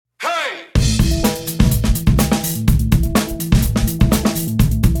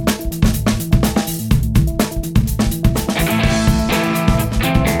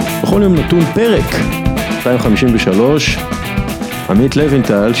בכל יום נתון פרק 253. עמית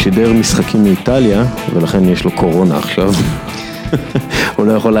לוינטל שידר משחקים מאיטליה, ולכן יש לו קורונה עכשיו. הוא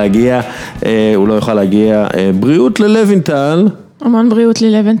לא יכול להגיע, בריאות ללוינטל. המון בריאות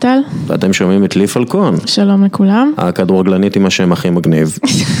ללוינטל. ואתם שומעים את לי פלקון. שלום לכולם. הכדורגלנית עם השם הכי מגניב.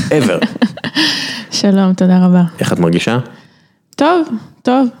 ever. שלום, תודה רבה. איך את מרגישה?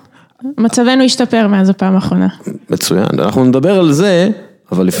 טוב. מצבנו השתפר מאז הפעם האחרונה. מצוין. אנחנו נדבר על זה,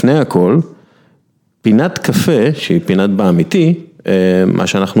 אבל לפני הכל, פינת קפה, שהיא פינת באמיתי, מה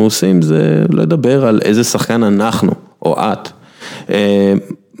שאנחנו עושים זה לדבר על איזה שחקן אנחנו, או את,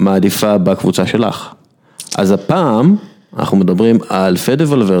 מעדיפה בקבוצה שלך. אז הפעם אנחנו מדברים על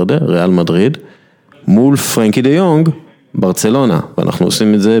פדה ולוורדה, ריאל מדריד, מול פרנקי דה יונג, ברצלונה, ואנחנו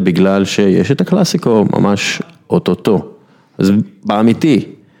עושים את זה בגלל שיש את הקלאסיקו ממש אוטוטו. אז באמיתי,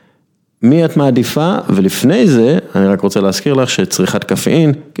 מי את מעדיפה? ולפני זה, אני רק רוצה להזכיר לך שצריכת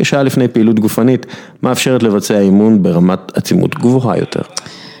קפאין, כשעה לפני פעילות גופנית, מאפשרת לבצע אימון ברמת עצימות גבוהה יותר.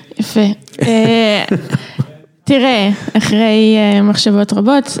 יפה. תראה, אחרי מחשבות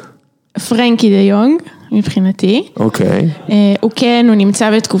רבות, פרנקי דה יונג, מבחינתי. אוקיי. הוא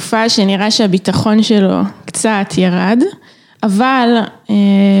נמצא בתקופה שנראה שהביטחון שלו קצת ירד, אבל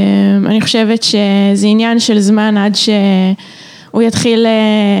אני חושבת שזה עניין של זמן עד שהוא יתחיל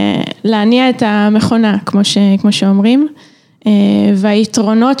להניע את המכונה, כמו שאומרים,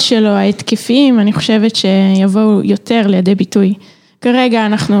 והיתרונות שלו, ההתקפיים, אני חושבת שיבואו יותר לידי ביטוי. כרגע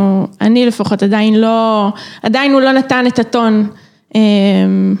אני לפחות עדיין הוא לא נתן את הטון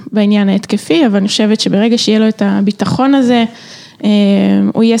בעניין ההתקפי, אבל אני חושבת שברגע שיהיה לו את הביטחון הזה,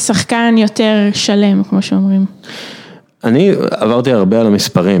 הוא יהיה שחקן יותר שלם, כמו שאומרים. אני עברתי הרבה על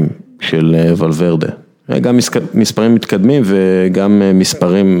המספרים של ולוורדה, גם מספרים מתקדמים וגם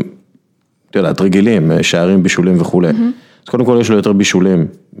מספרים, רגילים, שערים בישולים וכו'. אז קודם כל יש לו יותר בישולים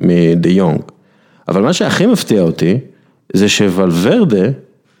מדה יונג, אבל מה שהכי מפתיע אותי, זה שוולוורדה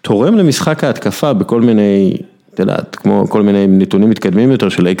תורם למשחק ההתקפה בכל מיני, כמו כל מיני נתונים מתקדמים יותר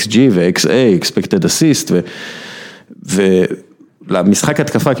של XG ו-XA, Expected Assist, ולמשחק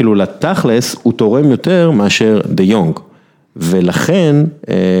ההתקפה, כאילו לתכלס, הוא תורם יותר מאשר דה יונג, ולכן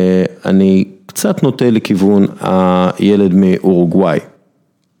אני קצת נוטה לכיוון הילד מאורוגוואי,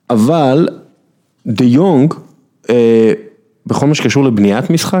 אבל דה יונג, בכל מה שקשור לבניית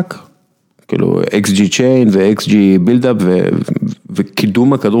משחק, כאילו XG chain ו-XG build-up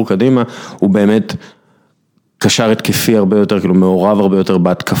וקידום הכדור קדימה, הוא באמת קשר התקפי הרבה יותר, כאילו מעורב הרבה יותר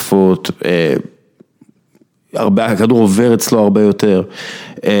בהתקפות, הכדור עובר אצלו הרבה יותר,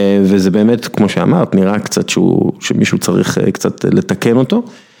 וזה באמת, כמו שאמרת, נראה קצת שמישהו צריך קצת לתקן אותו.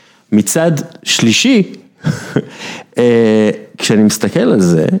 מצד שלישי, כשאני מסתכל על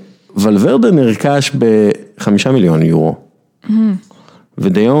זה, ולוורדה נרכש ב5 מיליון יורו.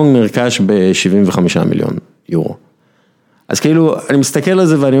 ודה יונג נרכש ב75 מיליון יורו. אז כאילו, אני מסתכל על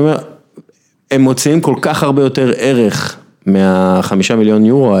זה ואני אומר, הם מוציאים כל כך הרבה יותר ערך מה5 מיליון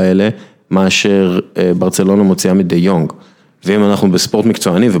יורו האלה, מאשר ברצלונה מוציאה מדה יונג. ואם אנחנו בספורט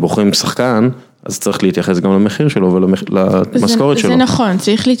מקצועני ובוחרים שחקן, אז צריך להתייחס גם למחיר שלו ולמשכורת שלו. זה נכון,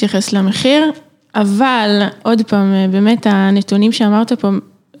 צריך להתייחס למחיר, אבל עוד פעם, באמת הנתונים שאמרת פה,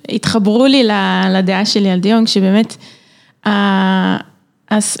 התחברו לי לדעה שלי על דה יונג, שבאמת,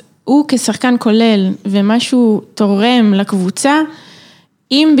 אז הוא כשחקן כולל, ומשהו תורם לקבוצה,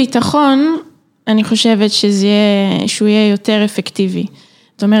 עם ביטחון, אני חושבת שהוא יהיה יותר אפקטיבי.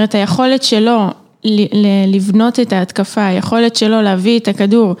 זאת אומרת, היכולת שלו לבנות את ההתקפה, היכולת שלו להביא את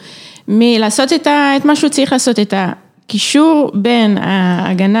הכדור, לעשות את מה שהוא צריך לעשות, את הקישור בין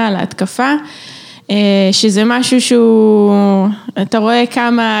ההגנה להתקפה, שזה משהו אתה רואה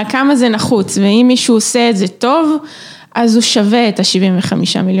כמה זה נחוץ, ואם מישהו עושה את זה טוב, אז הוא שווה את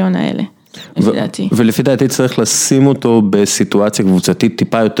ה75 מיליון האלה, לפי דעתי. ולפי דעתי צריך לשים אותו בסיטואציה קבוצתית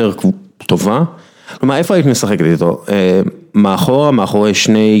טיפה יותר טובה. כלומר, איפה היית משחקת איתו? מאחורי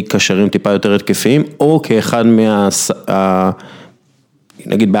שני קשרים טיפה יותר התקפיים, או כאחד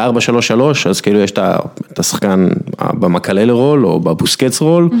נגיד ב-4-3-3, אז כאילו יש את השחקן במקללה רול, או בבוסקץ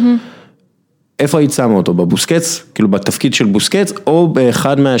רול, איפה היית שמה אותו? בבוסקץ? כאילו בתפקיד של בוסקץ, או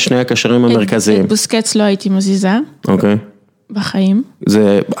באחד מהשני הקשרים המרכזיים? את בוסקץ לא הייתי מזיזה. אוקיי. בחיים.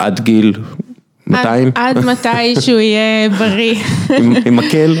 זה עד גיל 200? עד מתי שהוא יהיה בריא. עם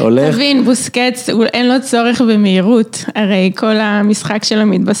מקל, הולך? תבין, בוסקץ, אין לו צורך במהירות, הרי כל המשחק שלו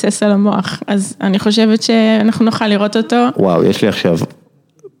מתבסס על המוח, אז אני חושבת שאנחנו נוכל לראות אותו. וואו, יש לי עכשיו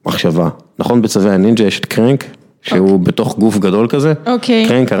מחשבה. נכון, בצבעי הנינג'ה יש את קרנק, שהוא בתוך גוף גדול כזה. אוקיי.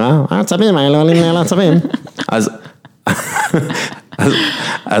 קרנק קרא, העצבים האלה עולים לי על העצבים.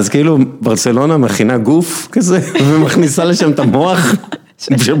 אז כאילו ברצלונה מכינה גוף כזה, ומכניסה לשם את המוח.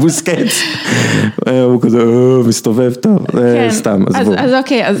 של בוסקץ. הוא כזה, מסתובב טוב, סתם, עזבו. אז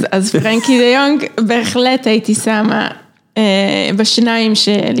אוקיי, אז פרנקי דה יונג, בהחלט הייתי שמה בשניים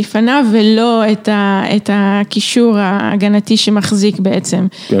שלפניו, ולא את הקישור ההגנתי שמחזיק בעצם.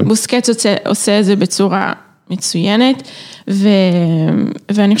 בוסקץ עושה את זה בצורה מצוינת,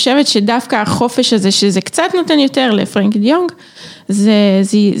 ואני חושבת שדווקא החופש הזה, שזה קצת נותן יותר לפרנקי דה יונג, זה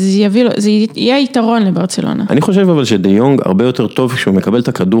יהיה יתרון לברצלונה. אני חושב אבל שדה יונג הרבה יותר טוב כשהוא מקבל את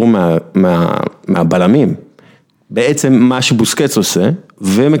הכדור מהבלמים. בעצם מה שבוסקץ עושה,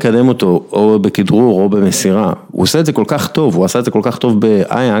 ומקדם אותו או בכדרור או במסירה. הוא עושה את זה כל כך טוב, הוא עשה את זה כל כך טוב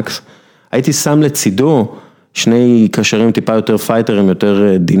באייקס. הייתי שם לצידו שני קשרים טיפה יותר פייטרים,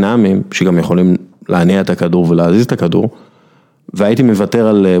 יותר דינמיים, שגם יכולים להניע את הכדור ולהזיז את הכדור, והייתי מוותר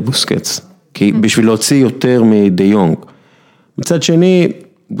על בוסקץ, כי בשביל להוציא יותר מדה יונג. מצד שני,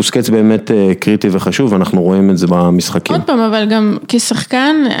 בוסקץ באמת קריטי וחשוב, אנחנו רואים את זה במשחקים. עוד פעם, אבל גם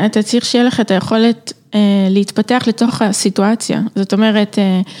כשחקן, אתה צריך שיהיה לך את היכולת להתפתח לתוך הסיטואציה. זאת אומרת,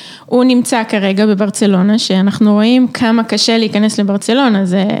 הוא נמצא כרגע בברצלונה, שאנחנו רואים כמה קשה להיכנס לברצלונה,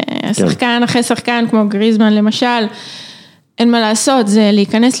 זה שחקן אחרי שחקן, כמו גריזמן למשל, אין מה לעשות, זה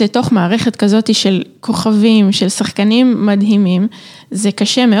להיכנס לתוך מערכת כזאת של כוכבים, של שחקנים מדהימים, זה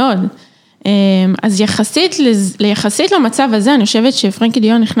קשה מאוד. אז יחסית למצב הזה, אני חושבת שפרנקי דה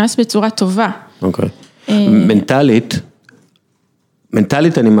יונג נכנס בצורה טובה. אוקיי.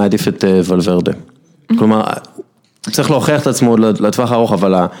 מנטלית אני מעדיף את ולוורדה. כלומר, צריך להוכיח את עצמו לטווח הארוך,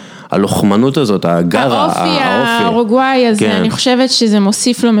 אבל הלוחמנות הזאת, האופי האורוגוואי הזה, אני חושבת שזה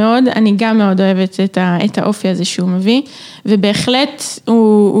מוסיף לו מאוד, אני גם מאוד אוהבת את האופי הזה שהוא מביא, ובהחלט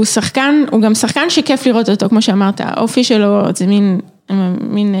הוא שחקן, הוא גם שחקן שכיף לראות אותו, כמו שאמרת, האופי שלו זה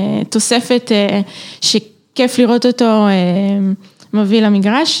מין תוספת שכיף לראות אותו מביא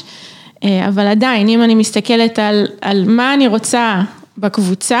למגרש, אבל עדיין, אם אני מסתכלת על מה אני רוצה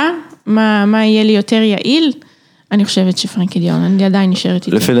בקבוצה, מה יהיה לי יותר יעיל, אני חושבת שפרנקי דה יונג, אני עדיין נשארת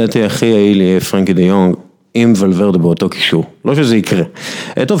איתו. לפי דעתי הכי יעיל יהיה פרנקי דה יונג, עם ולוורדה באותו קישור. לא שזה יקרה.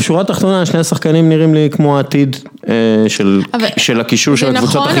 טוב, שורה תחתונה, שני השחקנים נראים לי כמו העתיד של הקישור של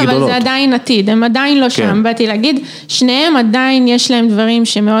הקבוצות הכי גדולות. זה נכון, אבל זה עדיין עתיד, הם עדיין לא שם. באתי להגיד, שניהם עדיין יש להם דברים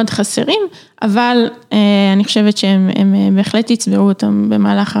שמאוד חסרים, אבל אני חושבת שהם בהחלט יצבעו אותם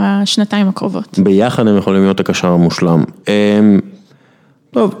במהלך השנתיים הקרובות. ביחד הם יכולים להיות הקשר המושלם.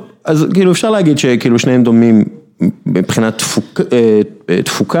 טוב, אז כאילו אפשר להגיד שכאילו שניהם דומים מבחינת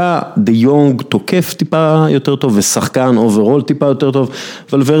תפוקה, דה יונג תוקף טיפה יותר טוב, ושחקן אוברול טיפה יותר טוב,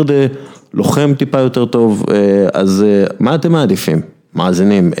 ולוורדה לוחם טיפה יותר טוב, אז מה אתם מעדיפים?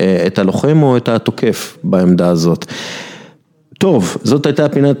 מאזינים, את הלוחם או את התוקף בעמדה הזאת? טוב, זאת הייתה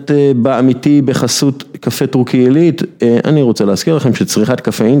פינת באמיתי בחסות קפה טורקי עילית. אני רוצה להזכיר לכם שצריכת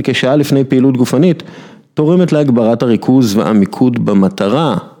קפאין כשעה לפני פעילות גופנית, תורמת להגברת הריכוז והמיקוד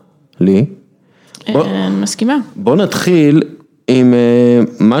במטרה. לי? מסכימה. בוא נתחיל עם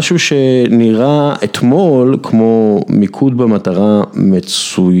משהו שנראה אתמול כמו מיקוד במטרה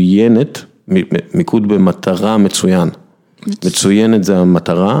מצוינת, מיקוד במטרה מצוין. מצוינת זה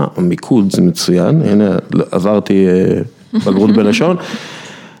המטרה, המיקוד זה מצוין, הנה עברתי בגרות בלשון.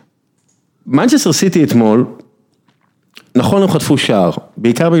 מנצ'סטר סיטי אתמול, נכון הם חטפו שער,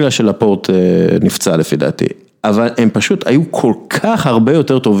 בעיקר בגלל שלפורט נפצע לפי דעתי, אבל הם פשוט היו כל כך הרבה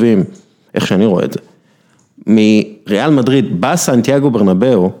יותר טובים, איך שאני רואה את זה, מריאל מדריד, בסנטיאגו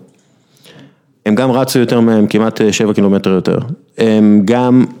ברנבאו, הם גם רצו יותר מהם, כמעט 7 קילומטר יותר, הם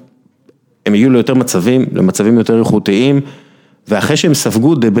הגיעו ליותר מצבים, למצבים יותר איכותיים, ואחרי שהם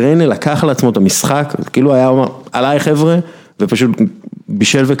ספגו, דה בריינה לקח על עצמו את המשחק, כאילו היה אומר, עליי חבר'ה, ופשוט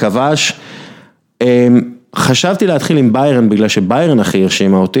בישל וכבש, חשבתי להתחיל עם ביירן, בגלל שביירן הכי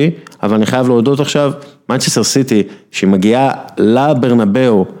הרשימה אותי, אבל אני חייב להודות עכשיו, מנצ'סטר סיטי, שהיא מגיעה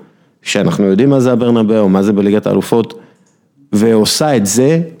לברנבאו, שאנחנו יודעים מה זה הברנבאו, מה זה בליגת האלופות, ועושה את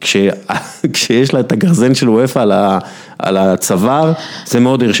זה, כשיש לה את הגרזן של וופא על הצוואר, זה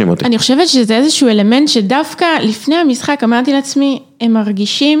מאוד הרשים אותי. אני חושבת שזה איזשהו אלמנט שדווקא לפני המשחק אמרתי לעצמי, הם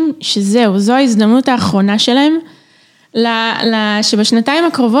מרגישים שזהו, זו ההזדמנות האחרונה שלהם, שבשנתיים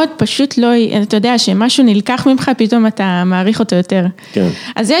הקרובות פשוט לא, אתה יודע שמשהו נלקח ממך, פתאום אתה מעריך אותו יותר. כן.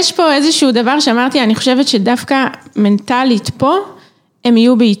 אז יש פה איזשהו דבר שאמרתי, אני חושבת שדווקא מנטלית פה, הם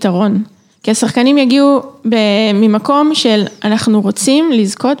יהיו ביתרון. כי השחקנים יגיעו ממקום של אנחנו רוצים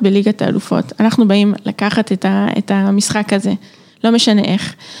לזכות בליגת האלופות. אנחנו באים לקחת את המשחק הזה, לא משנה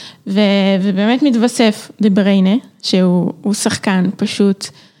איך. ובאמת מתווסף דה בריינה, שהוא שחקן פשוט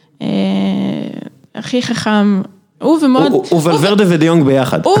הכי חכם, הוא ולוורדה ודה יונג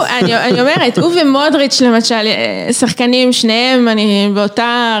ביחד. אני אומרת, הוא ומודריץ' למשל, שחקנים שניהם, אני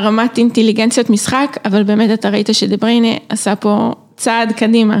באותה רמת אינטליגנציות משחק, אבל באמת אתה ראית שדה בריינה עשה פה צעד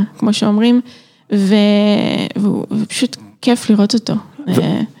קדימה, כמו שאומרים, ופשוט כיף לראות אותו.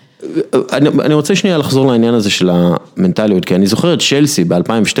 אני רוצה שנייה לחזור לעניין הזה של המנטליות, כי אני זוכר את שלסי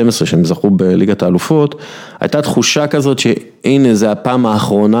ב-2012, שהם זכו בליגת האלופות, הייתה תחושה כזאת שהנה זה הפעם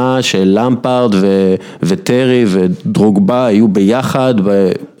האחרונה של למפרד וטרי ודרוגבה היו ביחד,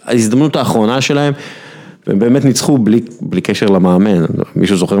 ההזדמנות האחרונה שלהם, והם באמת ניצחו בלי קשר למאמן,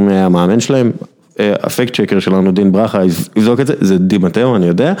 מישהו זוכר מי היה המאמן שלהם? אפקט צ'קר שלנו, דין ברכה, יבדוק את זה, זה די מטאו, אני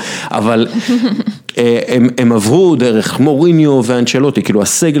יודע, אבל הם עברו דרך מוריניו ואנצ'לוטי, כאילו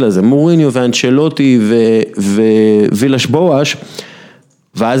הסגל הזה, מוריניו ואנצ'לוטי ווילש בואש,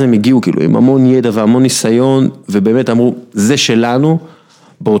 ואז הם הגיעו כאילו עם המון ידע והמון ניסיון, ובאמת אמרו, זה שלנו,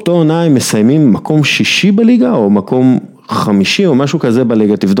 באותו עונה הם מסיימים מקום 6 בליגה, או מקום 5 או משהו כזה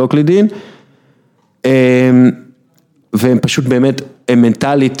בליגה, תבדוק לי דין, והם פשוט באמת, הם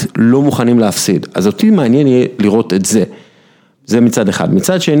מנטלית לא מוכנים להפסיד. אז אותי מעניין יהיה לראות את זה. זה מצד אחד.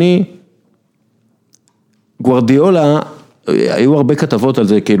 מצד שני, גוארדיולה, היו הרבה כתבות על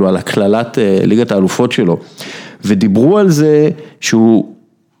זה, כאילו על הכללת ליגת האלופות שלו, ודיברו על זה שהוא,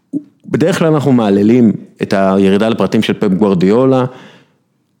 בדרך כלל אנחנו מעללים את הירידה לפרטים של פפ גוארדיולה,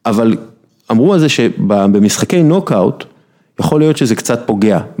 אבל אמרו על זה שבמשחקי נוקאוט, יכול להיות שזה קצת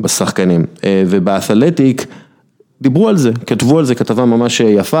פוגע בשחקנים, ובאתלטיק, דיברו על זה, כתבו על זה כתבה ממש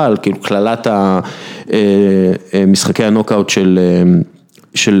יפה, על כאילו כללת משחקי הנוקאוט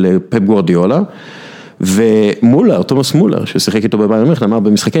של פפ גוארדיולה, ומולר, תומאס מולר, ששיחק איתו בביירן מינכן, אמר,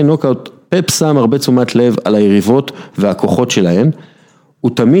 במשחקי נוקאוט, פפ שם הרבה תשומת לב על היריבות והכוחות שלהן,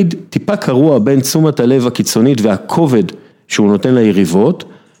 הוא תמיד טיפה קרוע בין תשומת הלב הקיצונית והכובד שהוא נותן ליריבות,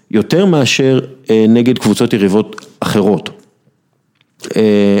 יותר מאשר נגד קבוצות יריבות אחרות.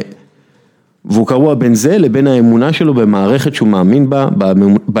 והוא קרוע בין זה לבין האמונה שלו במערכת שהוא מאמין בה,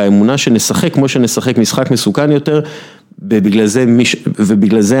 באמונה שנשחק כמו שנשחק משחק מסוכן יותר,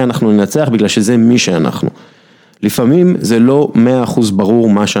 ובגלל זה אנחנו ננצח, בגלל שזה מי שאנחנו. לפעמים זה לא 100% ברור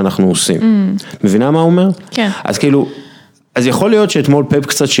מה שאנחנו עושים. מבינה מה הוא אומר? כן. אז כאילו, אז יכול להיות שאתמול פפ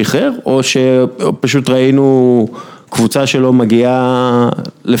קצת שחרר, או שפשוט ראינו קבוצה שלו מגיעה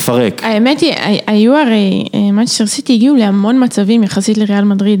לפרק. האמת היא, היו הרי, מנצ'סטר סיטי הגיעו להמון מצבים יחסית לריאל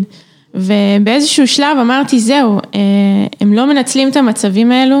מדריד, ובאיזשהו שלב אמרתי, זהו, הם לא מנצלים את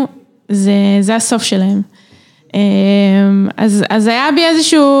המצבים האלו, זה הסוף שלהם. אז היה בי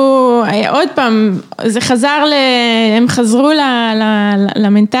איזשהו, עוד פעם, זה חזר, הם חזרו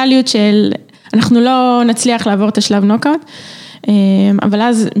למנטליות של, אנחנו לא נצליח לעבור את השלב נוקאוט, אבל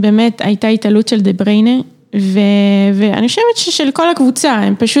אז באמת הייתה התעלות של דה בריינה, ואני חושבת ששל כל הקבוצה,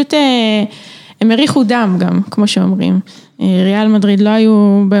 הם פשוט, הם הריחו דם גם, כמו שאומרים. ריאל מדריד לא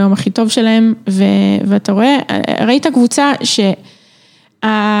היו ביום הכי טוב שלהם, ואתה רואה, ראית קבוצה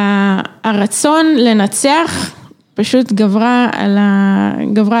שהרצון לנצח פשוט גברה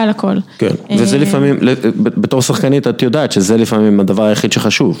על הכל. כן, וזה לפעמים, בתור שחקנית את יודעת שזה לפעמים הדבר היחיד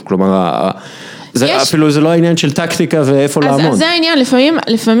שחשוב, כלומר, אפילו זה לא העניין של טקטיקה ואיפה לעמוד. אז זה העניין,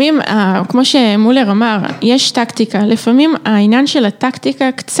 לפעמים, כמו שמולר אמר, יש טקטיקה, לפעמים העניין של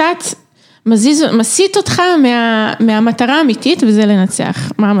הטקטיקה קצת מסיט אותך מהמטרה האמיתית, וזה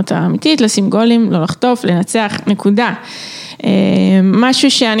לנצח. מה המטרה האמיתית? לשים גולים, לא לחטוף, לנצח, נקודה.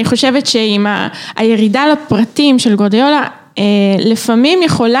 משהו שאני חושבת שעם הירידה לפרטים של גוארדיולה, לפעמים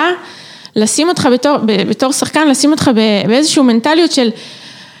יכולה לשים אותך בתור שחקן, לשים אותך באיזשהו מנטליות של,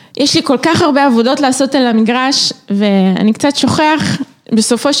 יש לי כל כך הרבה עבודות לעשות על המגרש, ואני קצת שוכח,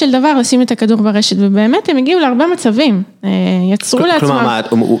 בסופו של דבר לשים את הכדור ברשת, ובאמת הם הגיעו להרבה מצבים, יצרו לעצמם. כלומר,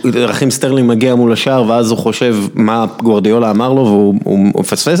 רכים סטרלינג מגיע מול השער, ואז הוא חושב מה גוארדיולה אמר לו, והוא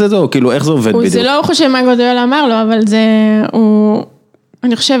מפספס את זה, או כאילו איך זה עובד בדיוק? זה לא הוא חושב מה גוארדיולה אמר לו, אבל זה,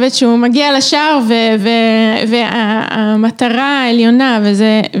 אני חושבת שהוא מגיע לשער, והמטרה העליונה,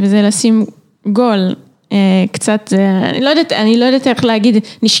 וזה לשים גול, קצת, אני לא יודעת איך להגיד,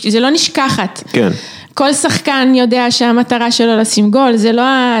 זה לא נשכחת. כן. כל שחקן יודע שהמטרה שלו לשים גול, זה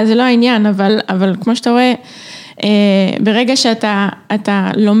לא העניין, אבל כמו שאתה רואה, ברגע שאתה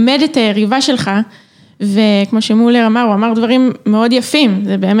לומד את היריבה שלך, וכמו שמולר אמר, הוא אמר דברים מאוד יפים,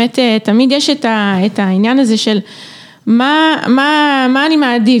 זה באמת, תמיד יש את העניין הזה של, מה אני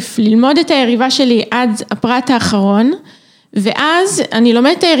מעדיף? ללמוד את היריבה שלי עד הפרט האחרון, ואז אני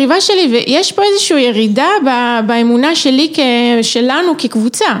לומדת את היריבה שלי, ויש פה איזושהי ירידה באמונה שלי, שלנו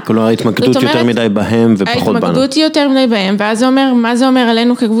כקבוצה. כלומר, ההתמקדות יותר מדי בהם ופחות בנו. ההתמקדות יותר מדי בהם, ואז זה אומר, מה זה אומר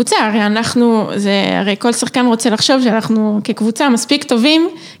עלינו כקבוצה? הרי כל שחקן רוצה לחשוב שאנחנו כקבוצה מספיק טובים,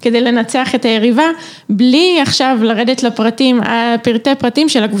 כדי לנצח את היריבה, בלי עכשיו לרדת לפרטים, פרטי פרטים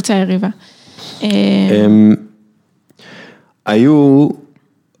של הקבוצה היריבה.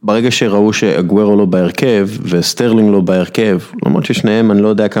 ברגע שראו שאגוארו לא בהרכב, וסטרלינג לא בהרכב, למרות ששניהם אני לא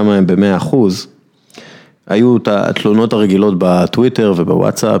יודע כמה הם ב100%, היו את התלונות הרגילות בטוויטר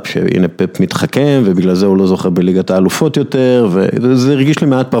ובוואטסאפ, שהנה פפ מתחכם, ובגלל זה הוא לא זוכר בליגת האלופות יותר, וזה הרגיש לי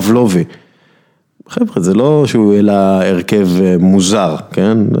מעט פבלובי. חבר'ה, זה לא שהוא אלא הרכב מוזר,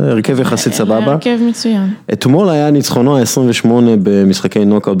 כן? הרכב יחסית סבבה. הרכב מצוין. אתמול היה ניצחונו ה-28 במשחקי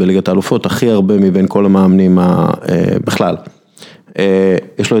נוקאוט בליגת האלופות, הכי הרבה מבין כל המאמנים בכלל.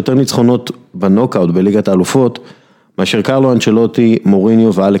 יש לו יותר ניצחונות בנוקאוט בליגת האלופות, מאשר קרלו אנצ'לוטי,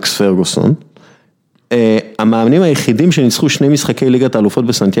 מוריניו ואלכס פרגוסון. המאמנים היחידים שניצחו שני משחקי ליגת האלופות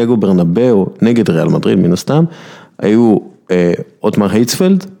בסנטיאגו ברנבאו, נגד ריאל מדריד מן הסתם, היו אוטמר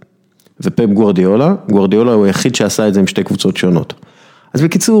הייצפלד ופפ גוארדיולה. גוארדיולה הוא היחיד שעשה את זה עם שתי קבוצות שונות. אז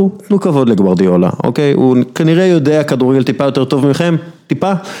בקיצור, תנו כבוד לגוארדיולה, אוקיי? הוא כנראה יודע כדורגל טיפה יותר טוב מכם,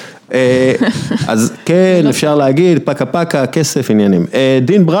 טיפה. אז כן, אפשר להגיד, פקה פקה, כסף, עניינים.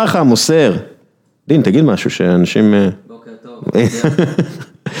 דין ברכה מוסר. דין, תגיד משהו שאנשים... בוקר טוב.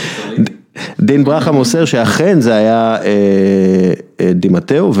 דין ברכה מוסר שאכן זה היה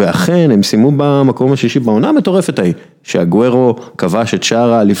תמצאו, ואכן הם סיימו במקום השישי בעונה המטורפת ההיא, שאגוארו כבש את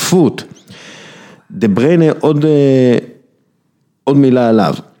שער האליפות. דה בריינה עוד מילה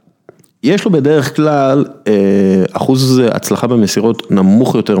עליו. יש לו בדרך כלל אחוז הצלחה במסירות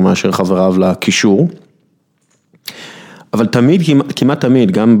נמוך יותר מאשר חבריו לקישור, אבל תמיד, כמעט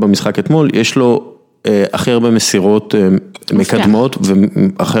תמיד, גם במשחק אתמול, יש לו הכי הרבה מסירות מקדמות,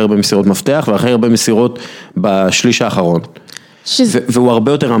 והכי הרבה מסירות מפתח, והכי הרבה מסירות בשליש האחרון. והוא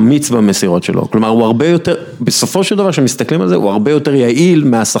הרבה יותר אמיץ במסירות שלו, כלומר הוא הרבה יותר, בסופו של דבר שמסתכלים על זה, הוא הרבה יותר יעיל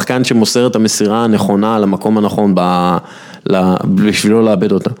מהשחקן שמוסר את המסירה הנכונה למקום הנכון, בשביל לא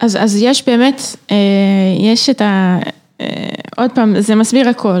לאבד אותה. אז יש באמת, יש את עוד פעם, זה מסביר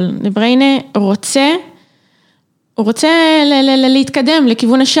הכל, דה בריינה הוא רוצה להתקדם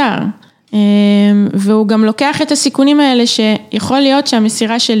לכיוון השער, והוא גם לוקח את הסיכונים האלה שיכול להיות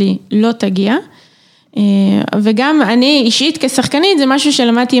שהמסירה שלי לא תגיע, וגם אני אישית כשחקנית זה משהו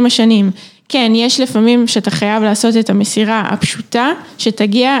שלמדתי עם השנים. כן, יש לפעמים שאתה חייב לעשות את המסירה הפשוטה,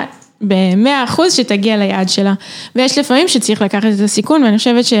 שתגיע ב100% שתגיע ליעד שלה, ויש לפעמים שצריך לקחת את הסיכון, ואני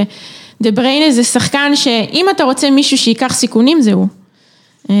חושבת שדה בריינה זה שחקן שאם אתה רוצה מישהו שיקח סיכונים זהו.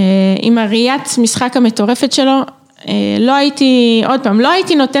 עם הראיית משחק המטורפת שלו, לא הייתי, עוד פעם, לא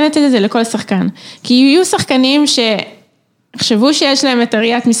הייתי נותנת את זה לכל שחקן, כי יהיו שחקנים שחשבו שיש להם את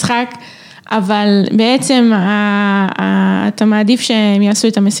הראיית משחק, אבל בעצם אתה מעדיף שהם יעשו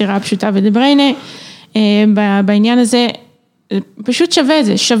את המסירה הפשוטה, ודה בריינה בעניין הזה פשוט שווה את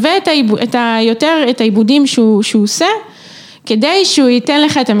זה, שווה את העיבודים שהוא עושה, כדי שהוא ייתן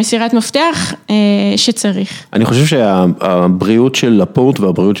לך את המסירת מפתח שצריך. אני חושב שהבריאות של לפורט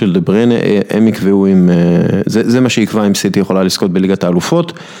והבריאות של דה בריינה, הם יקבעו עם, זה מה שיקבע אם סיטי יכולה לזכות בליגת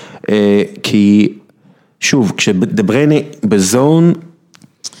האלופות, כי שוב, כשדה בריינה בזון,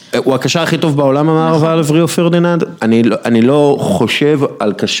 הוא הקשר הכי טוב בעולם המערב על ריו פרדיננד, אני לא חושב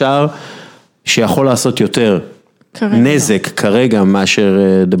על קשר שיכול לעשות יותר נזק כרגע מאשר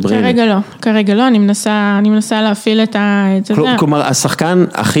דה בריינה. כרגע לא, אני מנסה להפעיל את זה. כלומר, השחקן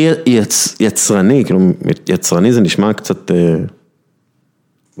הכי יצרני, יצרני זה נשמע קצת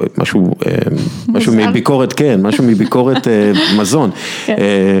משהו מביקורת, כן, משהו מביקורת מזון.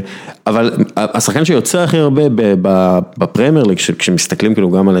 אבל השחקן שיוצא הכי הרבה בפרמייר ליג, כשמסתכלים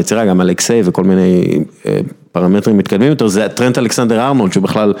כאילו גם על היצירה, גם על אקסי וכל מיני פרמטרים מתקדמים יותר, זה טרנט אלכסנדר ארנולד, שהוא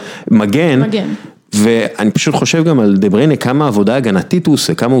בכלל מגן. ואני פשוט חושב גם על דה בריינה, כמה עבודה הגנתית הוא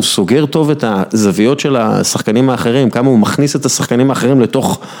עושה, כמה הוא סוגר טוב את הזוויות של השחקנים האחרים, כמה הוא מכניס את השחקנים האחרים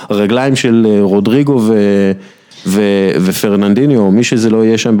לתוך הרגליים של רודריגו ופרננדיניו, או מי שזה לא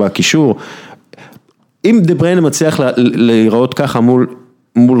יהיה שם בקישור. אם דה בריינה מצליח להיראות ככה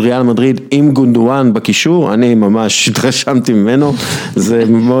מול ריאל מדריד, עם גונדואן בקישור, אני ממש התרשמתי ממנו, זה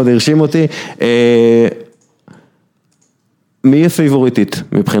מאוד הרשים אותי. מי יהיה פייבוריטית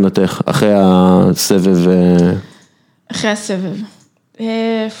מבחינתך, אחרי הסבב? אחרי הסבב.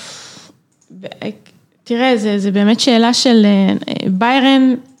 תראה, זה באמת שאלה של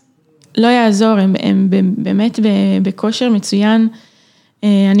ביירן, לא יעזור, הם באמת בכושר מצוין,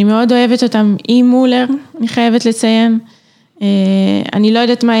 אני מאוד אוהבת אותם עם מולר, אני חייבת לציין, אני לא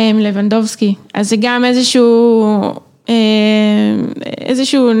יודעת מה יהיה עם לבנדובסקי, אז זה גם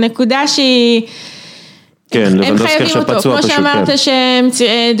איזשהו נקודה שהיא, כן, לבנדובסקי עכשיו פצוע פשוט, כמו שאמרת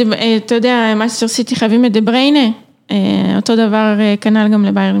אתה יודע, מאסטר סיטי חייבים את דה בריינה, אותו דבר כנ"ל גם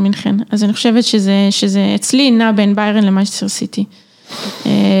לביירן מינכן, אז אני חושבת שזה אצלי נע בין ביירן למאסטר סיטי.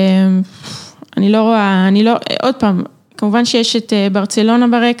 אני לא רואה, עוד פעם, כמובן שיש את ברצלונה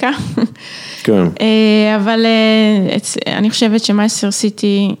ברקע, כן. אבל אני חושבת שמאסטר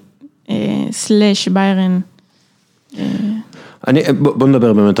סיטי סלש ביירן. בוא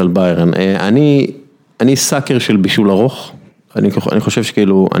נדבר באמת על ביירן. אני סאקר של בישול ארוך. אני חושב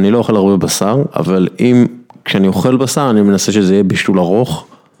שכאילו, אני לא אוכל הרבה בשר, אבל כשאני אוכל בשר, אני מנסה שזה יהיה בישול ארוך,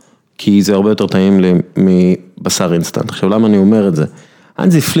 כי זה הרבה יותר טעים לי מבשר אינסטנט. עכשיו, למה אני אומר את זה?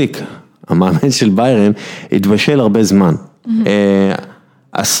 אנזי פליק, המאמן של ביירן, התבשל הרבה זמן.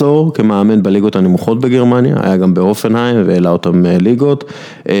 עשור כמאמן בליגות הנמוכות בגרמניה, היה גם באופנהיים והעלה אותם ליגות,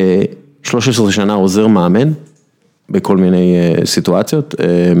 13 שנה עוזר מאמן, בכל מיני סיטואציות,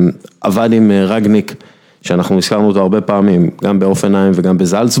 עבד עם רגניק, שאנחנו הזכרנו אותו הרבה פעמים, גם באופנהיים וגם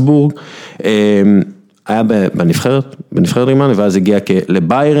בזלצבורג, היה בנבחרת גרמניה, ואז הגיע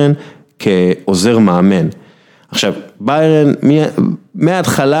לביירן כעוזר מאמן. עכשיו, ביירן,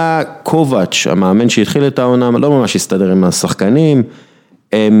 מההתחלה קובץ', המאמן שהתחיל את העונה, לא ממש הסתדר עם השחקנים,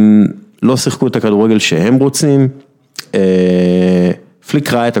 הם לא שיחקו את הכדורגל שהם רוצים,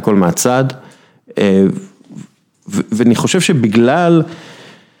 פליק ראה את הכל מהצד, ואני חושב שבגלל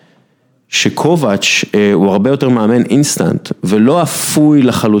שקובץ' הוא הרבה יותר מאמן אינסטנט, ולא אפוי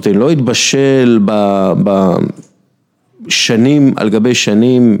לחלוטין, לא התבשל בשנים על גבי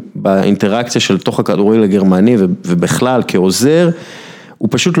שנים, באינטראקציה של תוך הכדורגל הגרמני, ובכלל כעוזר, הוא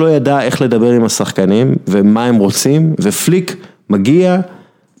פשוט לא ידע איך לדבר עם השחקנים, ומה הם רוצים, ופליק מגיע,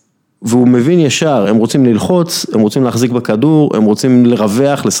 והוא מבין ישר, הם רוצים ללחוץ, הם רוצים להחזיק בכדור, הם רוצים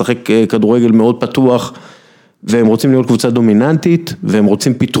לרווח, לשחק כדורגל מאוד פתוח, והם רוצים להיות קבוצה דומיננטית, והם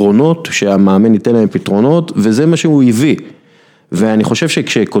רוצים פתרונות, שהמאמן ייתן להם פתרונות, וזה מה שהוא הביא. ואני חושב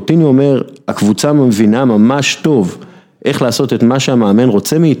שכשקוטיניו אומר, הקבוצה מבינה ממש טוב, איך לעשות את מה שהמאמן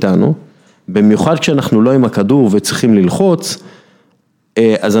רוצה מאיתנו, במיוחד כשאנחנו לא עם הכדור וצריכים ללחוץ,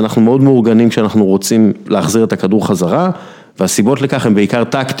 אז אנחנו מאוד מאורגנים כשאנחנו רוצים להחזיר את הכדור חזרה, והסיבות לכך הן בעיקר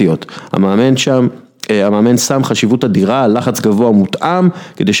טקטיות. המאמן שם חשיבות אדירה, לחץ גבוה מותאם,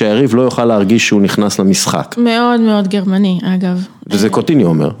 כדי שהיריב לא יוכל להרגיש שהוא נכנס למשחק. מאוד מאוד גרמני, אגב. וזה קוטיניו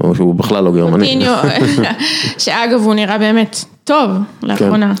אומר, שהוא בכלל לא גרמני. קוטיניו, שאגב הוא נראה באמת טוב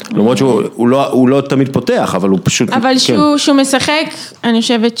לאחרונה. למרות שהוא לא תמיד פותח, אבל הוא פשוט... אבל שהוא משחק, אני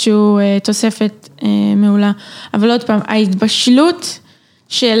חושבת שהוא תוספת מעולה. אבל עוד פעם, ההתבשלות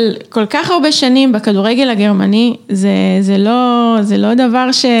של כל כך הרבה שנים בכדורגל הגרמני, זה לא דבר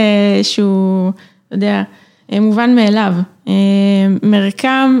שהוא... אתה יודע, מובן מאליו,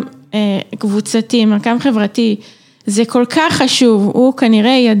 מרקם קבוצתי, מרקם חברתי, זה כל כך חשוב, הוא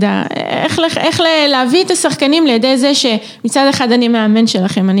כנראה ידע, איך להביא את השחקנים לידי זה שמצד אחד אני מאמן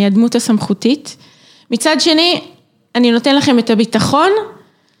שלכם, אני הדמות הסמכותית, מצד שני, אני נותן לכם את הביטחון,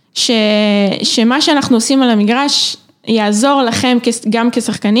 שמה שאנחנו עושים על המגרש, יעזור לכם גם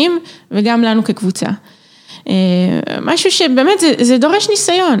כשחקנים, וגם לנו כקבוצה. משהו שבאמת זה דורש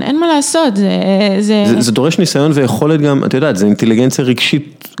ניסיון, אין מה לעשות. זה דורש ניסיון ויכולת גם, את יודעת, זה אינטליגנציה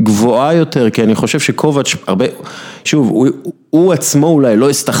רגשית גבוהה יותר, כי אני חושב שקובץ' הרבה, שוב, הוא עצמו אולי לא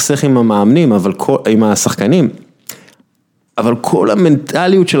הסתכסך עם המאמנים, אבל עם השחקנים, אבל כל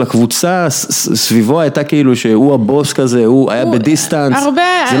המנטליות של הקבוצה סביבו הייתה כאילו שהוא הבוס כזה, הוא היה בדיסטנס,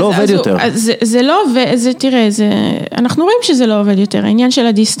 זה לא עובד יותר. זה לא עובד, תראה, אנחנו רואים שזה לא עובד יותר, העניין של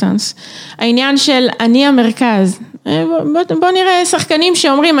הדיסטנס, העניין של אני המרכז, בוא נראה שחקנים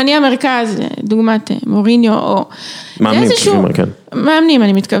שאומרים אני המרכז, דוגמת מוריניו או... מאמנים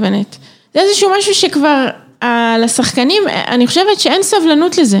אני מתכוונת. זה איזשהו משהו שכבר לשחקנים, אני חושבת שאין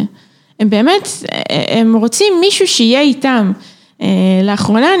סבלנות לזה. הם באמת, הם רוצים מישהו שיהיה איתם.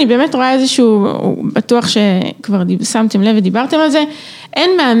 לאחרונה אני באמת רואה איזשהו, בטוח שכבר שמתם לב ודיברתם על זה, אין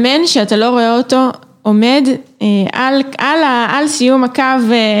מאמן שאתה לא רואה אותו עומד על סיום הקו,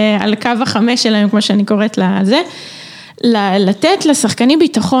 על קו 5 שלהם, כמו שאני קוראת לזה, לתת לשחקנים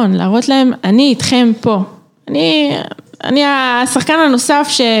ביטחון, להראות להם, אני איתכם פה. אני השחקן הנוסף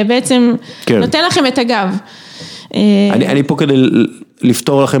שבעצם נותן לכם את הגב. אני פה כדי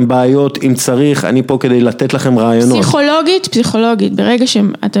לפתור לכם בעיות, אם צריך, אני פה כדי לתת לכם רעיונות. פסיכולוגית, ברגע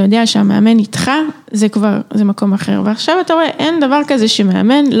שאתה יודע שהמאמן איתך, זה כבר, זה מקום אחר. ועכשיו אתה רואה, אין דבר כזה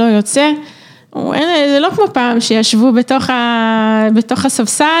שמאמן לא יוצא, זה לא כמו פעם שישבו בתוך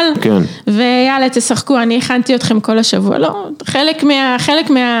הספסל, ויאללה תשחקו, אני הכנתי אתכם כל השבוע. לא, חלק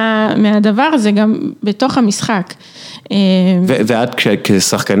מהדבר הזה גם בתוך המשחק. ואת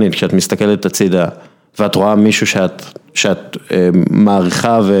כשחקנית, כשאת מסתכלת הצידה, ואת רואה מישהו שאת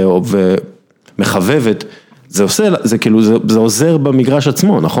מעריכה ומחבבת, זה כאילו, זה עוזר במגרש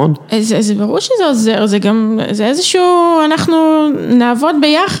עצמו, נכון? זה ברור שזה עוזר, זה איזשהו, אנחנו נעבוד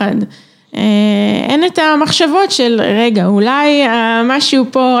ביחד. אין את המחשבות של, רגע, אולי משהו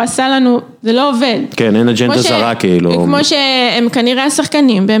פה עשה לנו, זה לא עובד. כן, אין אג'נדה זרה כאילו. כמו שהם כנראה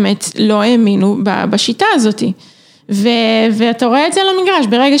השחקנים באמת לא האמינו בשיטה הזאת. ואתה רואה את זה על המגרש,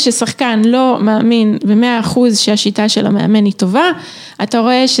 ברגע ששחקן לא מאמין ב100% שהשיטה של המאמן היא טובה, אתה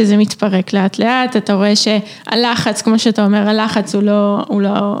רואה שזה מתפרק לאט לאט, אתה רואה שהלחץ, כמו שאתה אומר, הלחץ הוא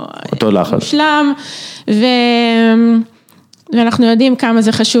לא אותו לחץ. מושלם, ואנחנו יודעים כמה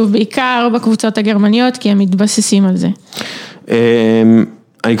זה חשוב, בעיקר בקבוצות הגרמניות, כי הם מתבססים על זה.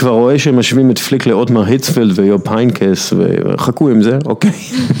 אני כבר רואה שהם משווים את פליק לאוטמר היטספלד ויוב היינקס, וחכו עם זה, אוקיי.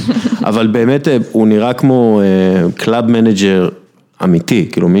 אבל באמת הוא נראה כמו קלאב מנג'ר אמיתי,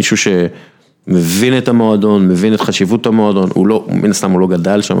 כאילו מישהו שמבין את המועדון, מבין את חשיבות המועדון, מן הסתם הוא לא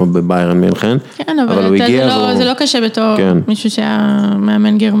גדל שם בביירן מינכן, כן, אבל זה לא קשה בתור מישהו שהיה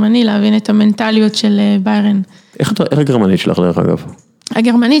מאמן גרמני, להבין את המנטליות של ביירן. איך הגרמנית שלך דרך אגב?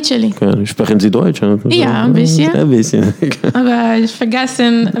 הגרמנית שלי. כן, sprechen Sie Deutsch? Ja, ein bisschen. Ein bisschen. Aber ich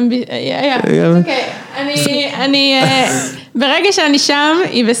vergessen, אוקיי, אני, ברגע שאני שם,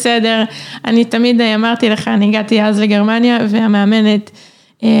 היא בסדר. אני תמיד אמרתי לך, אני הגעתי אז לגרמניה, והמאמנת,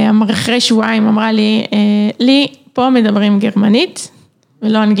 אחרי שבועיים אמרה לי, פה מדברים גרמנית,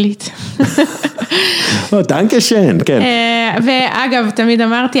 ולא אנגלית. דנקשן, כן. ואגב, תמיד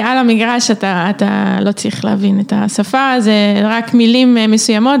אמרתי, על המגרש אתה לא צריך להבין את השפה, זה רק מילים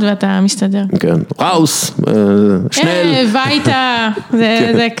מסוימות ואתה מסתדר. כן, ראוס, שנל. ביתה,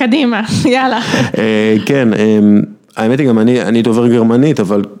 זה קדימה, יאללה. כן, האמת היא גם אני דובר גרמנית,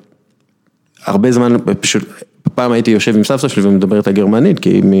 אבל הרבה זמן פשוט... פעם הייתי יושב עם סבתא שלי ומדבר איתה גרמנית, כי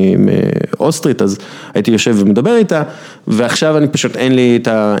היא מאוסטרית, אז הייתי יושב ומדבר איתה, ועכשיו אני פשוט אין לי את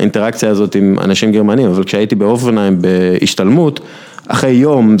האינטראקציה הזאת עם אנשים גרמנים, אבל כשהייתי באופנהיים בהשתלמות, אחרי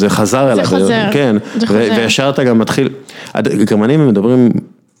יום זה חזר אליו. זה חוזר. כן, וישר אתה גם מתחיל, הגרמנים הם מדברים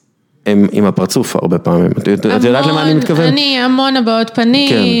עם הפרצוף הרבה פעמים, את יודעת למה אני מתכוון? אני המון הבאות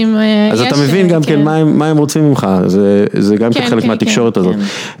פנים. אז אתה מבין גם כן מה הם רוצים ממך, זה גם כן חלק מהתקשורת הזאת.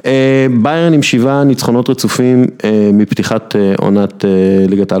 ביירן עם 7 ניצחונות רצופים מפתיחת עונת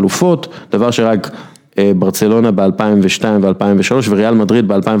ליגת האלופות, דבר שרק ברצלונה ב-2002 ו-2003 וריאל מדריד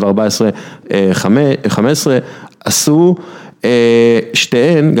ב-2014-2015 עשו,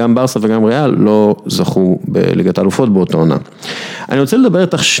 שתיהן, גם ברסה וגם ריאל, לא זכו בליגת האלופות באותה עונה. אני רוצה לדבר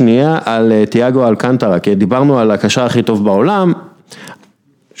איתך שנייה על תיאגו אלקנטרה, כי דיברנו על הקשר הכי טוב בעולם,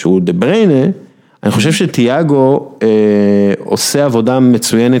 שהוא דה בריינה. אני חושב שתיאגו עושה עבודה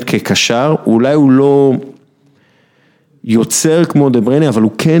מצוינת כקשר, אולי הוא לא יוצר כמו דה בריינה, אבל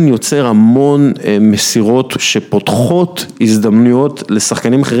הוא כן יוצר המון מסירות שפותחות הזדמנויות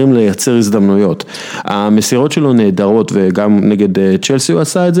לשחקנים אחרים לייצר הזדמנויות. המסירות שלו נהדרות, וגם נגד צ'לסי הוא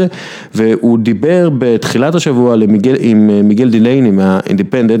עשה את זה, והוא דיבר בתחילת השבוע עם מיגל דילייני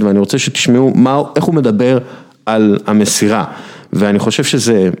מהאינדיפנדנט, ואני רוצה שתשמעו איך הוא מדבר על המסירה, ואני חושב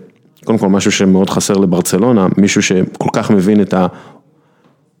שזה קודם כל משהו שמאוד חסר לברצלונה, מישהו שכל כך מבין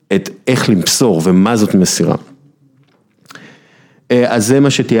את איך למסור ומה זאת מסירה. אז זה מה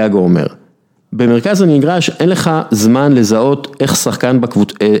שתיאגו אומר. במרכז המגרש אין לך זמן לזהות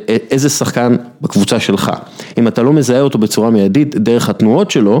איזה שחקן בקבוצה שלך. אם אתה לא מזהה אותו בצורה מיידית דרך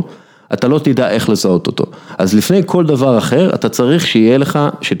התנועות שלו, אתה לא תדע איך לזהות אותו. אז לפני כל דבר אחר, אתה צריך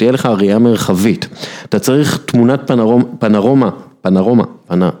שתהיה לך ראייה מרחבית. אתה צריך תמונת פנרומה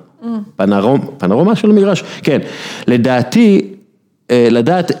של המגרש. כן, לדעתי,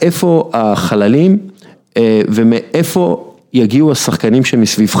 לדעת איפה החללים ומאיפה יגיעו השחקנים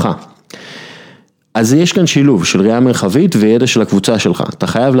שמסביבך. אז יש כאן שילוב של ראייה מרחבית וידע של הקבוצה שלך. אתה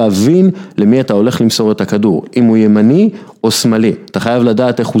חייב להבין למי אתה הולך למסור את הכדור. אם הוא ימני או שמאלי. אתה חייב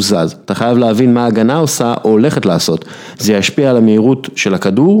לדעת איך הוא זז. אתה חייב להבין מה ההגנה עושה או הולכת לעשות. זה ישפיע על המהירות של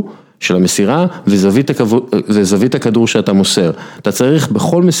הכדור, של המסירה, וזווית הכדור שאתה מוסר. אתה צריך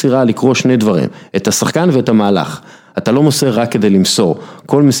בכל מסירה לקרוא 2 דברים. את השחקן ואת המהלך. אתה לא מוסר רק כדי למסור.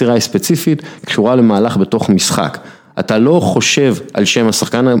 כל מסירה היא ספציפית, קשורה למהלך בתוך משחק. אתה לא חושב על שם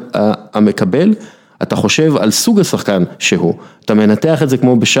השחקן המקבל, אתה חושב על סוג השחקן שהוא. אתה מנתח את זה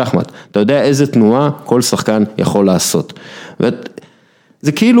כמו בשחמט. אתה יודע איזה תנועה כל שחקן יכול לעשות.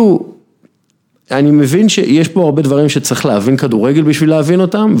 זה כאילו, אני מבין שיש פה הרבה דברים שצריך להבין כדורגל בשביל להבין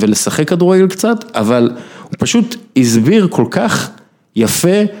אותם, ולשחק כדורגל קצת, אבל הוא פשוט הסביר כל כך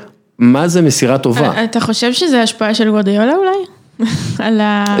יפה מה זה מסירה טובה. אתה חושב שזה השפעה של גוארדיולה אולי?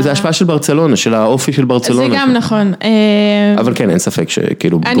 זה השפעה של ברצלונה, של האופי של ברצלונה. זה גם נכון. אבל כן, אין ספק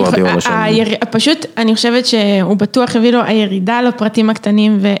שכאילו גוארדיולה שם. פשוט אני חושבת שהוא בטוח הביא לו הירידה לפרטים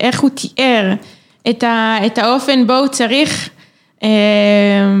הקטנים, ואיך הוא תיאר את האופן בו הוא צריך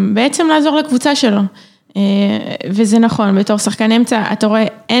בעצם לעזור לקבוצה שלו. וזה נכון, בתור שחקן אמצע, אתה רואה,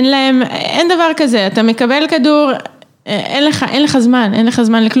 אין דבר כזה, אתה מקבל כדור, אין לך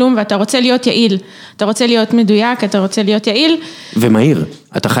זמן לכלום, ואתה רוצה להיות יעיל, אתה רוצה להיות מדויק, אתה רוצה להיות יעיל. ומהיר,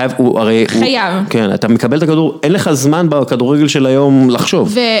 אתה חייב, חייב. כן, אתה מקבל את הכדור, אין לך זמן בכדורגל של היום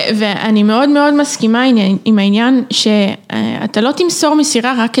לחשוב. ואני מאוד מאוד מסכימה עם העניין, שאתה לא תמסור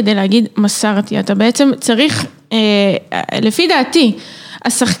מסירה רק כדי להגיד מסרתי, אתה בעצם צריך, לפי דעתי,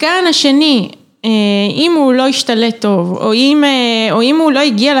 השחקן השני, אם הוא לא השתלט טוב, או אם הוא לא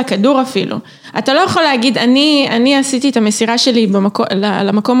הגיע לכדור אפילו, אתה לא יכול להגיד, אני עשיתי את המסירה שלי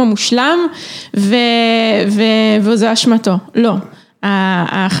למקום המושלם, וזו אשמתו. לא.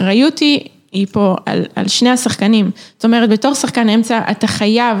 האחריות היא פה על שני השחקנים. זאת אומרת, בתור שחקן אמצע, אתה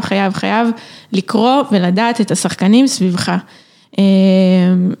חייב לקרוא ולדעת את השחקנים סביבך.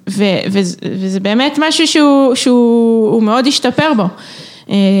 וזה באמת משהו שהוא מאוד השתפר בו.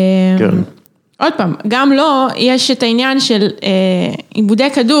 כן. עוד פעם, גם לא יש את העניין של עיבודי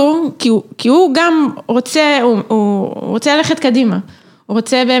כדור, כי הוא גם רוצה ללכת קדימה. הוא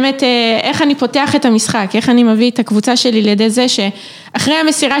רוצה באמת, איך אני פותח את המשחק, איך אני מביא את הקבוצה שלי לידי זה, שאחרי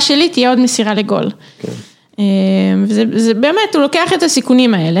המסירה שלי תהיה עוד מסירה לגול. כן. וזה באמת, הוא לוקח את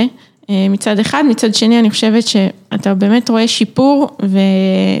הסיכונים האלה, מצד אחד, מצד שני אני חושבת שאתה באמת רואה שיפור,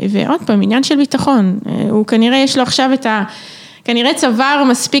 ועוד פעם, עניין של ביטחון. הוא כנראה יש לו עכשיו כנראה צבר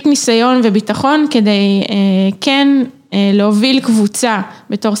מספיק ניסיון וביטחון כדי כן להוביל קבוצה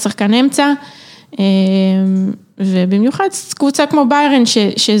בתור שחקן אמצע, ובמיוחד קבוצה כמו ביירן,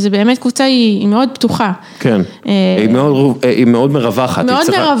 שזה באמת קבוצה היא מאוד פתוחה. כן, היא מאוד מרווחת. מאוד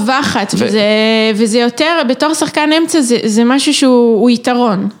מרווחת, וזה יותר, בתור שחקן אמצע זה משהו שהוא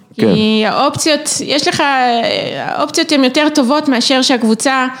יתרון. כי האופציות, יש לך, האופציות הן יותר טובות מאשר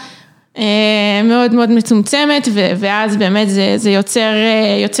שהקבוצה מאוד מאוד מצומצמת, ואז באמת זה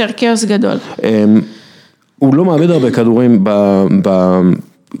יוצר כאוס גדול. הוא לא מאבד הרבה כדורים,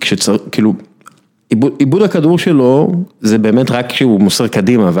 כאילו, עיבוד הכדור שלו, זה באמת רק כשהוא מוסר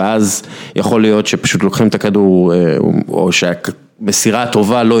קדימה, ואז יכול להיות שפשוט לוקחים את הכדור, או שהמסירה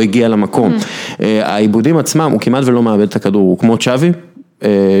הטובה לא הגיעה למקום. העיבודים עצמם, הוא כמעט ולא מאבד את הכדור, הוא כמו צ'אבי,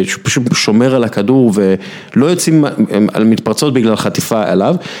 שהוא פשוט שומר על הכדור, ולא יוצאים על מתפרצות בגלל חטיפה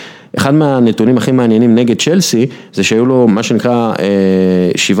עליו. אחד מהנתונים הכי מעניינים נגד צ'לסי, זה שהיו לו מה שנקרא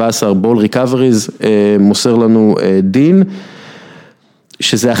 17 בול ריקאבריז, מוסר לנו דין,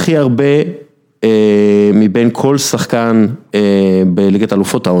 שזה הכי הרבה מבין כל שחקן בליגת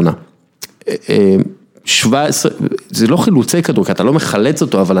אלופות העונה. 17, זה לא חילוצי כדור, כי אתה לא מחלץ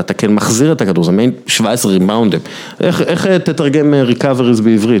אותו, אבל אתה כן מחזיר את הכדור, זה מעין 17 ריבאונדים. איך תתרגם ריקאבריז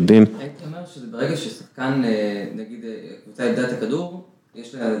בעברית, דין? הייתי אומר שזה ברגע ששחקן, נגיד, קבוצה ידע את הכדור,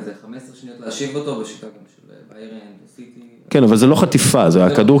 יש לה איזה 15 שניות להשיב אותו, בשיטה גם של ביירן, סיטי. כן, אבל זה לא חטיפה, זה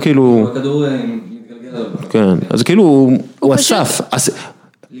הכדור כאילו... הכדור מתגלגל עליו. כן, אז כאילו הוא אסף,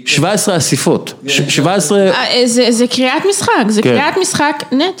 17 אסיפות, 17... זה קריאת משחק, זה קריאת משחק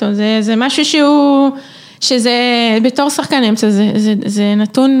נטו, זה משהו שזה בתור שחקן אמצע, זה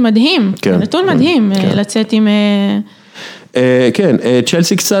נתון מדהים, נתון מדהים לצאת עם... כן,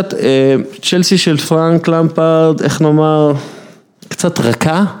 צ'לסי קצת, צ'לסי של פרנק למפרד, איך נאמר... קצת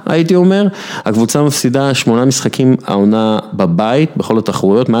רכה, הייתי אומר, הקבוצה מפסידה 8 משחקים העונה בבית, בכל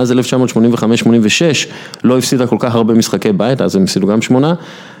התחרויות, מאז 1985-86, לא הפסידה כל כך הרבה משחקי בית, אז הם הפסידו גם 8,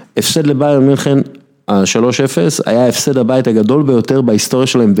 הפסד לביירן מינכן, 3-0, היה הפסד הבית הגדול ביותר בהיסטוריה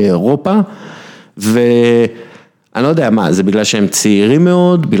שלהם באירופה, ואני לא יודע מה, זה בגלל שהם צעירים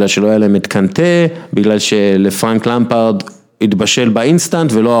מאוד, בגלל שלא היה להם את קנטה, בגלל שלפרנק למפרד, התבשל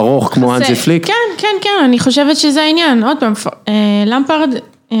באינסטנט ולא ארוך כמו אנזי פליק. כן, אני חושבת שזה העניין. עוד פעם, למפרד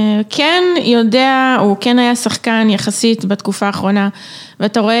כן יודע, הוא כן היה שחקן יחסית בתקופה האחרונה,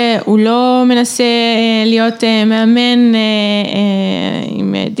 ואתה רואה, הוא לא מנסה להיות מאמן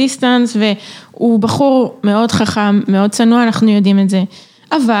עם דיסטנס, והוא בחור מאוד חכם, מאוד צנוע, אנחנו יודעים את זה.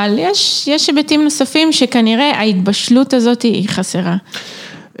 אבל יש היבטים נוספים שכנראה ההתבשלות הזאת היא חסרה.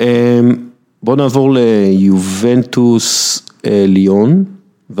 בואו נעבור ליובנטוס ליון,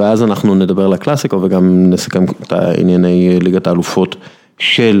 ואז אנחנו נדבר על הקלאסיקו, וגם נסכם את הענייני ליגת האלופות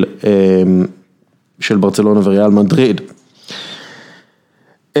של ברצלונה וריאל מדריד.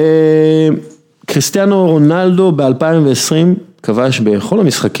 קריסטיאנו רונלדו ב-2020 כבש בכל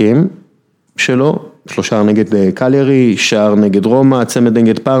המשחקים שלו, 3 שער נגד קליירי, שער נגד רומא, צמד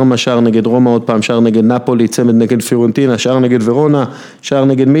נגד פארמה, שער נגד רומא, עוד פעם שער נגד נפולי, צמד נגד פיורנטינה, שער נגד ורונה, שער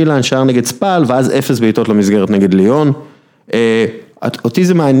נגד מילאן, שער נגד ספל, ואז 0 בעיטות למסגרת נגד ליון. אותי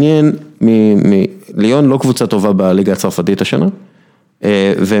זה מעניין, ליון לא קבוצה טובה בליגה הצרפתית השנה,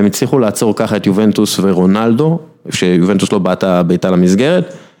 והם הצליחו לעצור ככה את יובנטוס ורונלדו, שיובנטוס לא בעטה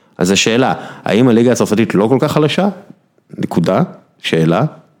למסגרת, אז השאלה, האם הליגה הצרפתית לא כל כך חלשה? נקודה, שאלה,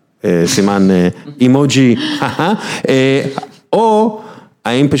 סימן אימוג'י, או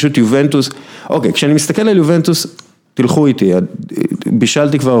האם פשוט יובנטוס, אוקיי, כשאני מסתכל על יובנטוס, תלכו איתי,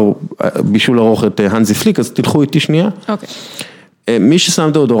 בישלתי כבר בישול ארוך את הנזי פליק, אז תלכו איתי שנייה. אוקיי. מי ששם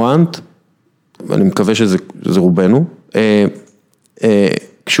דאודורנט, ואני מקווה שזה רובנו,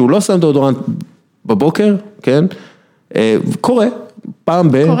 כשהוא לא שם דאודורנט בבוקר, כן, קורה, פעם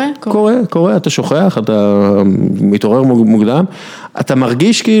קורה, אתה שוכח, אתה מתעורר מוקדם, אתה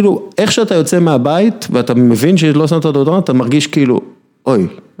מרגיש כאילו, איך שאתה יוצא מהבית, ואתה מבין שלא שמת דאודורנט, אתה מרגיש כאילו, אוי,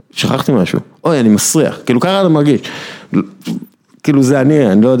 שכחתי משהו, אוי, אני מסריח, כאילו ככה אתה מרגיש, כאילו זה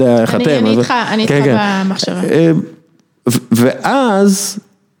אני לא יודע איך אתם. אני איתך במחשבה. ואז,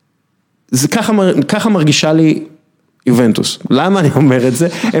 זה ככה מרגישה לי יובנטוס. למה אני אומר את זה?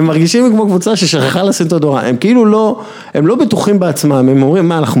 הם מרגישים כמו קבוצה ששכחה לשים את הדורנט, הם כאילו הם לא בטוחים בעצמם, הם אומרים,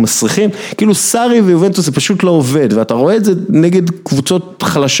 מה, אנחנו מסריחים? כאילו סארי ויובנטוס זה פשוט לא עובד, ואתה רואה את זה נגד קבוצות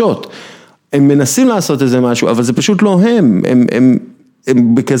חלשות. הם מנסים לעשות איזה משהו, אבל זה פשוט לא הם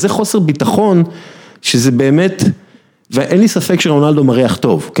בכזה חוסר ביטחון, שזה באמת, ואין לי ספק שרונלדו מריח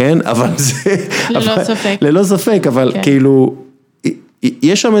טוב, כן? אבל זה... ללא ספק, אבל כאילו,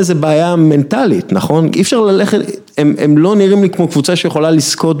 יש שם איזו בעיה מנטלית, נכון? אי אפשר ללכת, הם לא נראים לי כמו קבוצה שיכולה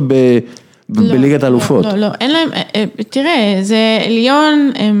לזכות בליגת האלופות. לא, אין להם, תראה, זה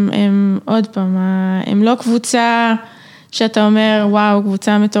ליון, הם עוד פעם, הם לא קבוצה שאתה אומר, וואו,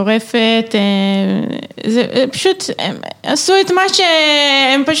 קבוצה מטורפת, זה פשוט, הם עשו את מה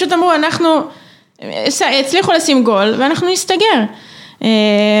שהם פשוט אמרו, אנחנו הצליחו לשים גול, ואנחנו נסתגר.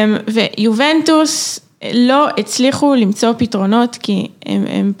 ויובנטוס לא הצליחו למצוא פתרונות, כי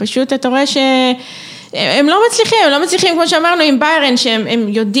הם פשוט, אתה רואה שהם לא מצליחים, כמו שאמרנו עם ביירן, שהם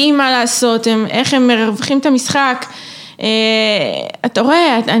יודעים מה לעשות, איך הם מרווחים את המשחק. אתה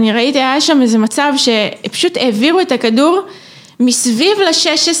רואה, אני ראיתי, היה שם איזה מצב שפשוט העבירו את הכדור מסביב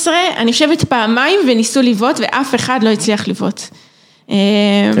ל-16, אני חושבת פעמיים, וניסו לבעוט, ואף אחד לא הצליח לבעוט.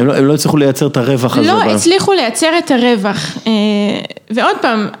 הם לא הצליחו לייצר את הרווח הזה. לא הצליחו לייצר את הרווח. ועוד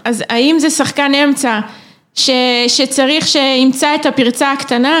פעם, אז האם זה שחקן אמצע שצריך שימצא את הפרצה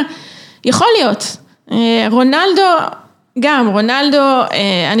הקטנה? יכול להיות. רונלדו,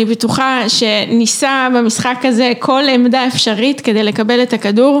 אני בטוחה שניסה במשחק הזה כל עמדה אפשרית כדי לקבל את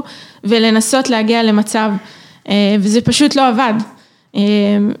הכדור ולנסות להגיע למצב, וזה פשוט לא עבד.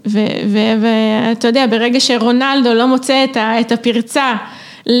 ואתה יודע, ברגע שרונלדו לא מוצא את הפרצה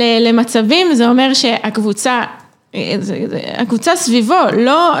למצבים, זה אומר שהקבוצה סביבו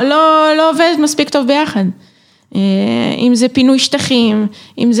לא עובדת מספיק טוב ביחד. אם זה פינוי שטחים,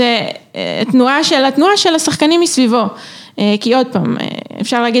 אם זה התנועה של השחקנים מסביבו. כי עוד פעם,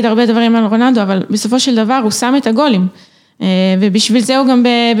 אפשר להגיד הרבה דברים על רונלדו, אבל בסופו של דבר הוא שם את הגולים. ובשביל זה הוא גם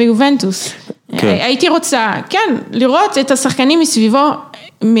ביובנטוס. הייתי רוצה, כן, לראות את השחקנים מסביבו,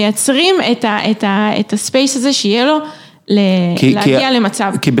 מייצרים את הספייס הזה שיהיה לו להגיע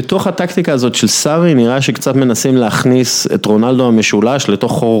למצב. כי בתוך הטקטיקה הזאת של סארי, נראה שקצת מנסים להכניס את רונלדו המשולש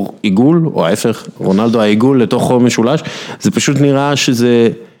לתוך חור עיגול, או ההפך, רונלדו העיגול לתוך חור משולש, זה פשוט נראה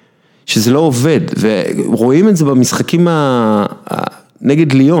שזה לא עובד, ורואים את זה במשחקים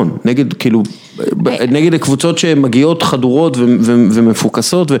נגד ליון, נגד הקבוצות שמגיעות חדורות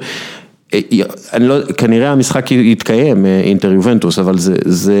ומפוקסות, כנראה המשחק יתקיים, אינטר יובנטוס, אבל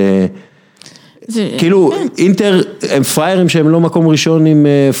זה כאילו, אינטר הם פריירים שהם לא מקום ראשון עם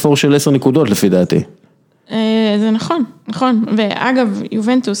פור של 10 נקודות לפי דעתי. זה נכון, ואגב,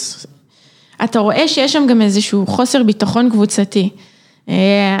 יובנטוס, אתה רואה שיש שם גם איזשהו חוסר ביטחון קבוצתי.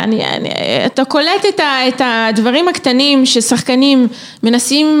 אתה קולט את הדברים הקטנים ששחקנים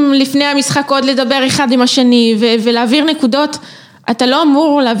מנסים לפני המשחק עוד לדבר אחד עם השני ולהעביר נקודות. אתה לא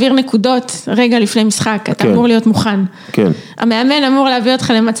אמור להעביר נקודות רגע לפני משחק, אתה אמור להיות מוכן. המאמן אמור להביא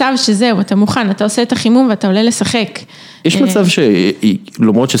אותך למצב שזהו, אתה מוכן, אתה עושה את החימום ואתה עולה לשחק. יש מצב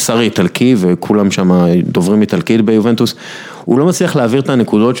שלמרות שסארי איטלקי וכולם שם דוברים איטלקית ביובנטוס, הוא לא מצליח להעביר את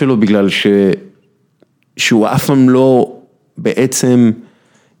הנקודות שלו בגלל שהוא אף פעם לא בעצם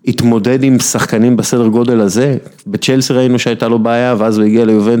התמודד עם שחקנים בסדר גודל הזה. בצ'לסי ראינו שהייתה לו בעיה, ואז הוא הגיע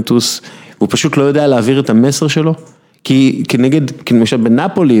ליובנטוס, הוא פשוט לא יודע להעביר את המסר שלו, כי למשל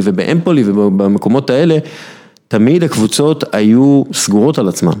בנפולי ובאמפולי ובמקומות האלה, תמיד הקבוצות היו סגורות על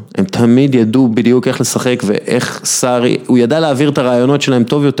עצמם, הם תמיד ידעו בדיוק איך לשחק ואיך סארי, הוא ידע להעביר את הרעיונות שלהם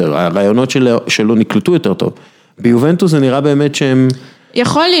טוב יותר, הרעיונות שלו נקלטו יותר טוב. ביובנטוס זה נראה באמת שהם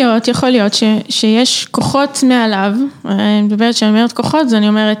יכול להיות שיש כוחות מעליו, אני מדברת שאני אומרת כוחות, אז אני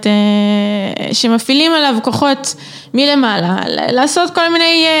אומרת שמפעילים עליו כוחות מלמעלה, לעשות כל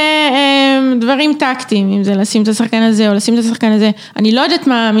מיני דברים טקטיים, אם זה לשים את השחקן הזה או לשים את השחקן הזה, אני לא יודעת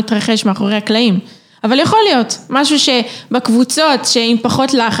מה מתרחש מאחורי הקלעים, אבל יכול להיות משהו שבקבוצות שעם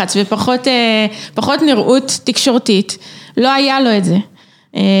פחות לחץ ופחות נראות תקשורתית, לא היה לו את זה.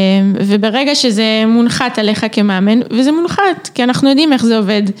 וברגע שזה מונחת עליך כמאמן, וזה מונחת, כי אנחנו יודעים איך זה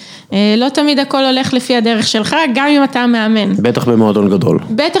עובד, לא תמיד הכל הולך לפי הדרך שלך, גם אם אתה מאמן. בטח במועדון גדול.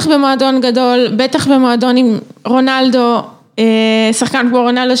 בטח במועדון עם רונלדו, שחקן כמו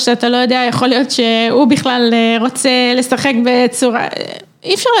רונלדו שאתה לא יודע, יכול להיות שהוא בכלל רוצה לשחק בצורה,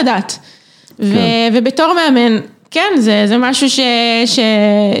 אי אפשר לדעת. ובתור מאמן, כן, זה משהו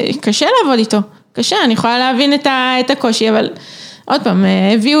שקשה לעבוד איתו, קשה, אני יכולה להבין את הקושי, אבל עוד פעם,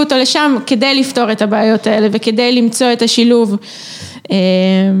 הביאו אותו לשם כדי לפתור את הבעיות האלה וכדי למצוא את השילוב,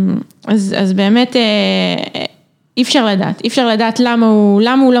 אז באמת אי אפשר לדעת למה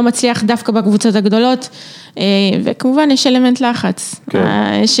הוא לא מצליח דווקא בקבוצות הגדולות, וכמובן יש אלמנט לחץ,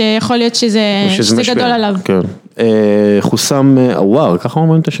 שיכול להיות שזה גדול עליו. כן. חוסם אוואר, ככה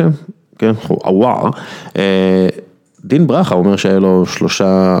אומרים את השם? כן, אוואר. דין ברכה אומר שהיה לו 3,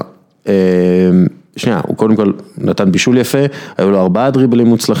 הוא קודם כל נתן בישול יפה, היו לו 4 דריבלים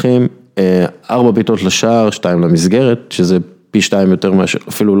מוצלחים, 4 בעיטות לשער, 2 למסגרת, שזה פי 2 יותר מאשר,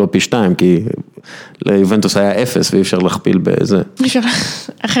 אפילו לא פי 2, כי ליובנטוס היה 0 ואי אפשר להכפיל בזה.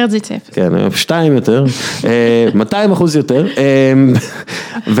 אחרת זה יצא 0. כן, 2 יותר, 200% יותר,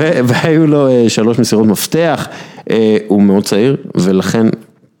 והיו לו 3 מסירות מפתח, הוא מאוד צעיר, ולכן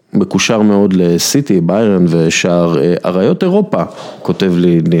מקושר מאוד לסיטי, ביירן ושאר אריות אירופה, כותב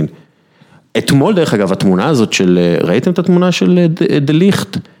לי דין. אתמול דרך אגב, התמונה הזאת של, ראיתם את התמונה של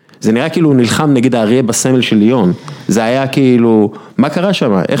דליכט? זה נראה כאילו הוא נלחם נגיד האריה בסמל של ליון, זה היה כאילו, מה קרה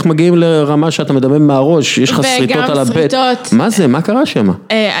שם? איך מגיעים לרמה שאתה מדמם מהראש, יש לך שריטות על הבית, מה זה? מה קרה שם?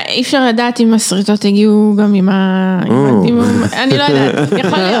 אי אפשר לדעת אם השריטות הגיעו גם עם אני לא יודעת,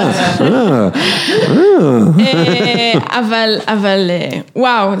 יכול להיות. אבל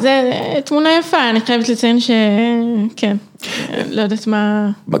וואו, זה תמונה יפה, אני חייבת לציין שכן, לא יודעת מה.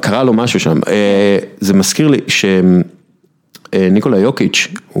 קרה לו משהו שם, זה מזכיר לי ניקולה יוקיץ',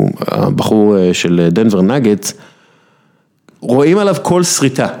 הוא הבחור של דנבר נגטס, רואים עליו כל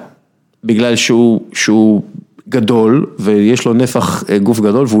שריטה, בגלל שהוא גדול, ויש לו נפח גוף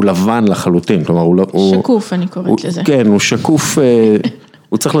גדול, והוא לבן לחלוטין, כלומר הוא שקוף, אני קוראת לזה. כן, הוא שקוף,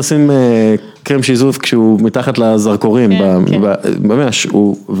 הוא צריך לשים קרם שיזוף כשהוא מתחת לזרקורים, ממש,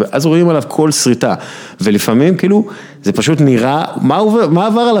 ואז רואים עליו כל שריטה, ולפעמים כאילו, זה פשוט נראה, מה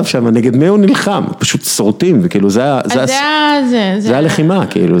עבר עליו שם, נגד מי הוא נלחם, פשוט שורטים, וכאילו זה הלחימה,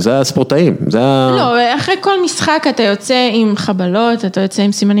 כאילו, זה הספורטאים, לא, אחרי כל משחק אתה יוצא עם חבלות, אתה יוצא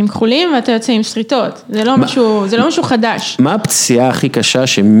עם סימנים כחולים, ואתה יוצא עם שריטות, זה לא משהו חדש. מה הפציעה הכי קשה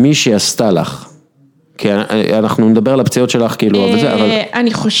שמישהי עשתה לך? כי אנחנו נדבר על הפציעות שלך, כאילו, אבל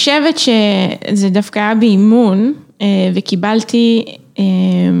אני חושבת שזה דווקא היה באימון, וקיבלתי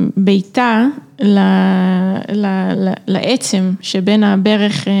בעיטה לעצם שבין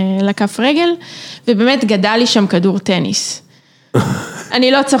הברך לכף רגל, ובאמת גדל לי שם כדור טניס.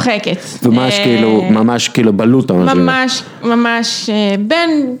 אני לא צוחקת. ממש כאילו בלוטה. ממש,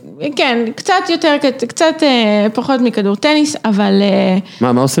 כן, קצת פחות מכדור טניס, אבל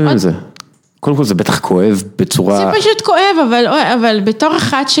מה עושים עם זה? קודם כל זה בטח כואב בצורה... זה פשוט כואב, אבל בתור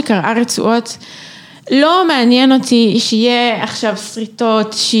אחת שקראה רצועות, לא מעניין אותי שיהיה עכשיו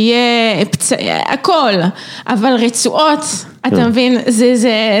שריטות, שיהיה הכל, אבל רצועות, אתה מבין,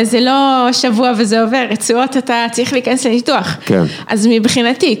 זה לא שבוע וזה עובר, רצועות אתה צריך להיכנס לניתוח. כן. אז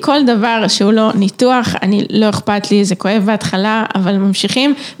מבחינתי, כל דבר שהוא לא ניתוח, אני לא אכפת לי, זה כואב בהתחלה, אבל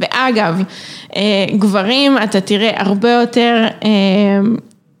ממשיכים, ואגב, גברים, אתה תראה הרבה יותר...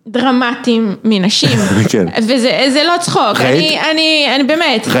 דרמטיים מנשים, וזה לא צחוק, אני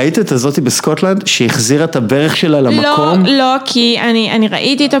באמת. ראית את הזאת בסקוטלנד, שהחזירה את הברך שלה למקום? לא, כי אני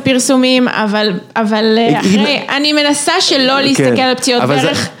ראיתי את הפרסומים, אבל אחרי, אני מנסה שלא להסתכל על פציעות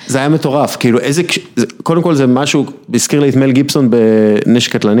ברך. זה היה מטורף, כאילו קודם כל זה משהו, הזכיר לי את מל גיבסון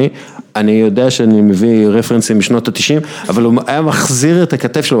בנשק קטלני, אני יודע שאני מביא רפרנסים משנות ה-90, אבל הוא היה מחזיר את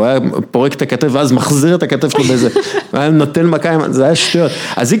הכתף שלו, הוא היה פורק את הכתף, ואז מחזיר את הכתף שלו באיזה, הוא היה נותן מכה, זה היה שטויות.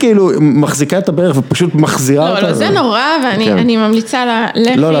 אז היא כאילו מחזיקה את הברך ופשוט מחזירה אותה. לא, זה נורא, ואני ממליצה לה,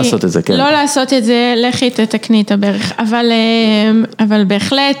 לא לעשות את זה, כן. לא לעשות את זה, לכי תתקני את הברך, אבל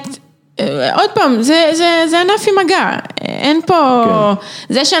בהחלט, עוד פעם, זה ענף עם מגע, אין פה,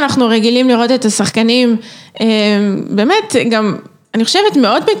 זה שאנחנו רגילים לראות את השחקנים, באמת גם, אני חושבת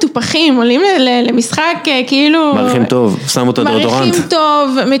מאוד מטופחים, עולים למשחק כאילו... מעריכים טוב, שמו את הדאודורנט. מעריכים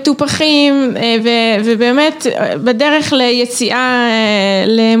טוב, מטופחים, ובאמת בדרך ליציאה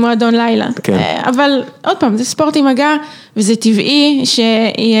למועדון לילה. כן. אבל עוד פעם, זה ספורט עם מגע, וזה טבעי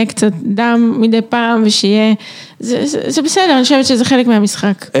שיהיה קצת דם מדי פעם, ושיהיה... זה בסדר, אני חושבת שזה חלק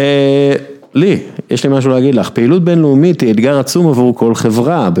מהמשחק. יש לי משהו להגיד לך, פעילות בינלאומית היא אתגר עצום עבור כל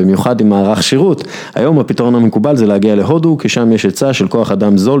חברה, במיוחד עם מערך שירות. היום הפתרון המקובל זה להגיע להודו, כי שם יש היצע של כוח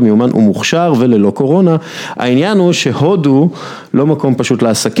אדם זול, מיומן ומוכשר וללא קורונה. העניין הוא שהודו לא מקום פשוט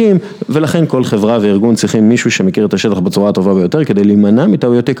לעסקים, ולכן כל חברה וארגון צריכים מישהו שמכיר את השטח בצורה הטובה ביותר, כדי להימנע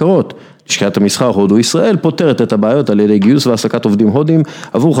מטעויות יקרות. לשכת המסחר הודו ישראל פותרת את הבעיות על ידי גיוס והעסקת עובדים הודים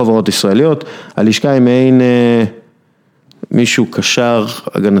עבור חברות ישראליות. הלשכה היא מעין... מישהו קשר,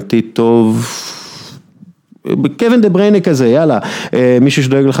 הגנתי טוב, קווין דה בריינה כזה, יאללה, מישהו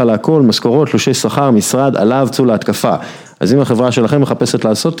שדואג לך להכל, משכורות, תלושי שכר, משרד, עליו, צאו להתקפה. אז אם החברה שלכם מחפשת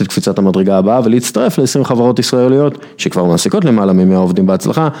לעשות את קפיצת המדרגה הבאה ולהצטרף ל-20 חברות ישראליות שכבר מעסיקות למעלה מ-100 עובדים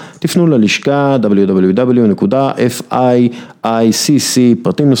בהצלחה, תפנו ללשכה www.ficc,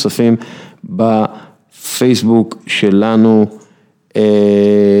 פרטים נוספים בפייסבוק שלנו,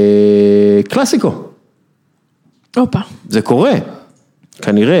 קלאסיקו. אופה. זה קורה,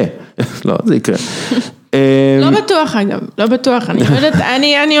 כנראה, לא, זה יקרה. לא בטוח אגב, לא בטוח, אני יודעת,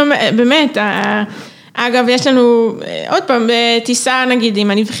 אני באמת, אגב, יש לנו, עוד פעם, טיסה נגיד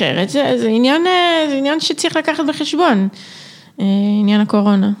עם הנבחרת, זה עניין שצריך לקחת בחשבון, עניין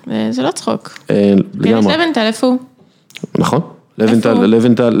הקורונה, זה לא צחוק. לגמרי. לבנטל, איפה הוא? נכון,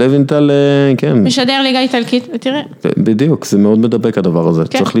 לבנטל, כן. משדר ליגה איטלקית, ותראה. בדיוק, זה מאוד מדבק הדבר הזה,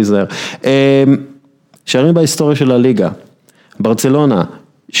 צריך להיזהר. שערים בהיסטוריה של הליגה, ברצלונה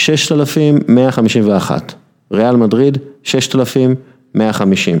 6,151, ריאל מדריד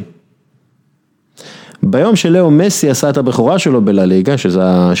 6,150. ביום שלאו מסי עשה את הבכורה שלו בליגה, שזה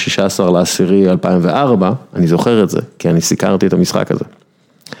ה-16/10/2004, אני זוכר את זה, כי אני סיקרתי את המשחק הזה.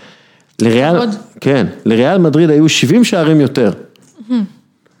 לריאל מדריד היו 70 שערים יותר.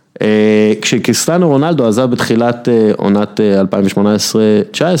 כשקריסטיאנו רונלדו עזב בתחילת עונת 2018-19,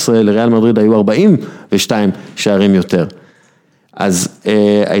 לריאל מדריד היו 42 שערים יותר. אז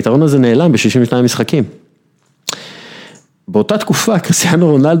היתרון הזה נעלם ב-62 משחקים. באותה תקופה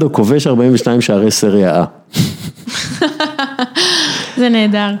קריסטיאנו רונלדו כובש 42 שערי סריה A. זה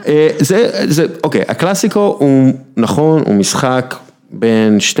נהדר. אוקיי, הקלאסיקו הוא נכון, הוא משחק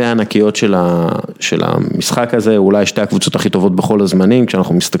בין שתי הענקיות של המשחק הזה, אולי שתי הקבוצות הכי טובות בכל הזמנים,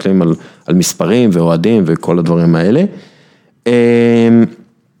 כשאנחנו מסתכלים על מספרים ואוהדים וכל הדברים האלה.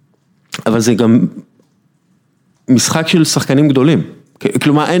 אבל זה גם משחק של שחקנים גדולים.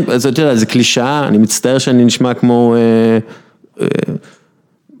 כלומר, זה קלישאה, אני מצטער שאני נשמע כמו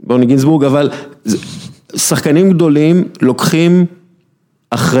בוני גינסבורג, אבל שחקנים גדולים לוקחים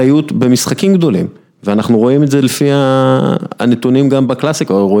אחריות במשחקים גדולים. ואנחנו רואים את זה לפי הנתונים גם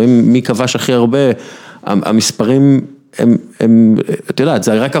בקלאסיקה, רואים מי כבש הכי הרבה, המספרים הם, את יודעת,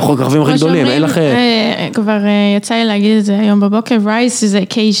 זה רק הכוכבים הכי גדולים, אין לך... כבר יצא לי להגיד את זה היום בבוקר, rise is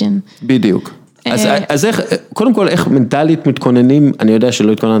occasion. בדיוק. אז איך, קודם כל, איך מנטלית מתכוננים, אני יודע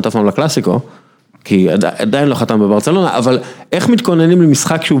שלא התכוננת אף פעם לקלאסיקו, כי עדיין לא חתם בברצלונה, אבל איך מתכוננים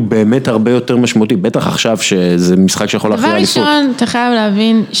למשחק שהוא באמת הרבה יותר משמעותי, בטח עכשיו שזה משחק שיכול להכריע אליפות. דבר ראשון, אתה חייב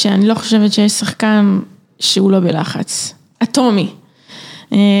להבין שאני לא חושבת שיש שחקן שהוא לא בלחץ, אטומי.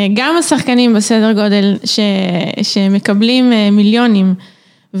 גם השחקנים בסדר גודל שמקבלים מיליונים,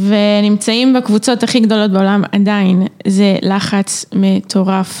 ונמצאים בקבוצות הכי גדולות בעולם עדיין, זה לחץ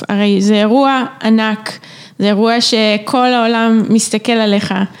מטורף. הרי זה אירוע ענק, זה אירוע שכל העולם מסתכל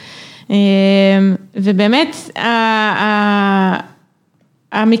עליך, ובאמת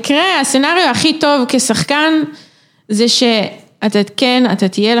המקרה, הסצנריו הכי טוב כשחקן, זה אתה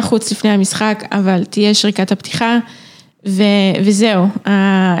תהיה לחוץ לפני המשחק, אבל תהיה שריקת הפתיחה, וזהו,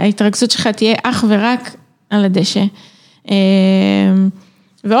 ההתרכזות שלך תהיה אך ורק על הדשא.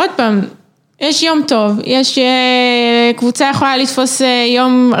 ועוד פעם, יש יום טוב, יש קבוצה יכולה לתפוס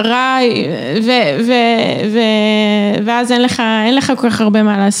יום רע, ואז אין לך כל כך הרבה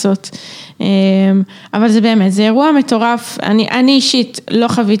מה לעשות. אבל זה באמת, זה אירוע מטורף, אני אישית לא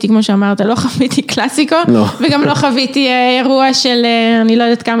חוויתי, כמו שאמרת, לא חוויתי קלאסיקו, וגם לא חוויתי אירוע של, אני לא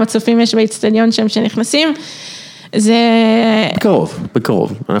יודעת כמה צופים יש באצטדיון שם שנכנסים, זה...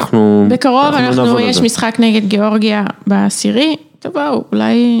 בקרוב, יש משחק נגד גיאורגיה בעשירי, טוב,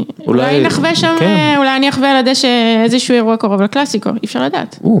 אולי נחווה שם, אולי אני אחווה על הדשא איזשהו אירוע קרוב לקלאסיקו, אי אפשר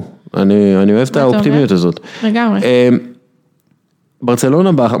לדעת. אני אוהב את האופטימיות הזאת. לגמרי.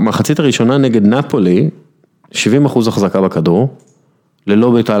 ברצלונה במחצית הראשונה נגד נפולי, 70% החזקה בכדור,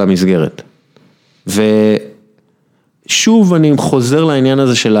 ללא ביתה על המסגרת. שוב אני חוזר לעניין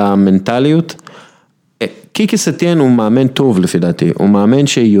הזה של המנטליות, קיקי סטיאן הוא מאמן טוב לפי דעתי, הוא מאמן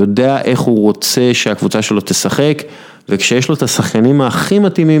שיודע איך הוא רוצה שהקבוצה שלו תשחק, וכשיש לו את השחקנים הכי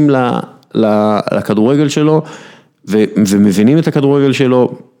מתאימים לכדורגל שלו, ומבינים את הכדורגל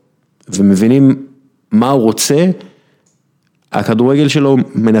שלו, ומבינים מה הוא רוצה, הכדורגל שלו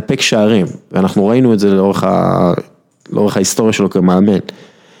מנפק שערים, ואנחנו ראינו את זה לאורך ההיסטוריה שלו כמאמן,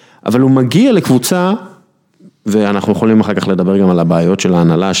 אבל הוא מגיע לקבוצה, ואנחנו יכולים אחר כך לדבר גם על הבעיות של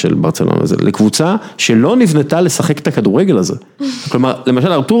ההנהלה של ברצלונה, לקבוצה שלא נבנתה לשחק את הכדורגל הזה. כלומר,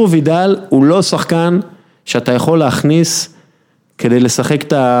 למשל, ארתורו וידל הוא לא שחקן שאתה יכול להכניס כדי לשחק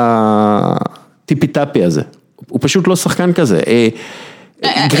את הטיפי-טפי הזה. הוא פשוט לא שחקן כזה.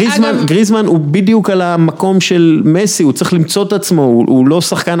 גריזמן הוא בדיוק על המקום של מסי, הוא צריך למצוא את עצמו, הוא לא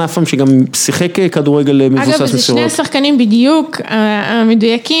שחקן אף פעם שגם שיחק כדורגל מבוסס מסירות. אגב, זה שני השחקנים בדיוק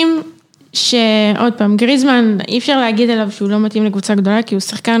המדויקים, שעוד פעם, גריזמן, אי אפשר להגיד עליו שהוא לא מתאים לקבוצה גדולה, כי הוא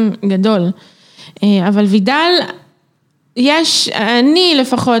שחקן גדול, אבל וידל, אני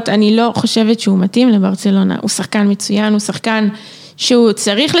לפחות, אני לא חושבת שהוא מתאים לברצלונה, הוא שחקן מצוין, הוא שחקן שהוא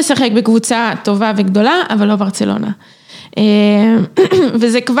צריך לשחק בקבוצה טובה וגדולה, אבל לא ברצלונה.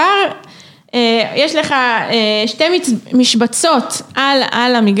 וזה כבר, יש לך שתי משבצות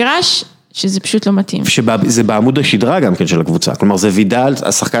על המגרש, שזה פשוט לא מתאים. שזה בעמוד השדרה גם כן של הקבוצה, כלומר זה וידל,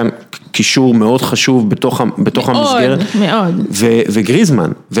 השחקן קישור מאוד חשוב בתוך המסגרת. מאוד.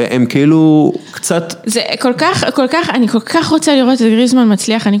 וגריזמן, והם כאילו קצת... זה כל כך, אני כל כך רוצה לראות את גריזמן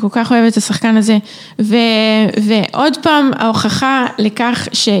מצליח, אני כל כך אוהבת את השחקן הזה, ועוד פעם ההוכחה לכך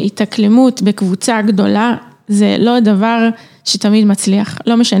שהתאקלמות בקבוצה גדולה, זה לא דבר שתמיד מצליח,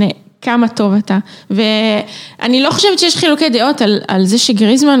 לא משנה כמה טוב אתה, ואני לא חושבת שיש חילוקי דעות על זה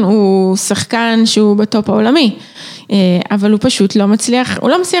שגריזמן הוא שחקן שהוא בטופ העולמי, אבל הוא פשוט לא מצליח, הוא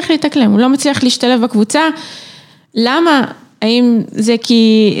לא מצליח להתאקלם, הוא לא מצליח להשתלב בקבוצה. למה? האם זה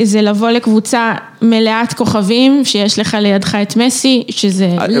כי זה לבוא לקבוצה מלאת כוכבים, שיש לך לידך את מסי, שזה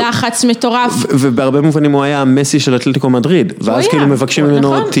לחץ מטורף? ובהרבה מובנים הוא היה המסי של אתלטיקו מדריד, ואז כאילו מבקשים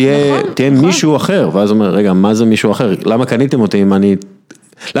ממנו, תהיה מישהו אחר, ואז הוא אומר, רגע, מה זה מישהו אחר? למה קניתם אותי אם אני...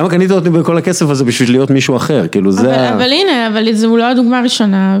 למה קנית אותי בכל הכסף הזה בשביל להיות מישהו אחר? כאילו זה... אבל הנה, אבל זה הוא לא הדוגמה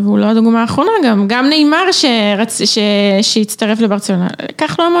הראשונה, והוא לא הדוגמה האחרונה גם. גם נאמר שהצטרף לברצלונה,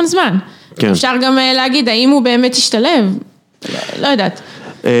 לקח לו המון זמן. אפשר גם להגיד, האם הוא באמת השתלב? לא יודעת.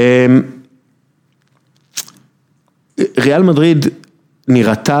 ריאל מדריד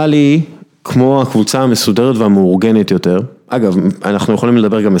נראתה לי כמו הקבוצה המסודרת והמאורגנת יותר. אגב, אנחנו יכולים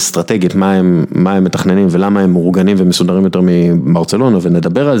לדבר גם אסטרטגית, מה הם מתכננים ולמה הם מאורגנים ומסודרים יותר מברצלונה,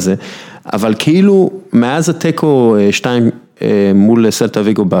 ונדבר על זה, אבל כאילו, מאז הטקו 2 מול סלטה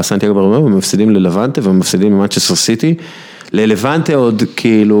ויגו בסנטיאגו ברנבאו, הם מפסידים ללוונטה ומפסידים ממנצ'סטר סיטי, ללוונטה עוד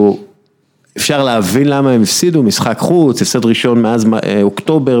כאילו, אפשר להבין למה הם הפסידו, משחק חוץ, הפסד ראשון מאז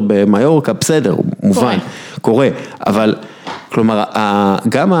אוקטובר במיורקה, בסדר, מובן, קורה, אבל... כלומר,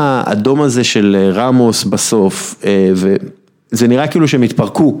 גם האדום הזה של רמוס בסוף, וזה נראה כאילו שהם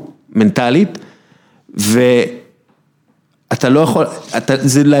התפרקו מנטלית, ואתה לא יכול,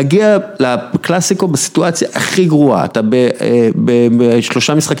 זה להגיע לקלאסיקו בסיטואציה הכי גרועה, אתה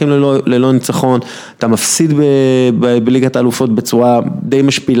ב3 משחקים ללא ניצחון, אתה מפסיד בליגת האלופות בצורה די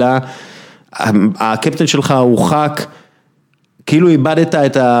משפילה, הקפטן שלך הורחק, כאילו איבדת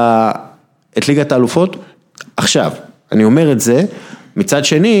את ליגת האלופות, עכשיו, אני אומר את זה, מצד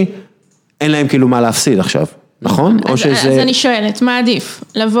שני, אין להם כאילו מה להפסיד עכשיו, נכון? אז אני שואלת, מה עדיף?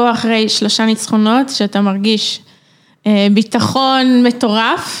 לבוא אחרי 3 ניצחונות, שאתה מרגיש ביטחון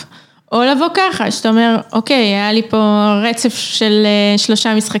מטורף, או לבוא ככה, שאתה אומר, אוקיי, היה לי פה רצף של 3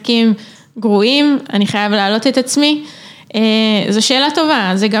 משחקים גרועים, אני חייב להעלות את עצמי, זו שאלה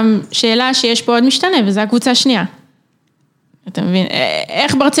טובה, זה גם שאלה שיש פה עוד משתנה, וזו הקבוצה השנייה. אתה מבין,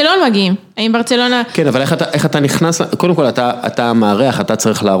 איך ברצלונה מגיעים? האם ברצלונה... כן, אבל איך אתה נכנס, קודם כל אתה מערך, אתה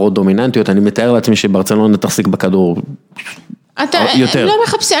צריך להראות דומיננטיות, אני מתאר לעצמי שברצלונה תחזיק בכדור יותר.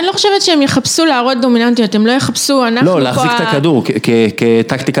 אני לא חושבת שהם יחפשו להראות דומיננטיות, הם לא יחפשו, אנחנו פה... לא, להחזיק את הכדור,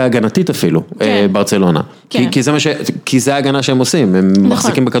 כטקטיקה הגנתית אפילו, ברצלונה. כי זה ההגנה שהם עושים, הם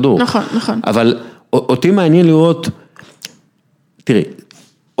מחזיקים בכדור. נכון. אבל אותי מעניין לראות, תראי,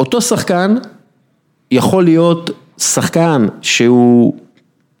 אותו שחקן יכול להיות... שחקן שהוא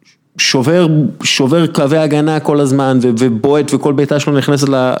שובר קווי הגנה כל הזמן ובועט וכל ביתה שלו נכנסת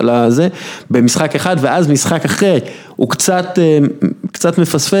לזה במשחק אחד, ואז משחק אחר הוא קצת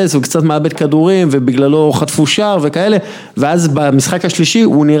מפספס וקצת מאבד כדורים ובגללו חטפו שער וכאלה, ואז במשחק השלישי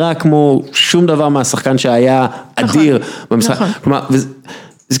הוא נראה כמו שום דבר מהשחקן שהיה אדיר במשחק. כלומר,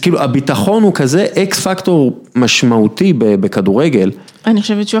 זה כאילו הביטחון הוא כזה אקס פקטור משמעותי בכדורגל. אני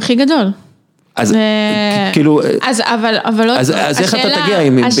חושבת שהוא הכי גדול. אז כאילו... אז איך אתה תגיע?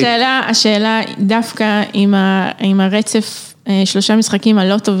 השאלה דווקא עם הרצף 3 משחקים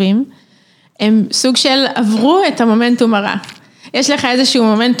הלא טובים, הם סוג של עברו את המומנטום הרע. יש לך איזשהו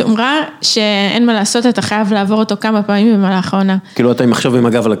מומנטום רע, שאין מה לעשות, אתה חייב לעבור אותו כמה פעמים במהלך העונה. כאילו אתה עכשיו עם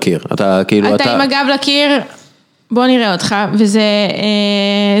הגב לקיר. אתה עם הגב לקיר, בוא נראה אותך,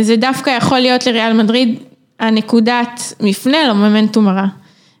 וזה דווקא יכול להיות לריאל מדריד, הנקודת מפנה למומנטום הרע.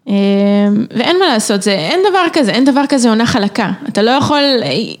 ואין מה לעשות, אין דבר כזה עונה חלקה. אתה לא יכול,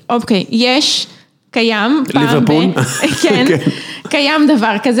 אוקיי, קיים, ליברפול? כן, קיים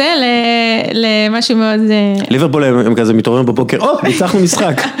דבר כזה למשהו מאוד... ליברפול הם כזה מתעוררים בבוקר, ניצחנו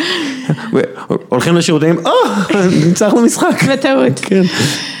משחק. הולכים לשירותים, ניצחנו משחק. בטעות. כן.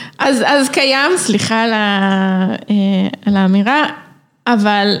 אז קיים, סליחה על האמירה,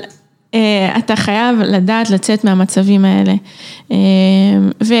 אבל אתה חייב לדעת לצאת מהמצבים האלה.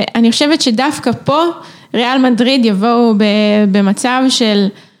 ואני חושבת שדווקא פה, ריאל מדריד יבואו במצב של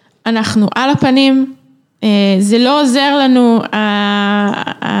אנחנו על הפנים, זה לא עוזר לנו,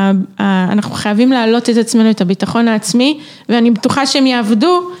 אנחנו חייבים להעלות את עצמנו, את הביטחון העצמי, ואני בטוחה שהם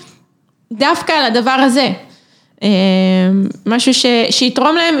יעבדו דווקא על הדבר הזה. משהו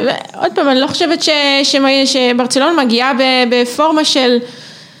שיתרום להם, עוד פעם, אני לא חושבת שברצלונה מגיעה בפורמה של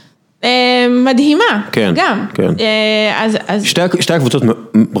מדהימה, כן, גם. כן. שתי הקבוצות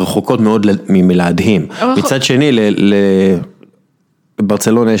רחוקות מאוד מלהדהים. מצד שני,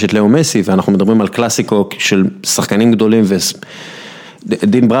 ברצלונה יש את לאו מסי, ואנחנו מדברים על קלאסיקו של שחקנים גדולים,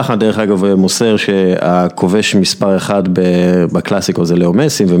 דין ברכה דרך אגב מוסר שהכובש מספר 1 בקלאסיקו זה לאו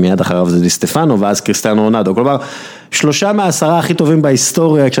מסי, ומיד אחריו זה די סטפנו, ואז קריסטיאנו רונלדו. כלומר, 3 מה10 הכי טובים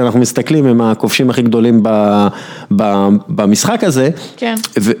בהיסטוריה, כשאנחנו מסתכלים, הם הכובשים הכי גדולים במשחק הזה. כן.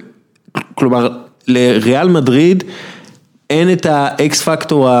 כלומר, לריאל מדריד אין את האקס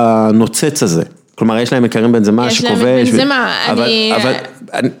פקטור הנוצץ הזה. כלומר, יש להם קרים בנזמה שכובש. יש להם בנזמה, אבל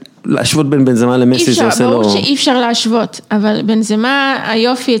להשוות בין בנזמה למסי זה עושה לו... ברור שאי אפשר להשוות, אבל בנזמה,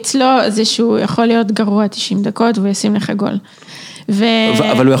 היופי אצלו זה שהוא יכול להיות גרוע 90 דקות, והוא ישים לך גול.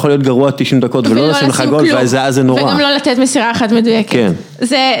 אבל הוא יכול להיות גרוע 90 דקות ולא לשים לך גול, ואז זה נורא. וגם לא לתת מסירה אחת מדויקת. כן.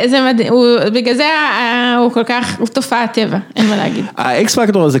 זה מדהים, בגלל זה הוא כל כך, הוא תופעת טבע, אין מה להגיד. האקס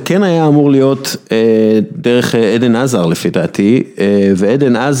פקטור הזה כן היה אמור להיות דרך עדן עזר לפי דעתי,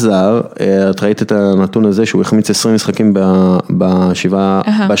 ועדן עזר, את ראית את הנתון הזה שהוא החמיץ 20 משחקים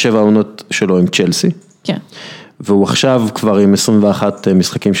בשבע העונות שלו עם צ'לסי. כן. והוא עכשיו כבר עם 21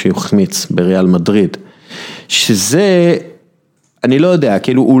 משחקים שהוא החמיץ בריאל מדריד, שזה... אני לא יודע,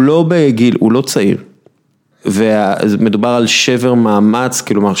 כאילו הוא לא בגיל, הוא לא צעיר, ומדובר על שבר מאמץ,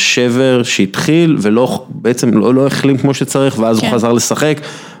 כאילו שבר שהתחיל ולא, בעצם לא החלים כמו שצריך, ואז הוא חזר לשחק,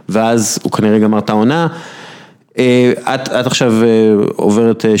 ואז הוא כנראה גמר את העונה. את עכשיו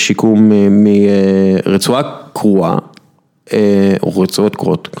עוברת שיקום מרצועה קרועה, או רצועות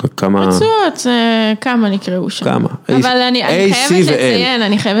קרועות, כמה... רצועות, כמה נקראו שם. כמה? אבל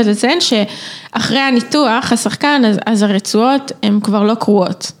אני חייבת לציין שאחרי הניתוח, השחקן, אז הרצועות הן כבר לא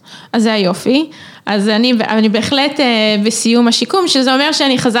קרועות. אז זה היופי. אז אני בהחלט בסיום השיקום, שזה אומר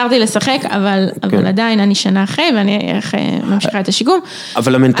שאני חזרתי לשחק, אבל עדיין אני שנה אחרי, ואני ממשיכה את השיקום.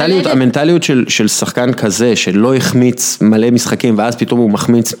 אבל המנטליות של שחקן כזה, שלא החמיץ מלא משחקים, ואז פתאום הוא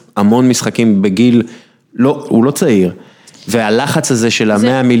מחמיץ המון משחקים בגיל, הוא לא צעיר. והלחץ הזה של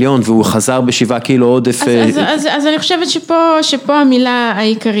 100 מיליון, והוא חזר ב7 קילו עודף. אז אני חושבת שפה המילה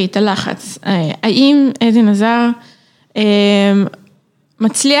העיקרית, הלחץ. האם עדן עזר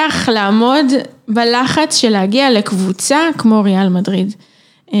מצליח לעמוד בלחץ של להגיע לקבוצה כמו ריאל מדריד?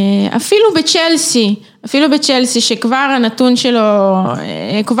 אפילו בצ'לסי שכבר הנתון שלו,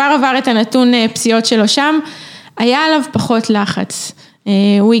 כבר עבר את הנתון פציעות שלו שם, היה עליו פחות לחץ.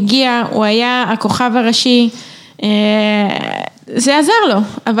 הוא הגיע, הוא היה הכוכב הראשי, זה עזר לו,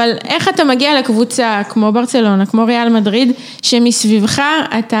 אבל איך אתה מגיע לקבוצה כמו ברצלונה, כמו ריאל מדריד, שמסביבך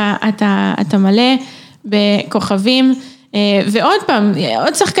אתה מלא בכוכבים, ועוד פעם,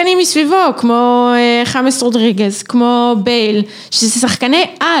 עוד שחקנים מסביבו, כמו חמאס רודריגז, כמו בייל, שזה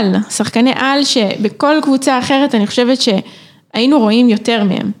שחקני על שבכל קבוצה אחרת אני חושבת שהיינו רואים יותר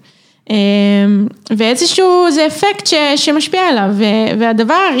מהם. ואיזשהו זה אפקט שמשפיע עליו,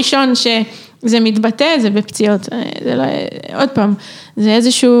 והדבר הראשון זה מתבטא, זה בפציעות, זה לא, עוד פעם, זה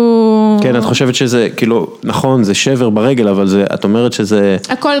איזשהו... כן, את חושבת שזה, כאילו, נכון, זה שבר ברגל, אבל זה, את אומרת שזה...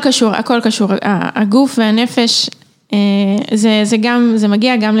 הכל קשור, הגוף והנפש, זה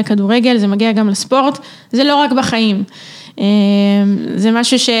מגיע גם לכדורגל, זה מגיע גם לספורט, זה לא רק בחיים. זה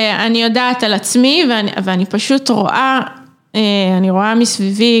משהו שאני יודעת על עצמי, ואני פשוט אני רואה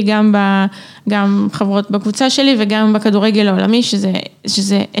מסביבי גם חברות בקבוצה שלי, וגם בכדורגל העולמי,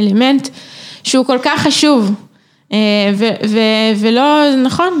 שזה אלמנט שהוא כל כך חשוב, ולא,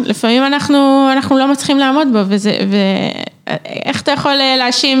 נכון, לפעמים אנחנו לא מצליחים לעמוד בו, ואיך אתה יכול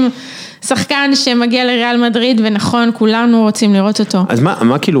להאשים שחקן שמגיע לריאל מדריד, ונכון, כולנו רוצים לראות אותו. אז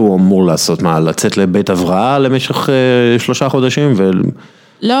מה כאילו הוא אמור לעשות? מה, לצאת לבית הבראה למשך 3 חודשים?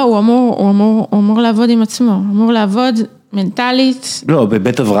 לא, הוא אמור לעבוד עם עצמו, הוא אמור לעבוד מנטלית. לא,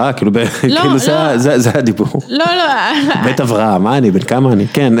 בבית הבראה, כאילו זה הדיבור. לא. בית הבראה, מה אני, בין כמה אני?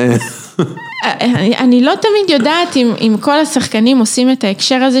 כן. אני לא תמיד יודעת אם כל השחקנים עושים את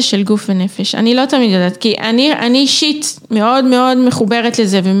ההקשר הזה של גוף ונפש. אני לא תמיד יודעת, כי אני אישית מאוד מאוד מחוברת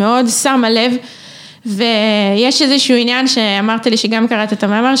לזה, ומאוד שמה לב, ויש איזשהו עניין שאמרת לי שגם קראת את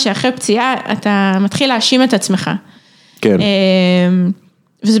המאמר, שאחרי פציעה אתה מתחיל להאשים את עצמך. כן.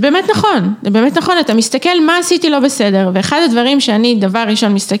 וזה באמת נכון, אתה מסתכל מה עשיתי לא בסדר, ואחד הדברים שאני דבר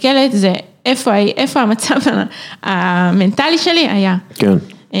ראשון מסתכלת, זה איפה המצב המנטלי שלי היה. כן.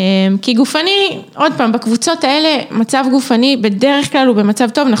 כי גופני, עוד פעם, בקבוצות האלה, מצב גופני בדרך כלל הוא במצב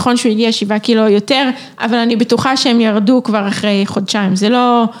טוב, נכון שהוא הגיע 7 קילו יותר, אבל אני בטוחה שהם ירדו כבר אחרי חודשיים, זה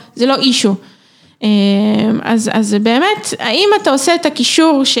לא אישו. אז באמת, האם אתה עושה את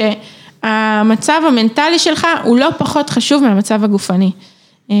הקישור שהמצב המנטלי שלך הוא לא פחות חשוב מהמצב הגופני?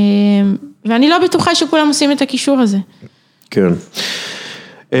 ואני לא בטוחה שכולם עושים את הקישור הזה. כן.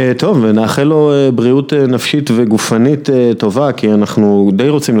 טוב, ונאחל לו בריאות נפשית וגופנית טובה, כי אנחנו די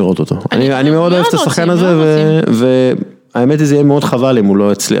רוצים לראות אותו. אני מאוד אוהב את השחקן הזה, והאמת היא זה יהיה מאוד חבל אם הוא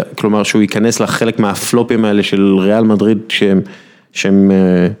לא יצליח, כלומר שהוא ייכנס לחלק מהפלופים האלה של ריאל מדריד, שהם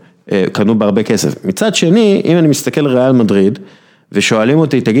קנו בהרבה כסף. מצד שני, אם אני מסתכל על ריאל מדריד, ושואלים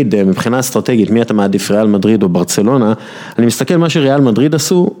אותי, תגיד, מבחינה אסטרטגית, מי אתה מעדיף, ריאל מדריד או ברצלונה, אני מסתכל מה שריאל מדריד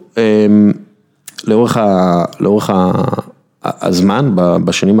עשו, לאורך הזמן,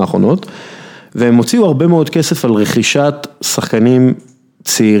 בשנים האחרונות, והם הוציאו הרבה מאוד כסף על רכישת שחקנים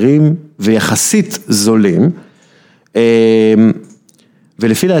צעירים ויחסית זולים,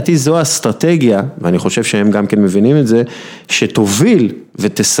 ולפי דעתי זו האסטרטגיה, ואני חושב שהם גם כן מבינים את זה, שתוביל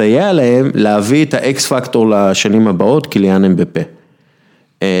ותסייע להם להביא את האקס פקטור לשנים הבאות, קיליאן אמבפה.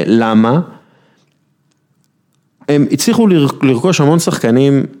 למה? הם הצליחו לרכוש המון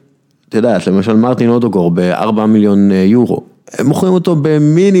שחקנים, אתה יודעת, למשל מרטין אודוגור ב4 מיליון יורו, הם מוכרים אותו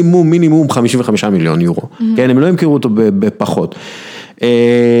במינימום 55 מיליון יורו, כן, הם לא ימכרו אותו בפחות.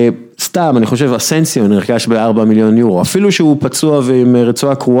 סתם, אני חושב, אסנסיו נרכש ב4 מיליון יורו, אפילו שהוא פצוע ועם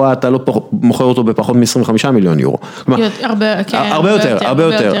רצועה קרועה, אתה לא מוכר אותו בפחות מ25 מיליון יורו.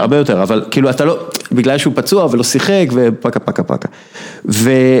 הרבה יותר, אבל כאילו אתה לא, בגלל שהוא פצוע ולא שיחק ופקה.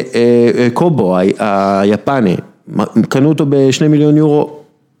 וקובו, היפני, קנו אותו ב2 מיליון יורו,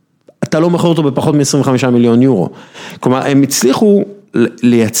 אתה לא מוכר אותו בפחות מ25 מיליון יורו. כלומר, הם הצליחו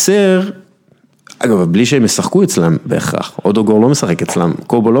לייצר, אגב, בלי שהם משחקו אצלם בהכרח, אודוגור לא משחק אצלם,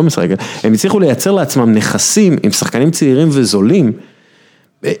 קובו לא משחק, הם הצליחו לייצר לעצמם נכסים עם שחקנים צעירים וזולים,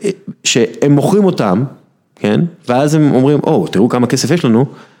 שהם מוכרים אותם, כן? ואז הם אומרים, תראו כמה כסף יש לנו,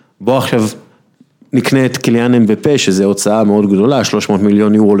 בוא עכשיו נקנה את קיליאן אמבפה, שזה הוצאה מאוד גדולה, 300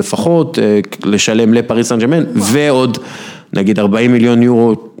 מיליון יורו לפחות, לשלם לפריס סן ז'רמן, ועוד נגיד 40 מיליון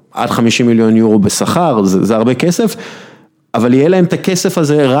יורו, עד 50 מיליון יורו בשכר, זה הרבה כסף, אבל יהיה להם את הכסף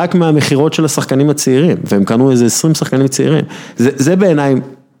הזה רק מהמחירות של השחקנים הצעירים, והם קנו איזה 20 שחקנים צעירים.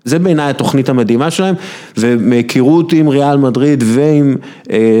 זה בעיניי התוכנית המדהימה שלהם, ומהיכרות עם ריאל מדריד ועם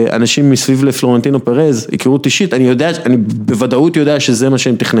אנשים מסביב לפלורנטינו פרז, היכרות אישית, אני בוודאות יודע שזה מה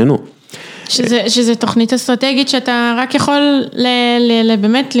שהם תכננו. שזה תוכנית אסטרטגית שאתה רק יכול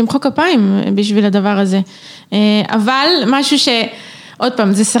באמת למחוא כפיים בשביל הדבר הזה. אבל משהו עוד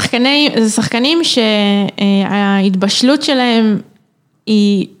פעם, זה שחקנים שההתבשלות שלהם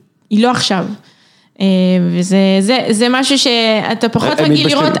היא לא עכשיו. וזה משהו שאתה פחות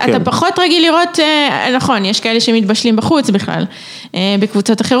רגיל לראות, נכון, יש כאלה שמתבשלים בחוץ בכלל,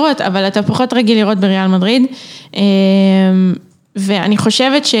 בקבוצות אחרות, אבל אתה פחות רגיל לראות בריאל מדריד. ואני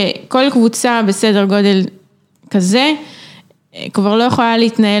חושבת שכל קבוצה בסדר גודל כזה, כבר לא יכולה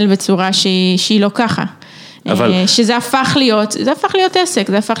להתנהל בצורה שהיא לא ככה. שזה הפך להיות עסק,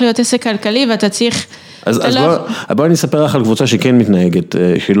 זה הפך להיות עסק כלכלי, ואתה צריך... אז בואי אני אספר לך על קבוצה שכן מתנהגת,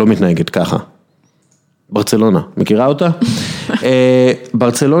 שהיא לא מתנהגת ככה. ברצלונה, מכירה אותה?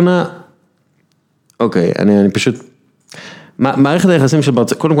 ברצלונה, אוקיי, אני פשוט... מערכת היחסים של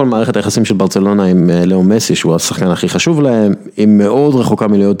ברצלונה, קודם כל מערכת היחסים של ברצלונה עם לאו מסי, שהוא השחקן הכי חשוב להם, היא מאוד רחוקה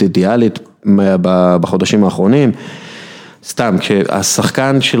מלהיות אידיאלית בחודשים האחרונים. סתם,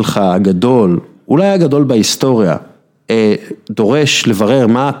 כשהשחקן שלך הגדול, אולי הגדול בהיסטוריה, דורש לברר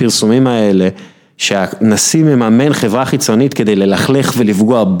מה הפרסומים האלה, שהנשיא מממן חברה חיצונית כדי ללכלך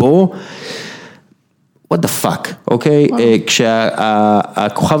ולפגוע בו, what the fuck, אוקיי?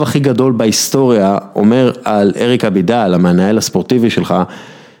 כשהכוכב הכי גדול בהיסטוריה אומר על אריק אבידל, המנהל הספורטיבי שלך,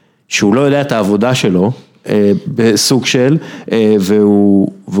 שהוא לא יודע את העבודה שלו, בסוג של,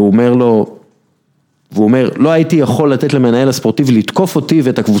 והוא אומר לו, והוא אומר, לא הייתי יכול לתת למנהל הספורטיבי לתקוף אותי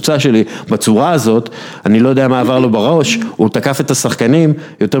ואת הקבוצה שלי בצורה הזאת, אני לא יודע מה עבר לו בראש, הוא תקף את השחקנים,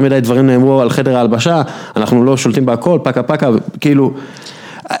 יותר מדי דברים נאמרו על חדר ההלבשה, אנחנו לא שולטים בהכל, פקה פקה, כאילו...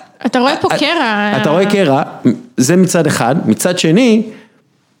 אתה רואה פה קרע. אתה רואה קרע, זה מצד אחד, מצד שני,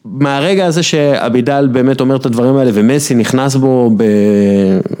 מהרגע הזה שאבידל באמת אומר את הדברים האלה, ומסי נכנס בו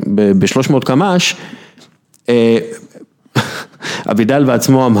ב-300 קמ"ש, אבידל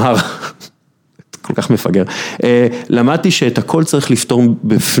בעצמו אמר, כל כך מפגר, למדתי שאת הכל צריך לפתור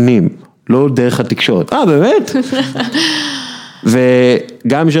בפנים, לא דרך התקשורת. באמת?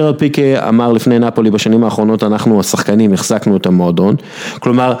 וגם ג'רארד פיקה אמר לפני נפולי בשנים האחרונות, אנחנו השחקנים החזקנו את המועדון,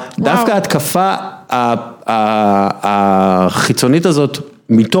 כלומר, דווקא התקפה החיצונית הזאת,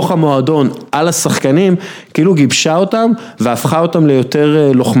 מתוך המועדון על השחקנים, כאילו גיבשה אותם, והפכה אותם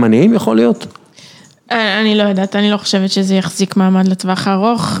ליותר לוחמניים, יכול להיות? אני לא יודעת, אני לא חושבת שזה יחזיק מעמד לטווח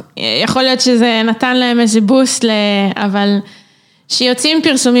ארוך, יכול להיות שזה נתן להם איזה בוסט, אבל שיוצאים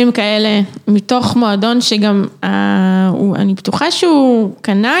פרסומים כאלה, מתוך מועדון שגם, אני בטוחה שהוא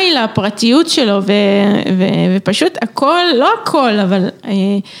קנאי לפרטיות שלו, ופשוט הכל, לא הכל, אבל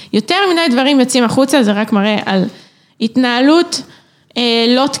יותר מדי דברים יוצאים החוצה, זה רק מראה על התנהלות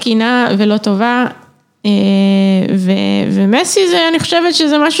לא תקינה ולא טובה, ומסי זה, אני חושבת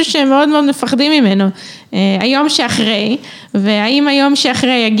שזה משהו שמאוד מאוד מפחדים ממנו, היום שאחרי, והאם היום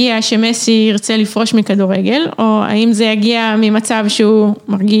שאחרי יגיע שמסי ירצה לפרוש מכדורגל, או האם זה יגיע ממצב שהוא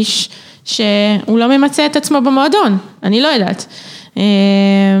מרגיש שהוא לא ממצא את עצמו במועדון, אני לא יודעת,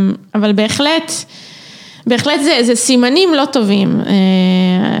 אבל בהחלט זה סימנים לא טובים,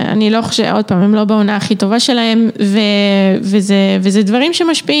 אני לא חושבת, עוד פעם, הם לא בעונה הכי טובה שלהם, וזה דברים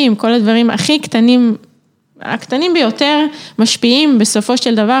שמשפיעים, כל הדברים הכי קטנים, הקטנים ביותר משפיעים בסופו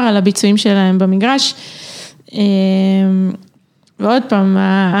של דבר על הביצועים שלהם במגרש, ועוד פעם,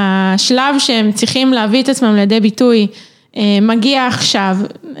 השלב שהם צריכים להביא את עצמם לידי ביטוי, מגיע עכשיו,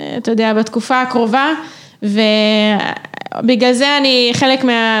 אתה יודע, בתקופה הקרובה, ובגלל זה אני חלק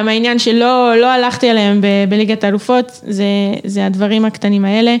מהעניין שלא הלכתי עליהם בליגת האלופות, זה הדברים הקטנים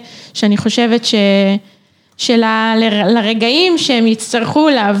האלה, שאני חושבת שלרגעים שהם יצטרכו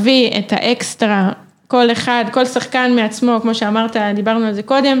להביא את האקסטרה, כל אחד, כל שחקן מעצמו, כמו שאמרת, דיברנו על זה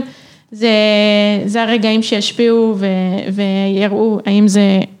קודם, זה הרגעים שישפיעו ויראו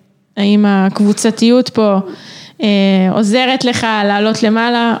האם הקבוצתיות פה עוזרת לך לעלות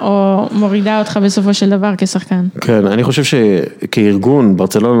למעלה, או מורידה אותך בסופו של דבר כשחקן. כן, אני חושב שכארגון,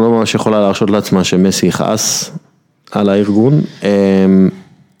 ברצלונה לא ממש יכולה להרשות לעצמה שמסי יכעס על הארגון,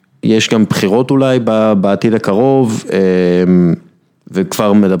 יש גם בחירות אולי בעתיד הקרוב,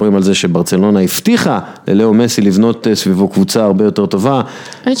 וכבר מדברים על זה שברצלונה הבטיחה ללאו מסי לבנות סביבו קבוצה הרבה יותר טובה.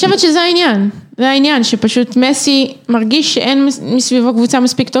 אני חושבת שזה העניין, זה העניין שפשוט מסי מרגיש שאין מסביבו קבוצה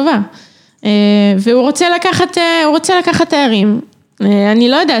מספיק טובה, והוא רוצה לקחת תארים, אני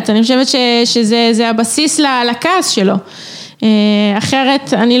לא יודעת, אני חושבת שזה הבסיס לכעס שלו,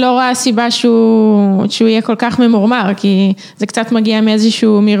 אחרת אני לא רואה סיבה שהוא יהיה כל כך ממורמר, כי זה קצת מגיע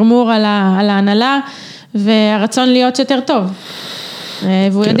מאיזשהו מרמור על ההנהלה, והרצון להיות יותר טוב.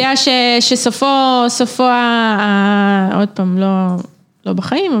 והוא יודע שסופו, עוד פעם, לא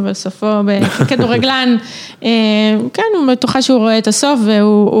בחיים, אבל סופו כדורגלן, כן, הוא בטוחה שהוא רואה את הסוף,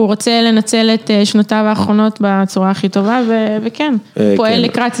 והוא רוצה לנצל את שנותיו האחרונות בצורה הכי טובה, וכן, פועל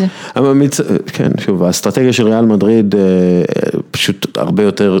לקראת זה. כן, שוב, האסטרטגיה של ריאל מדריד פשוט הרבה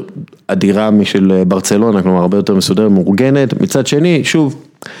יותר אדירה משל ברצלונה, כלומר, הרבה יותר מסודרת, מאורגנת. מצד שני, שוב,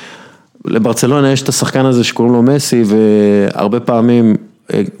 לברצלונה יש את השחקן הזה שקוראים לו מסי, והרבה פעמים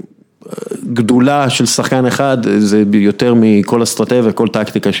גדולה של שחקן אחד, זה יותר מכל אסטרטגיה וכל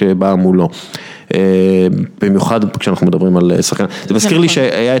טקטיקה שבאה מולו. במיוחד כשאנחנו מדברים על שחקן. זה מזכיר לי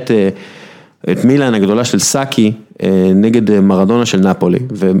שהיה את מילאן הגדולה של סאקי, נגד מרדונה של נפולי,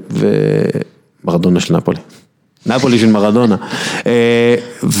 מרדונה של נפולי של מרדונה,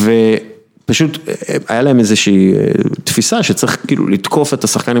 פשוט היה להם איזושהי תפיסה שצריך כאילו לתקוף את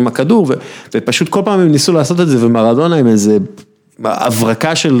השחקן עם הכדור, ופשוט כל פעם הם ניסו לעשות את זה, ומרדונה עם איזה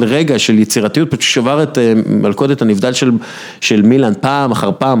הברקה של רגע, של יצירתיות, פשוט שבר את מלכודת הנבדל של מילאן פעם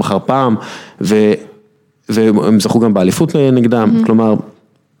אחר פעם אחר פעם, והם זכו גם באליפות נגדם, כלומר,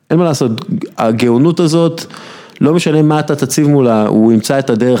 אין מה לעשות, הגאונות הזאת, לא משנה מה אתה תציב מולה, הוא ימצא את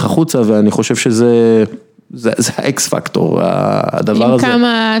הדרך החוצה, ואני חושב שזה זה האקס פקטור, הדבר הזה. עם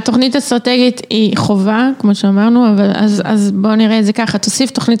כמה, תוכנית אסטרטגית היא חובה, כמו שאמרנו, אבל אז בואו נראה את זה ככה,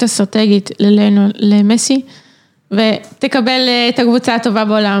 תוסיף תוכנית אסטרטגית למסי, ותקבל את הקבוצה הטובה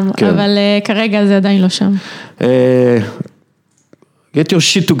בעולם, אבל כרגע זה עדיין לא שם. Get your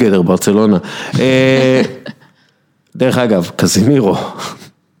shit together, ברצלונה. דרך אגב, קזימירו,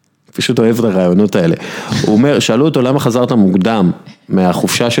 פשוט אוהב את הרעיונות האלה. הוא אומר, שאלו אותו למה חזרת מוקדם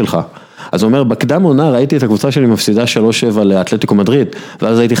מהחופשה שלך. אז הוא אומר, בקדם עונה ראיתי את הקבוצה שלי מפסידה 3-7 לאתלטיקו מדריד,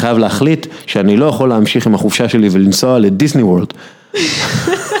 ואז הייתי חייב להחליט שאני לא יכול להמשיך עם החופשה שלי ולנסוע לדיסני וורלד.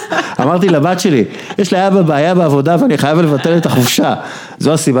 אמרתי לבת שלי, יש לי אבא בעיה בעבודה ואני חייב לבטל את החופשה.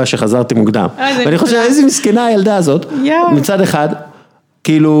 זו הסיבה שחזרתי מוקדם. ואני חושב, איזה מסכנה הילדה הזאת, מצד אחד,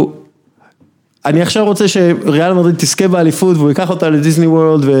 כאילו, אני עכשיו רוצה שריאל מדריד תזכה באליפות, והוא ייקח אותה לדיסני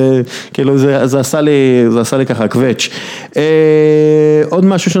וורלד, וכאילו זה עשה לי ככה קווץ'. עוד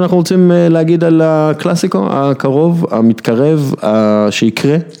משהו שאנחנו רוצים להגיד על הקלאסיקו, הקרוב, המתקרב,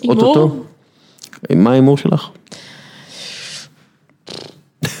 שיקרה, אוטוטו. מה האימור שלך?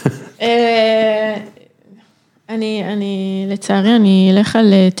 לצערי, אני אלך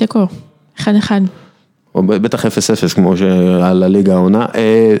על טקו, 1-1. או בטח 0-0, כמו שעל הליגה העונה.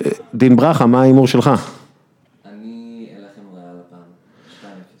 דין ברכה, מה האימור שלך? אני אלך עם ריאל הפעם,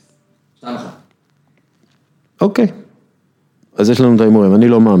 2-0. 2-1. אוקיי. אז יש לנו את האימורים, אני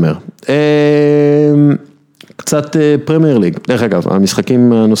לא מאמר. קצת פרמייר ליג. דרך אגב,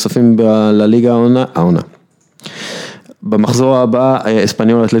 המשחקים הנוספים לליגה העונה. במחזור הבא,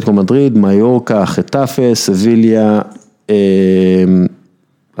 אספניול אתלטיקו מדריד, מיורקה, חטאפה, סביליה,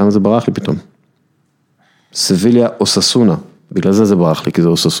 למה זה ברח לי פתאום? סביליה או ססונה, בגלל זה ברח לי, כי זה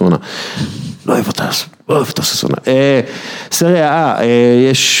או ססונה. לא אוהב אותה ססונה. סריה,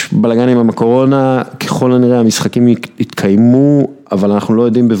 יש בלגנים עם הקורונה, ככל הנראה המשחקים יתקיימו, אבל אנחנו לא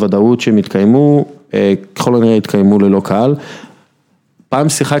יודעים בוודאות שהם יתקיימו, ככל הנראה יתקיימו ללא קהל. פעם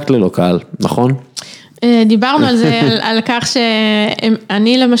שיחקת ללא קהל, נכון? דיברנו על זה, על כך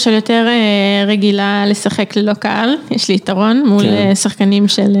שאני למשל יותר רגילה לשחק ללא קהל, יש לי יתרון מול שחקנים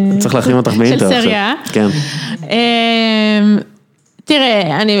של צריך להכין אותך באינטר. של סריה. כן.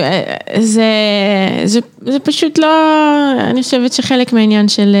 תראה, זה פשוט לא, אני חושבת שחלק מהעניין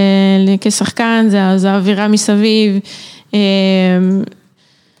של כשחקן, זה האווירה מסביב,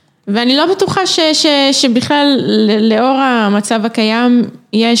 ואני לא בטוחה שבכלל לאור המצב הקיים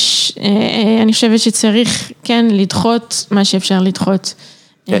יש, אני חושבת שצריך כן לדחות מה שאפשר לדחות.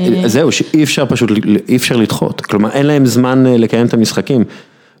 זהו, שאי אפשר פשוט, אי אפשר לדחות, כלומר אין להם זמן לקיים את המשחקים,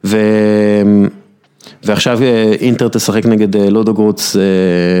 ועכשיו אינטר תשחק נגד לודוגרוץ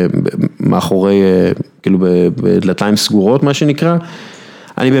מאחורי, כאילו בדלתיים סגורות מה שנקרא,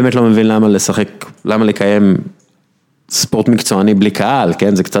 אני באמת לא מבין למה לקיים ספורט מקצועני בלי קהל,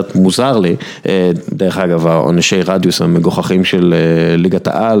 כן, זה קצת מוזר לי, דרך אגב, העונשי רדיוס המגוחכים של ליגת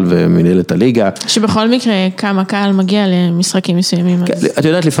העל ומנהלת הליגה. שבכל מקרה, כמה קהל מגיע למשחקים מסוימים. את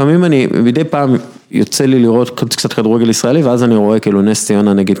יודעת, לפעמים אני, מדי פעם יוצא לי לראות קצת כדורגל ישראלי, ואז אני רואה כאילו נס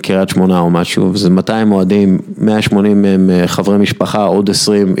ציונה נגד קריית שמונה או משהו, וזה 200 אוהדים, 180 הם חברי משפחה, עוד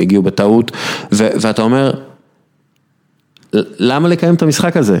 20 הגיעו בטעות, ואתה אומר, למה לקיים את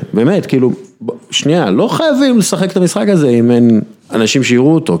המשחק הזה? באמת, כאילו, שנייה, לא חייבים לשחק את המשחק הזה, אם אין אנשים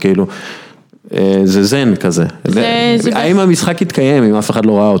שיראו אותו, כאילו, זה זן כזה. האם המשחק יתקיים, אם אף אחד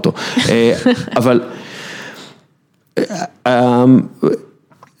לא ראה אותו? אבל,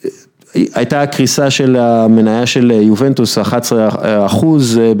 הייתה קריסה של המניה של יובנטוס, 11%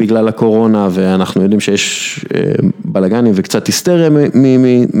 בגלל הקורונה, ואנחנו יודעים שיש בלגנים וקצת היסטריה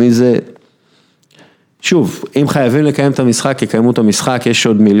מזה. שוב, אם חייבים לקיים את המשחק, יקיימו את המשחק, יש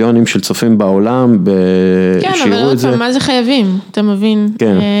עוד מיליונים של צופים בעולם, כן, אבל עוד פעם, מה זה חייבים? אתה מבין?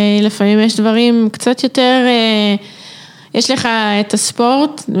 כן. לפעמים יש דברים קצת יותר, יש לך את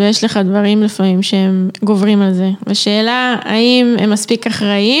הספורט, ויש לך דברים לפעמים שהם גוברים על זה. ושאלה, האם הם מספיק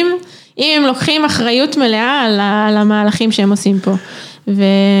אחראיים? אם הם לוקחים אחריות מלאה על המהלכים שהם עושים פה.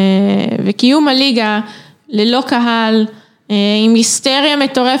 וקיום הליגה ללא קהל, עם היסטריה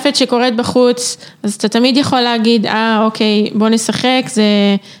מטורפת שקורית בחוץ, אז אתה תמיד יכול להגיד, אוקיי, בוא נשחק, זה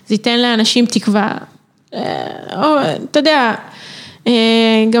ייתן לאנשים תקווה. אתה יודע,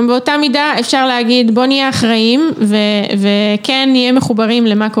 גם באותה מידה אפשר להגיד, בוא נהיה אחראים, וכן נהיה מחוברים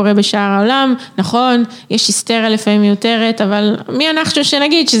למה קורה בשאר העולם, נכון, יש היסטריה לפעמים מיותרת, אבל מי אנחנו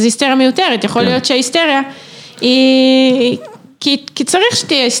שנגיד שזה היסטריה מיותרת, יכול להיות שההיסטריה היא... כי צריך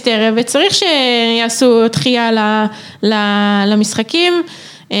שתהיה היסטריה, וצריך שיעשו דחייה למשחקים,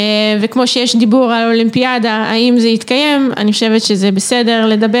 וכמו שיש דיבור על אולימפיאדה, האם זה יתקיים, אני חושבת שזה בסדר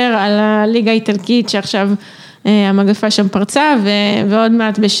לדבר על הליגה האיטלקית, שעכשיו המגפה שם פרצה, ועוד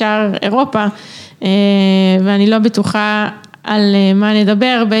מעט בשאר אירופה, ואני לא בטוחה על מה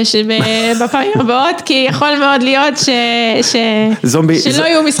נדבר בפעמים הבאות, כי יכול מאוד להיות שלא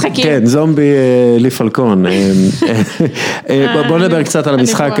יהיו משחקים. כן, זומבי לפלקון. בוא נדבר קצת על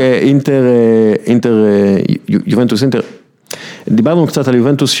המשחק יובנטוס אינטר. דיברנו קצת על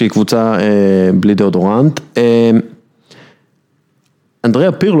יובנטוס שהיא קבוצה בלי דאודורנט.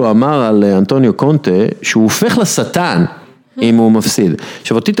 אנדריה פירלו אמר על אנטוניו קונטה שהוא הופך לשטן אם הוא מפסיד.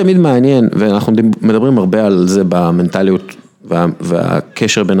 עכשיו אותי תמיד מעניין, ואנחנו מדברים הרבה על זה במנטליות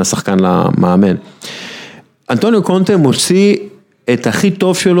והקשר בין השחקן למאמן. אנטוניו קונטה מוציא את הכי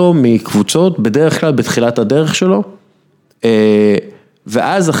טוב שלו מקבוצות, בדרך כלל בתחילת הדרך שלו,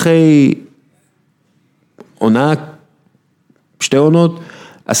 ואז אחרי עונה, שתי עונות,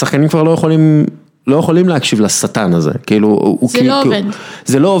 השחקנים כבר לא יכולים להקשיב לשטן הזה, כאילו, זה לא עובד.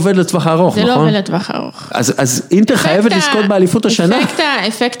 זה לא עובד לטווח הארוך, נכון? זה לא עובד לטווח הארוך. אז אינטר חייבת לזכות באליפות השנה.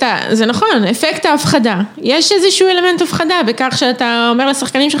 זה נכון, אפקט ההפחדה. יש איזשהו אלמנט הפחדה, בכך שאתה אומר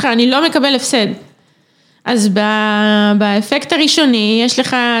לשחקנים שלך, אני לא מקבל הפסד. אז באפקט הראשוני, יש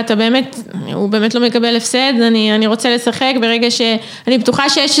לך, הוא באמת לא מקבל הפסד, אני רוצה לשחק ברגע שאני בטוחה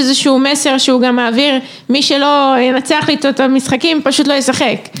שיש איזשהו מסר שהוא גם מעביר, מי שלא ינצח לי את המשחקים, פשוט לא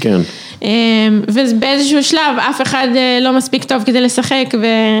ישחק. כן. ובאיזשהו שלב, אף אחד לא מספיק טוב כדי לשחק,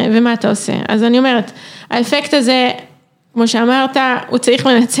 ומה אתה עושה? אז אני אומרת, האפקט הזה, כמו שאמרת, הוא צריך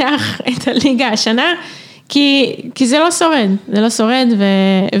לנצח את הליגה השנה, כי זה לא שורד,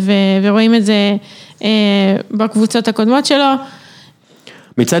 ורואים את זה בקבוצות הקודמות שלו.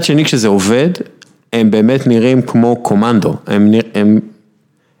 מצד שני, כשזה עובד, הם באמת נראים כמו קומנדו, הם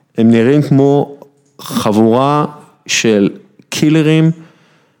נראים כמו חבורה של קילרים,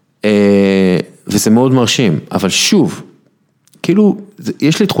 וזה מאוד מרשים, אבל שוב, כאילו,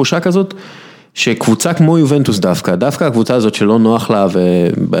 יש לי תחושה כזאת, שקבוצה כמו יובנטוס דווקא הקבוצה הזאת שלא נוח לה,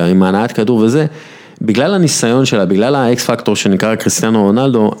 ועם הנעת כדור וזה, בגלל הניסיון שלה, בגלל האקס פקטור שנקרא קריסטיאנו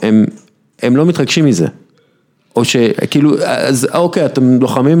רונלדו, הם לא מתרגשים מזה. או שכאילו, אז אוקיי, אתם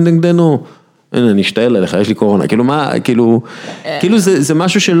לוחמים נגדנו, הנה, נשתעל עליך, יש לי קורונה. כאילו מה, כאילו זה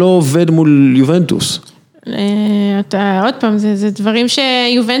משהו שלא עובד מול יובנטוס. אתה, עוד פעם, זה דברים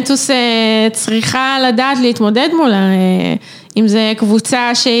שיובנטוס צריכה לדעת להתמודד מולה. אם זה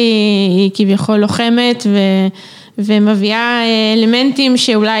קבוצה שהיא כביכול לוחמת ומביאה אלמנטים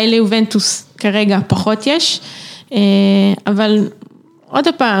שאולי ליובנטוס כרגע פחות יש. אבל עוד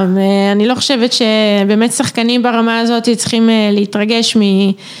פעם, אני לא חושבת שבאמת שחקנים ברמה הזאת צריכים להתרגש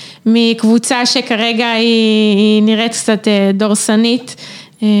מקבוצה שכרגע היא נראית קצת דורסנית,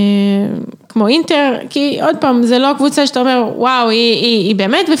 כמו אינטר, כי עוד פעם, זה לא קבוצה שאתה אומר, וואו, היא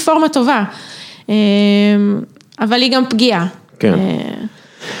באמת בפורמה טובה, אבל היא גם פגיעה. כן.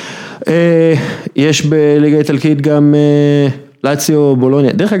 יש בליגה איטלקית גם לאציו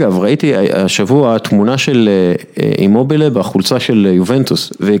בולוניה. דרך אגב, ראיתי השבוע תמונה של אימובילה בחולצה של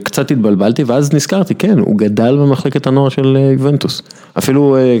יובנטוס, וקצת התבלבלתי, ואז נזכרתי, כן, הוא גדל במחלקת הנוער של יובנטוס.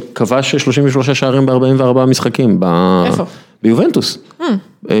 אפילו כבש 33 שערים ב-44 משחקים. איפה? ביובנטוס.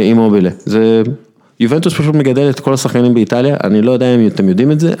 אימובילה. זה יובנטוס פשוט מגדלת את כל השחקנים באיטליה, אני לא יודע אם אתם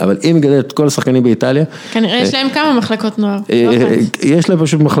יודעים את זה, אבל היא מגדלת את כל השחקנים באיטליה. כנראה יש להם כמה מחלקות נוער. יש להם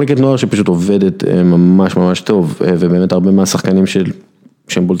פשוט מחלקת נוער שפשוט עובדת ממש ממש טוב, ובאמת הרבה מהשחקנים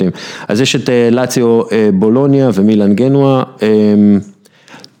שהם בולטים. אז יש את לאציו בולוניה ומילאן גנואה.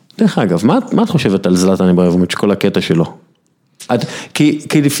 דרך אגב, מה את חושבת על זלאטן איברהימוביץ' כל הקטע שלו? כי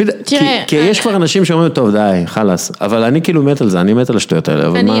יש כבר אנשים שאומרים, טוב די, חלאס, אבל אני כאילו מת על זה, אני מת על השטויות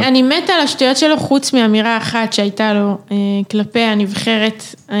האלה. אני מת על השטויות שלו, חוץ מאמירה אחת שהייתה לו כלפי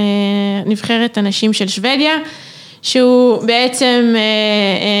הנבחרת אנשים של שוודיה, שהוא בעצם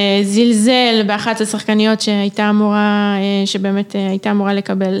זלזל באחת השחקניות שבאמת הייתה אמורה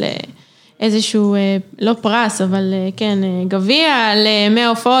לקבל איזשהו, לא פרס, אבל כן, גביע על 100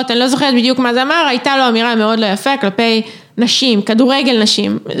 הופעות, אני לא זוכרת בדיוק מה זה אמר, הייתה לו אמירה מאוד לא יפה כלפי נשים, כדורגל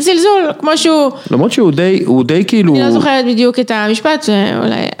נשים, זלזול, כמו שהוא... למרות שהוא די כאילו... אני לא זוכרת בדיוק את המשפט,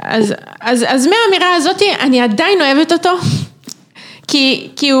 אולי, אז מהאמירה הזאת, אני עדיין אוהבת אותו,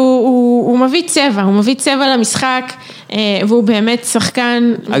 כי הוא מביא צבע למשחק, והוא באמת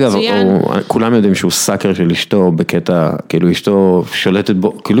שחקן מצוין. אגב, כולם יודעים שהוא סאקר של אשתו בקטע, כאילו אשתו שולטת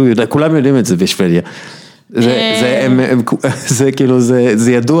בו, כאילו כולם יודעים את זה בשוודיה. זה כאילו,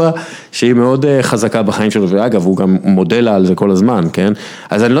 זה ידוע שהיא מאוד חזקה בחיים שלו, ואגב, הוא גם מודל על זה כל הזמן, כן?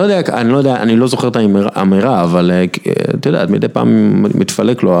 אז אני לא יודע, אני לא זוכר את האמירה, אבל אתה יודע, מדי פעם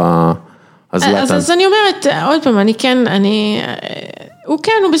מתפלק לו הזלאטן. אז אני אומרת, עוד פעם,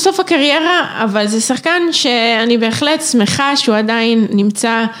 הוא בסוף הקריירה, אבל זה שחקן שאני בהחלט שמחה שהוא עדיין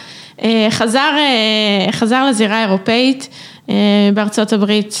נמצא, חזר לזירה האירופאית, בארצות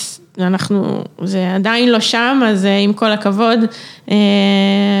הברית, זה עדיין לא שם, אז עם כל הכבוד,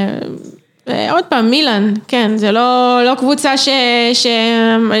 עוד פעם, מילאן, כן, זה לא קבוצה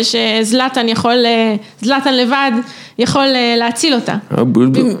שזלטן זלטן לבד יכול להציל אותה.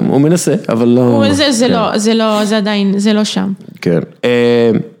 הוא מנסה, אבל לא... זה עדיין, זה לא שם. כן,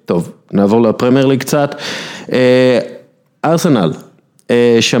 טוב, נעבור לפרמייר ליג קצת. ארסנל,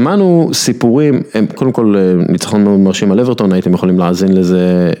 שמענו סיפורים, קודם כל ניצחון מאוד מרשים על אברטון, הייתם יכולים להאזין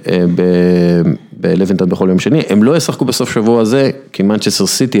לזה בלוינטון בכל יום שני, הם לא ישחקו בסוף שבוע הזה, כי מנצ'סטר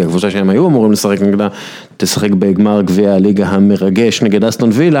סיטי, הקבוצה שהם היו אמורים לשחק נגדה, תשחק בגמר גביע הליגה המרגש נגד אסטון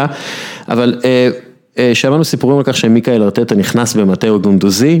וילה, אבל שמענו סיפורים על כך שמיקאל ארטטה נכנס במטאו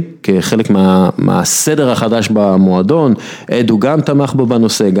גונדוזי, כחלק מהסדר החדש במועדון, אדו גם תמך בו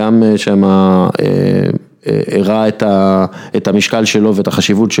בנושא, גם שמה... הראה את המשקל שלו ואת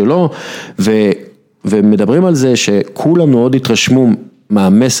החשיבות שלו, ומדברים על זה שכולם מאוד התרשמו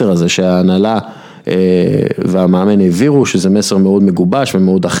מהמסר הזה שההנהלה והמאמן העבירו, שזה מסר מאוד מגובש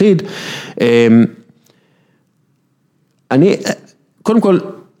ומאוד אחיד. קודם כל,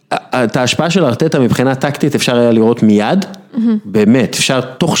 את ההשפעה של ארטטה מבחינה טקטית אפשר היה לראות מיד, באמת,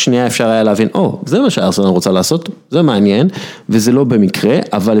 תוך שנייה אפשר היה להבין, זה מה שארסנל רוצה לעשות, זה מעניין, וזה לא במקרה,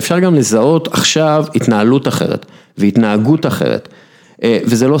 אבל אפשר גם לזהות עכשיו התנהלות אחרת, והתנהגות אחרת,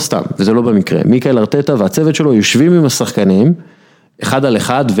 וזה לא סתם, וזה לא במקרה. מיקאל ארטטה והצוות שלו יושבים עם השחקנים, אחד על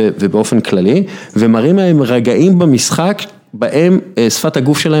אחד ובאופן כללי, ומראים להם רגעים במשחק, בהם שפת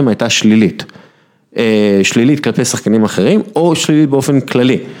הגוף שלהם הייתה שלילית. שלילית כלפי שחקנים אחרים, או שלילית באופן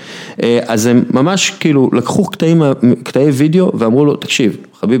כללי. אז הם ממש כאילו לקחו קטעי וידאו, ואמרו לו, תקשיב,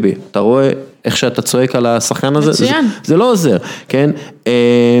 חביבי, אתה רואה איך שאתה צועק על השחקן הזה? זה לא עוזר, כן?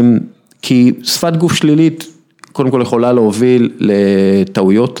 כי שפת גוף שלילית, קודם כל יכולה להוביל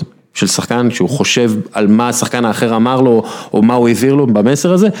לטעויות של שחקן, שהוא חושב על מה השחקן האחר אמר לו, או מה הוא העביר לו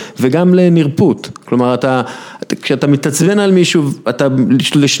במסר הזה, וגם לנרפות. כלומר, כשאתה מתעצבן על מישהו, אתה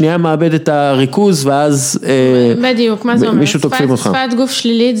לשנייה מאבד את הריכוז, ואז בדיוק, מה זה אומר? מישהו תוקפים אותך. שפת גוף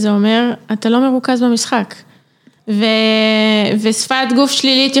שלילית זה אומר, אתה לא מרוכז במשחק. ושפת גוף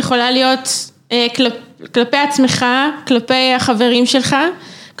שלילית יכולה להיות כלפי עצמך, כלפי החברים שלך,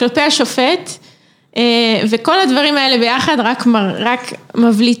 כלפי השופט, וכל הדברים האלה ביחד רק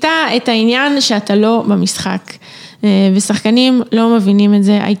מבליטה את העניין שאתה לא במשחק. ושחקנים לא מבינים את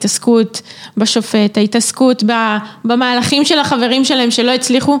זה, ההתעסקות בשופט, ההתעסקות במהלכים של החברים שלהם שלא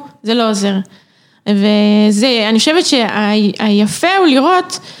הצליחו, זה לא עוזר. וזה, אני חושבת שהיפה הוא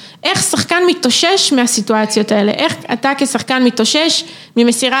לראות איך שחקן מתאושש מהסיטואציות האלה, איך אתה כשחקן מתאושש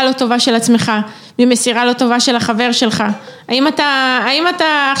ממסירה לא טובה של עצמך, ממסירה לא טובה של החבר שלך. האם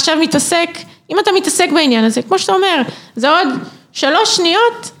אתה עכשיו מתעסק, אם אתה מתעסק בעניין הזה, כמו שאתה אומר, זה עוד 3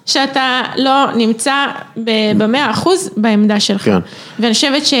 שניות שאתה לא נמצא ב100% בעמדה שלך. כן. ואני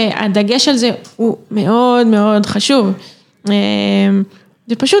חושבת שהדגש על זה הוא מאוד מאוד חשוב.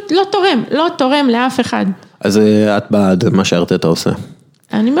 זה פשוט לא תורם לאף אחד. אז את בעד מה שארטטה עושה?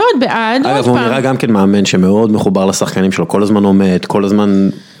 אני מאוד בעד. אגב, הוא נראה גם כן מאמן שמאוד מחובר לשחקנים שלו, כל הזמן עומד, כל הזמן,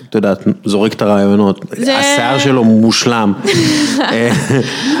 אתה יודע, זורק את הרעיונות, השיער שלו מושלם.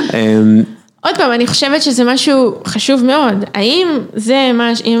 עוד פעם, אני חושבת שזה משהו חשוב מאוד. האם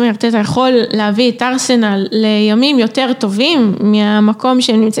אם ארטטה יכול להביא את ארסנל לימים יותר טובים מהמקום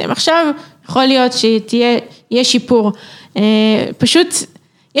שהם נמצאים עכשיו, יכול להיות שיהיה שיפור. פשוט,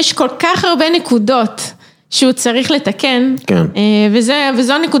 יש כל כך הרבה נקודות שהוא צריך לתקן, כן.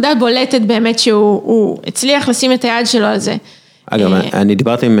 וזו נקודה בולטת באמת שהוא הצליח לשים את היד שלו על זה. אגב, אני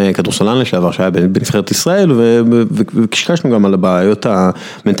דיברתי עם כדורסלן לשעבר שהיה בנבחרת ישראל, וקשקשנו גם על הבעיות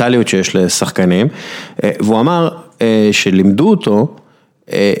המנטליות שיש לשחקנים, והוא אמר שלימדו אותו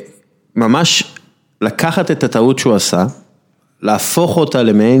ממש לקחת את הטעות שהוא עשה, להפוך אותה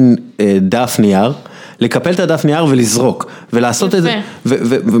למעין דף נייר, לקפל את הדף נייר ולזרוק, ולעשות את זה,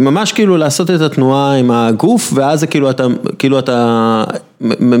 וממש כאילו לעשות את התנועה עם הגוף, ואז זה כאילו אתה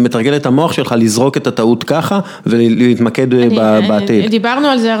מתרגל את המוח שלך לזרוק את הטעות ככה, ולהתמקד בעתיד. דיברנו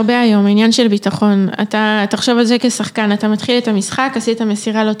על זה הרבה היום, העניין של ביטחון, אתה תחשוב על זה כשחקן, אתה מתחיל את המשחק, עשית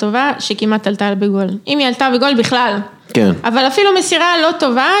מסירה לא טובה, שכמעט עלתה בגול. אם היא עלתה בגול בכלל, כן. אבל אפילו מסירה לא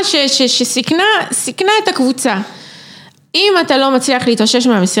טובה, שסיכנה את הקבוצה. אם אתה לא מצליח להתאושש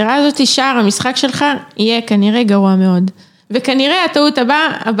מהמסירה הזאת, שער המשחק שלך יהיה כנראה גרוע מאוד. וכנראה הטעות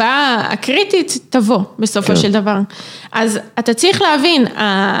הבאה הקריטית תבוא בסופו של דבר. אז אתה צריך להבין,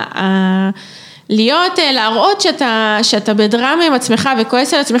 להראות שאתה בדרמה עם עצמך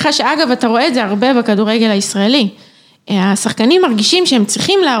וכועס על עצמך, שאגב אתה רואה את זה הרבה בכדורגל הישראלי. השחקנים מרגישים שהם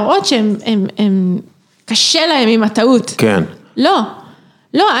צריכים להראות שהם קשה להם עם הטעות. כן. לא,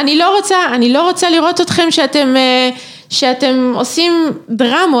 אני לא רוצה לראות אתכם שאתם עושים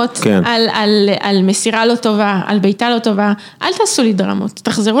דרמות על מסירה לא טובה, על ביתה לא טובה, אל תעשו לי דרמות,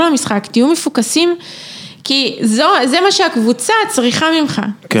 תחזרו למשחק, תהיו מפוקסים, כי זה מה שהקבוצה צריכה ממך.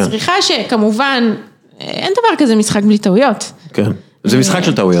 צריכה שכמובן, אין דבר כזה משחק בלי טעויות. כן. זה משחק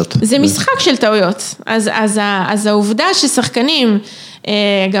של טעויות. זה משחק של טעויות. אז העובדה ששחקנים,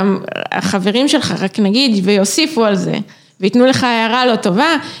 גם החברים שלך, רק נגיד, ויוסיפו על זה, ויתנו לך הערה לא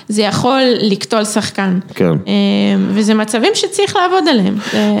טובה, זה יכול לקטול שחקן. כן. וזה מצבים שצריך לעבוד עליהם.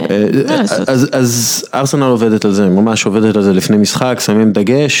 אז ארסנל עובדת על זה, ממש עובדת על זה לפני משחק, שמים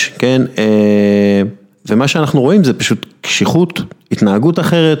דגש, כן, ומה שאנחנו רואים זה פשוט קשיחות, התנהגות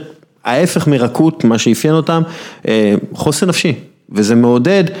אחרת, ההפך מרקות, מה שאפיין אותם, חוסן נפשי. וזה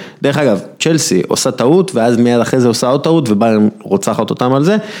מעודד, דרך אגב, צ'לסי עושה טעות, ואז מיד אחרי זה עושה עוד טעות, ובאיירן רוצחת אותם על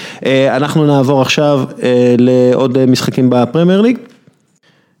זה. אנחנו נעבור עכשיו לעוד משחקים בפרמייר ליג.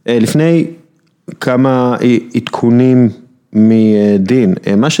 לפני כמה עדכונים מדין,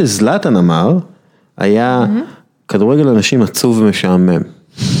 מה שזלאטן אמר, היה כדורגל אנשים עצוב ומשעמם.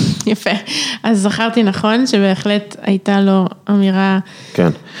 יפה, אז זכרתי נכון שבהחלט הייתה לו אמירה. כן,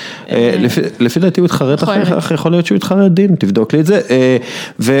 לפי דעתי הוא התחרט אחרי, יכול להיות שהוא התחרט דין, תבדוק לי את זה,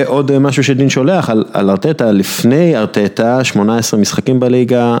 ועוד משהו שדין שולח על ארטטה, לפני ארטטה, 18 משחקים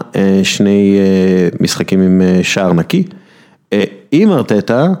בליגה, 2 משחקים עם שער נקי, עם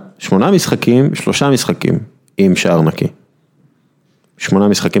ארטטה, 8 משחקים, 3 משחקים עם שער נקי, 8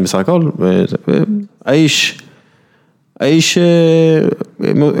 משחקים בסך הכל, האיש,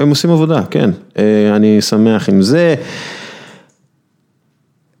 הם עושים עבודה, כן, אני שמח עם זה.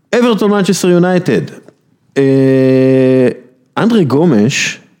 אברטון מנצ'סטר יונייטד, אנדרי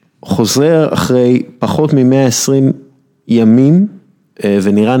גומש חוזר אחרי פחות מ-120 ימים,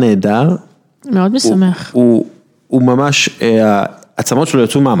 ונראה נהדר. מאוד משמח. הוא ממש, העצמות שלו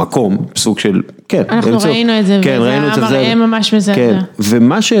יצאו מהמקום, סוג של, כן. אנחנו ראינו את זה, וזה מראה ממש מזעזע. כן,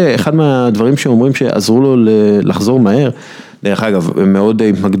 ומה שאחד מהדברים שאומרים שעזרו לו לחזור מהר, דרך אגב, הם מאוד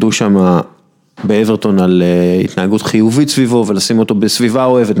התמקדו שם באברטון על התנהגות חיובית סביבו, ולשים אותו בסביבה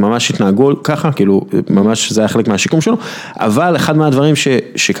אוהבת, ממש התנהגו ככה, כאילו, ממש זה היה חלק מהשיקום שלו, אבל אחד מהדברים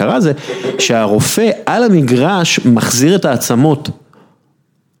שקרה זה, שהרופא על המגרש מחזיר את העצמות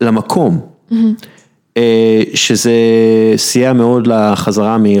למקום, שזה סייע מאוד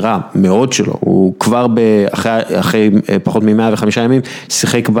לחזרה המהירה, מאוד שלו, הוא כבר אחרי פחות מ-105 ימים,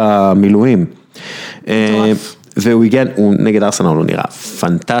 שיחק במילואים, והוא הגיע, הוא נגד ארסנל, הוא נראה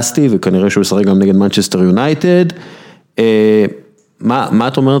פנטסטי, וכנראה שהוא ישחק גם נגד מנצ'סטר יונייטד, מה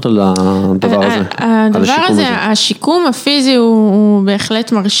את אומרת על הדבר הזה? הדבר הזה, השיקום הפיזי הוא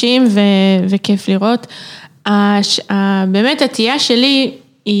בהחלט מרשים וכיף לראות, באמת התייה שלי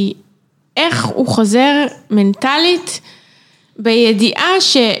היא, איך הוא חוזר מנטלית בידיעה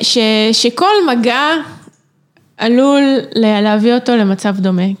שכל מגע עלול להביא אותו למצב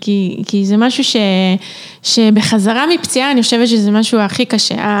דומה, כי זה משהו שבחזרה מפציעה, אני חושבת שזה משהו הכי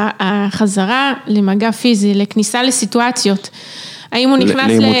קשה, החזרה למגע פיזי, לכניסה לסיטואציות, האם הוא נכנס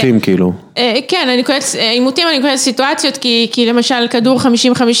לאימותים כאילו. כן, אימותים אני קוראת סיטואציות, כי למשל כדור 50-50,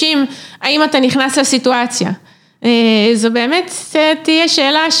 האם אתה נכנס לסיטואציה? זו באמת תהיה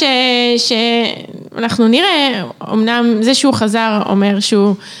שאלה שאנחנו נראה, אמנם זה שהוא חזר אומר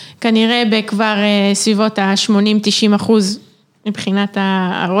שהוא כנראה בכבר סביבות ה-80-90% מבחינת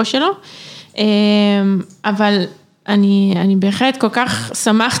הראש שלו, אבל אני בהחלט כל כך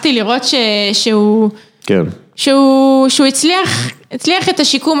שמחתי לראות שהוא הצליח את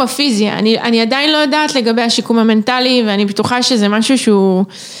השיקום הפיזי, אני עדיין לא יודעת לגבי השיקום המנטלי, ואני בטוחה שזה משהו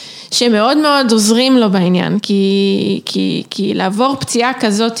שמאוד מאוד עוזרים לו בעניין, כי לעבור פציעה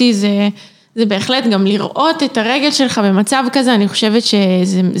כזאת זה בהחלט גם לראות את הרגל שלך במצב כזה, אני חושבת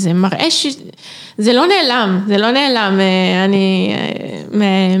שזה מראה זה לא נעלם, אני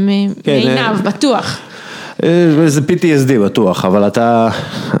מעיניו, בטוח. זה PTSD בטוח, אבל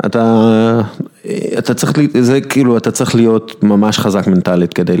אתה צריך, זה כאילו, אתה צריך להיות ממש חזק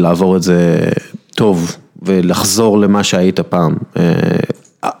מנטלית כדי לעבור את זה טוב, ולחזור למה שהיית פעם.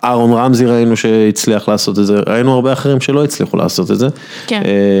 אהרון רמזי ראינו שהצליח לעשות את זה, ראינו הרבה אחרים שלא הצליחו לעשות את זה. כן.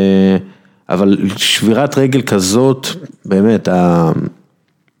 אבל שבירת רגל כזאת, באמת,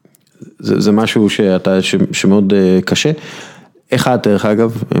 זה משהו שמאוד קשה. איך את, דרך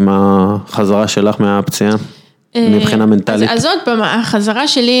אגב, עם החזרה שלך מהפציעה, מבחינה מנטלית? אז עוד פעם, החזרה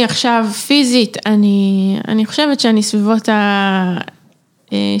שלי עכשיו פיזית, אני חושבת שאני סביבות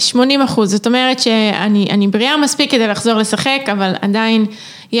 80%, זאת אומרת שאני בריאה מספיק כדי לחזור לשחק, אבל עדיין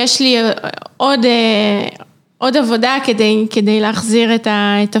יש לי עוד עבודה כדי להחזיר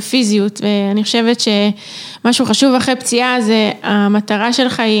את הפיזיות, ואני חושבת שמשהו חשוב אחרי פציעה זה, המטרה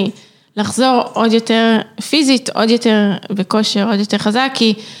שלך היא לחזור עוד יותר פיזית, עוד יותר בכושר, עוד יותר חזק,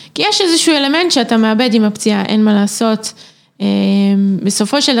 כי יש איזשהו אלמנט שאתה מאבד עם הפציעה, אין מה לעשות.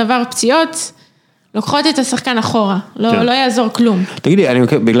 בסופו של דבר פציעות לוקחות את השחקן אחורה, לא יעזור כלום. תגידי,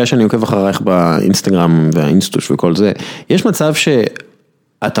 בגלל שאני עוקב אחריך באינסטגרם והאינסטוש וכל זה, יש מצב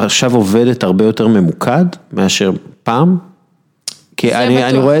שאתה עכשיו עובדת הרבה יותר ממוקד מאשר פעם? כי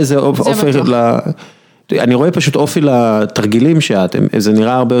אני רואה איזה אופי, אני רואה פשוט אופי לתרגילים שאת, זה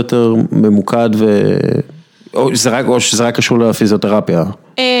נראה הרבה יותר ממוקד או שזה רק קשור לפיזיותרפיה?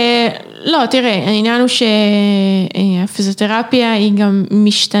 לא, תראה, העניין הוא שהפיזיותרפיה היא גם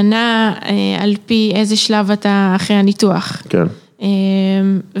משתנה על פי איזה שלב אתה אחרי הניתוח. כן.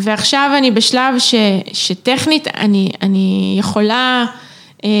 ועכשיו אני בשלב שטכנית אני יכולה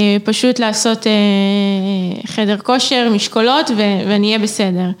פשוט לעשות חדר כושר, משקולות ואני אהיה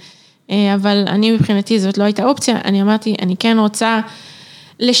בסדר. אבל אני מבחינתי זאת לא הייתה אופציה, אני אמרתי, אני כן רוצה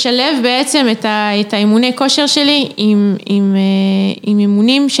לשלב בעצם את האימוני כושר שלי עם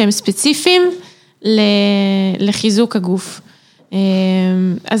אימונים שהם ספציפיים לחיזוק הגוף.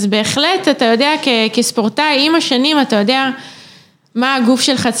 אז בהחלט אתה יודע כספורטאי, עם השנים אתה יודע מה הגוף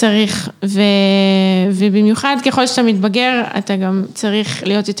שלך צריך, ובמיוחד ככל שאתה מתבגר, אתה גם צריך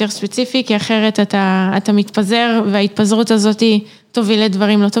להיות יותר ספציפי, כי אחרת אתה מתפזר, וההתפזרות הזאת תוביל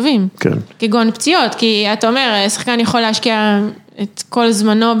לדברים לא טובים. כן. כגון פציעות, כי אתה אומר, שחקן יכול להשקיע את כל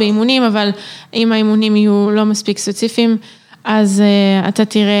זמנו באימונים, אבל אם האימונים יהיו לא מספיק ספציפיים, אז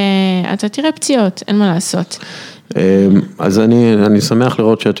אתה תראה פציעות, אין מה לעשות. אז אני שמח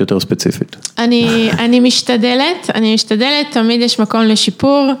לראות שאת יותר ספציפית. אני משתדלת, תמיד יש מקום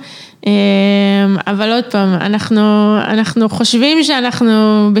לשיפור, אבל עוד פעם, אנחנו חושבים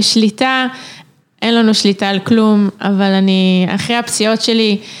שאנחנו בשליטה, אין לנו שליטה על כלום, אבל אחרי הפציעות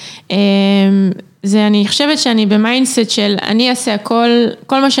שלי, אני חושבת שאני במיינדסט של אני אעשה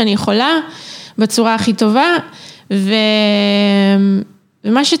כל מה שאני יכולה, בצורה הכי טובה,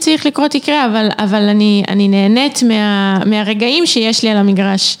 ומה שצריך לקרות יקרה, אבל אני נהנית מהרגעים שיש לי על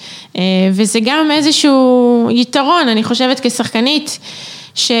המגרש, וזה גם איזשהו יתרון, אני חושבת כשחקנית,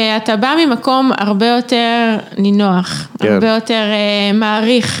 שאתה בא ממקום הרבה יותר נינוח, הרבה יותר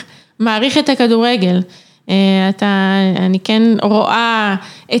מעריך את הכדורגל, אני כן רואה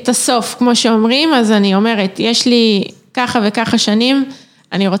את הסוף, כמו שאומרים, אז אני אומרת, יש לי ככה וככה שנים,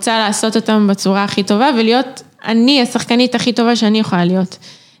 אני רוצה לעשות אותם בצורה הכי טובה, ולהיות אני השחקנית הכי טובה שאני יכולה להיות.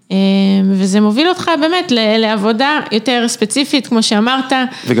 וזה מוביל אותך באמת לעבודה יותר ספציפית, כמו שאמרת.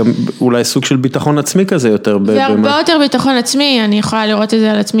 וגם אולי סוג של ביטחון עצמי כזה יותר. והרבה יותר ביטחון עצמי, אני יכולה לראות את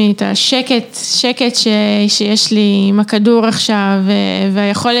זה על עצמי, את השקט שיש לי עם הכדור עכשיו,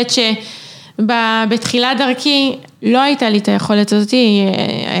 והיכולת שבתחילת דרכי לא הייתה לי את היכולת הזאת,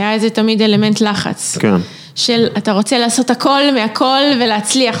 היה איזה תמיד אלמנט לחץ. כן. של אתה רוצה לעשות הכל מהכל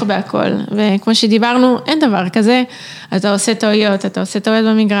ולהצליח בהכל, וכמו שדיברנו, אין דבר כזה, אתה עושה טעויות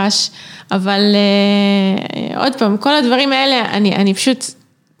במגרש, אבל עוד פעם, כל הדברים האלה, אני פשוט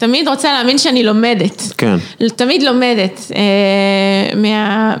תמיד רוצה להאמין שאני לומדת, כן. תמיד לומדת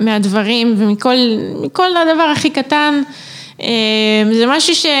מהדברים, ומכל הדבר הכי קטן, זה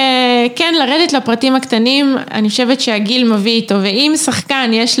משהו שכן, לרדת לפרטים הקטנים, אני חושבת שהגיל מביא איתו, ואם שחקן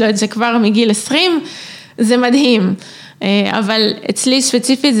יש לו את זה כבר מגיל 20, זה מדהים, אבל אצלי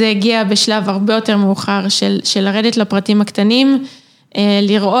ספציפית זה הגיע בשלב הרבה יותר מאוחר של לרדת לפרטים הקטנים,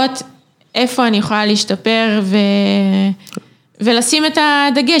 לראות איפה אני יכולה להשתפר ולשים את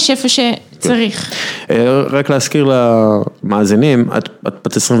הדגש איפה שצריך. רק להזכיר למאזינים, את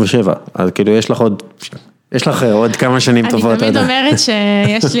בת 27, אז כאילו יש לך עוד כמה שנים טובות. אני תמיד אומרת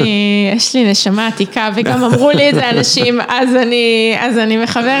שיש לי נשמה עתיקה, וגם אמרו לי את זה אנשים, אז אני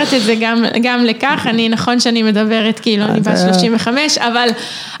מחברת את זה גם לכך, נכון שאני מדברת כאילו אני בת 35, אבל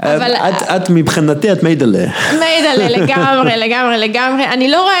את מבחינתי את מיידלה. מיידלה, לגמרי,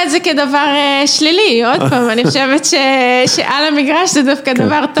 אני לא רואה את זה כדבר שלילי, עוד פעם, אני חושבת שעל המגרש זה דווקא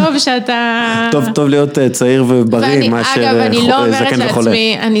דבר טוב שאתה... טוב להיות צעיר ובריא, אגב, אני לא אומרת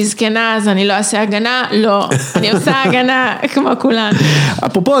לעצמי, אני זקנה, אז אני לא אעשה הגנה, לא. אני עושה הגנה כמו כולן.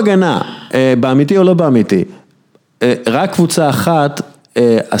 אפרופו הגנה, באמיתי או לא באמיתי, רק קבוצה אחת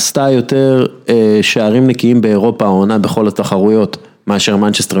עשתה יותר שערים נקיים באירופה העונה בכל התחרויות מאשר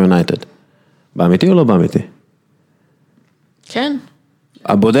מנצ'סטר יונייטד. באמיתי או לא באמיתי? כן.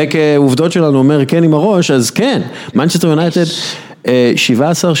 הבודק עובדות שלנו אומר כן עם הראש, אז כן. מנצ'סטר יונייטד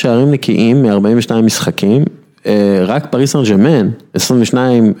 17 שערים נקיים מ-42 משחקים, רק פריס סן ז'רמן,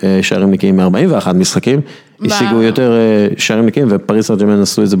 22 שערים נקיים מ-41 משחקים, השיגו יותר שערים נקיים, ופריס סן ז'רמן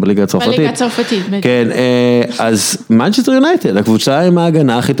עשו את זה בליגה הצרפתית. בליגה הצרפתית, בדיוק. כן, אז מנצ'סטר יונייטד, הקבוצה עם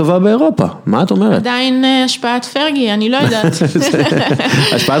ההגנה הכי טובה באירופה, מה את אומרת? עדיין השפעת פרגי, אני לא יודעת.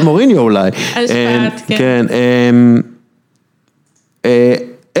 השפעת מוריניו אולי. השפעת, כן.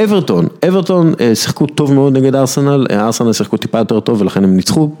 אברטון שיחקו טוב מאוד נגד ארסנל שיחקו טיפה יותר טוב ולכן הם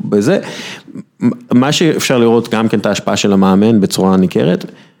ניצחו בזה, מה שאפשר לראות גם כן את ההשפעה של המאמן בצורה ניכרת,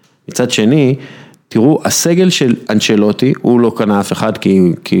 מצד שני, תראו, הסגל של אנצ'לוטי, הוא לא קנה אף אחד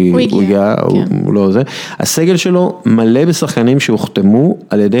כי הוא הגיע, הוא לא זה, הסגל שלו מלא בשחקנים שהוחתמו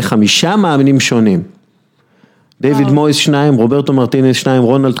על ידי 5 מאמנים שונים, דיוויד מויס 2, רוברטו מרטינס 2,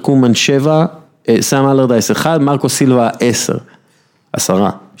 רונלד קומן 7, סאם אלרדייס 1, מרקו סילבה 10,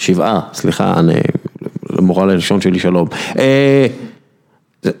 7, סליחה, אני, למורל הראשון שלי שלום.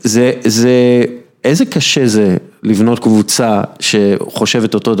 איזה קשה זה לבנות קבוצה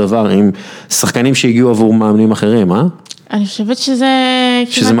שחושבת אותו דבר עם שחקנים שהגיעו עבור מאמנים אחרים, אה? אני חושבת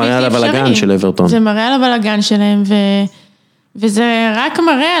שזה מראה על הבלגן של אברטון. זה מראה על הבלגן שלהם, וזה רק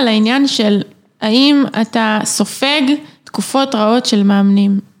מראה על העניין של האם אתה סופג תקופות רעות של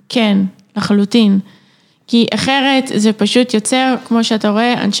מאמנים. כן, לחלוטין. כי אחרת זה פשוט יוצר, כמו שאתה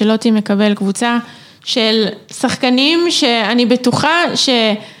רואה, אנצ'לוטי מקבל קבוצה של שחקנים שאני בטוחה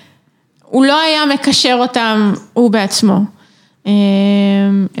שהוא לא היה מקשר אותם הוא בעצמו.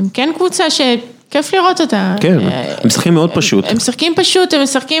 הם כן קבוצה שכיף לראות אותה. כן, הם משחקים מאוד פשוט. הם משחקים פשוט, הם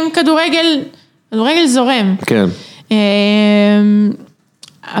משחקים כדורגל זורם. כן.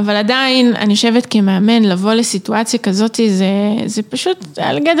 אבל עדיין, אני חושבת כמאמן, לבוא לסיטואציה כזאת, זה פשוט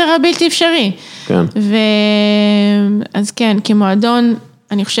על גדר הבלתי אפשרי. כן. אז כן, כמועדון,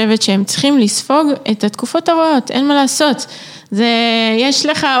 אני חושבת שהם צריכים לספוג את התקופות הרעות, אין מה לעשות. יש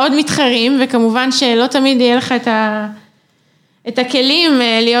לך עוד מתחרים, וכמובן שלא תמיד יהיה לך את הכלים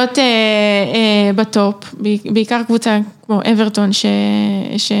להיות בטופ, בעיקר קבוצה כמו אברטון,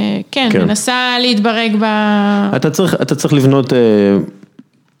 שכן, מנסה להתברג אתה צריך לבנות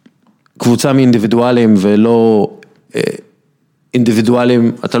קבוצה מאינדיבידואלים ולא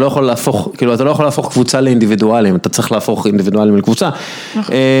אינדיבידואלים, אתה לא יכול להפוך קבוצה לאינדיבידואלים, אתה צריך להפוך אינדיבידואלים לקבוצה.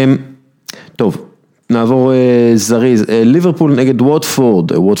 טוב, נעבור זריז, ליברפול נגד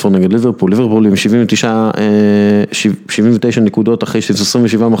ווטפורד נגד ליברפול עם 79 נקודות אחרי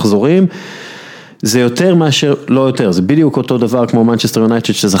 27 מחזורים, זה יותר מאשר, לא יותר, זה בדיוק אותו דבר כמו מנצ'סטר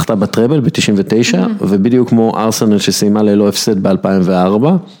יונייטד שזכתה בטראבל ב-99, ובדיוק כמו ארסנל שסיימה ללא הפסד ב-2004,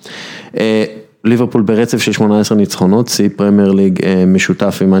 ליברפול ברצף של 18 ניצחונות, שיא פרמייר ליג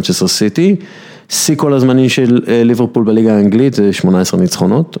משותף עם מנצ'סטר סיטי, שיא כל הזמנים של ליברפול בליגה האנגלית, זה 18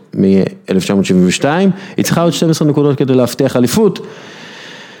 ניצחונות, מ-1972, היא צריכה עוד 12 נקודות כדי להבטיח אליפות,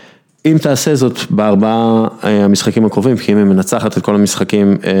 אם תעשה זאת בארבעה המשחקים הקרובים, כי אם היא מנצחת את כל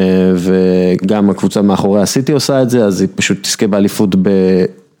המשחקים, וגם הקבוצה מאחורי הסיטי עושה את זה, אז היא פשוט תזכה באליפות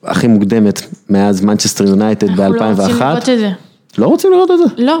הכי מוקדמת, מאז מנצ'סטר יונייטד ב-2001. אנחנו לא רוצים לראות את זה. לא רוצים לראות את זה?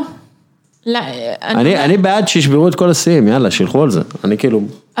 לא. אני בעד שישברו את כל השיאים, יאללה, שילכו על זה. אני כאילו...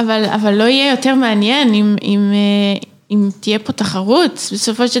 אבל לא יהיה יותר מעניין אם תהיה פה תחרות,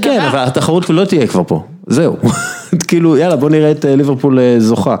 בסופו של דבר. כן, אבל התחרות לא תהיה כבר פה, זהו. כאילו, יאללה, בוא נראה את ליברפול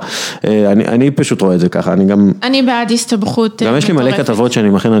זוכה. אני פשוט רואה את זה ככה, אני בעד הסתבכות. גם יש לי מלא כתבות שאני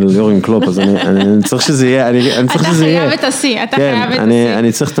מכין על יורגן קלופ, אז אני צריך שזה יהיה. אתה חייב את השיא,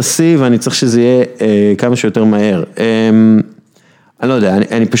 אני צריך את השיא, ואני צריך שזה יהיה כמה שיותר מהר. אני לא יודע,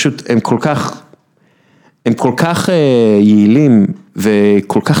 אני פשוט, הם כל כך יעילים,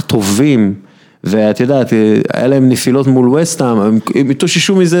 וכל כך טובים, ואת יודעת, היה להם נפילות מול ווסטהאם, הם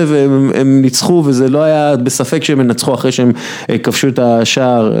התאוששו מזה והם ניצחו, וזה לא היה בספק שהם ינצחו אחרי שהם כבשו את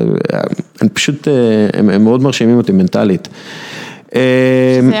השער, הם פשוט, הם מאוד מרשימים אותי מנטלית.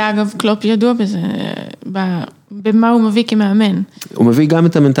 זה אגב קלופ ידוע בזה, במה הוא מביא כמאמן. הוא מביא גם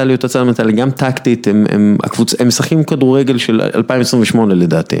את המנטליות, הצד המנטלית, גם טקטית, הם משחקים כדורגל של 2028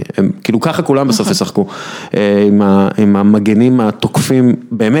 לדעתי, הם כאילו ככה כולם בסוף ישחקו, עם המגנים התוקפים,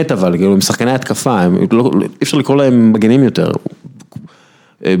 באמת אבל, כאילו עם שחקני התקפה, אי אפשר לקרוא להם מגנים יותר.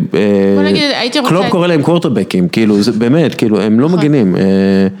 קלופ קורא להם קוורטרבקים, כאילו זה באמת, כאילו הם לא מגנים,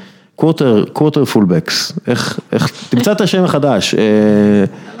 קוורטר פולבקס, איך, תמצא את השם החדש.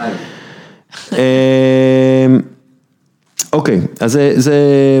 אוקיי, אז זה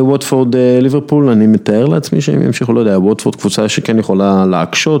ווטפורד ליברפול, אני מתאר לעצמי שהם ימשיכו, לא יודע, ווטפורד קבוצה שכן יכולה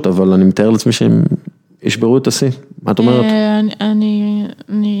להקשות, אבל אני מתאר לעצמי שהם ישברו את השיא, מה את אומרת?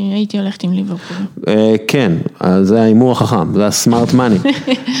 אני הייתי הולכת עם ליברפול. כן, זה ההימור החכם, זה הסמארט מאני.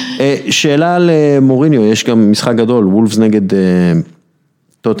 שאלה על מוריניו, יש גם משחק גדול, וולפס נגד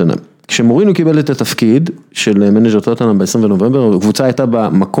טוטנהאם. כשמוריניו קיבל את התפקיד של מנג'ר טוטנהאם ב-20 בנובמבר, הקבוצה הייתה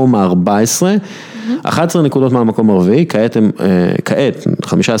במקום ה-14, 11 נקודות מהמקום הרביעי, כעת,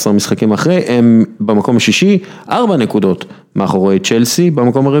 15 משחקים אחרי, הם במקום השישי, 4 נקודות מאחורי צ'לסי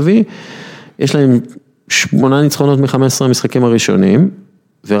במקום הרביעי, יש להם 8 ניצחונות מ-15 המשחקים הראשונים,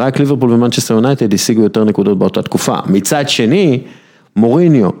 ורק ליברפול ומנצ'סטר יונייטד השיגו יותר נקודות באותה תקופה. מצד שני,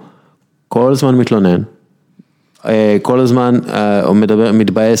 מוריניו כל הזמן מתלונן, כל הזמן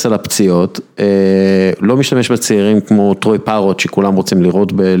מתבאס על הפציעות, לא משתמש בצעירים כמו טרוי פארוט שכולם רוצים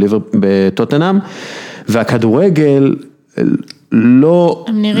לראות בטוטנהאם, והכדורגל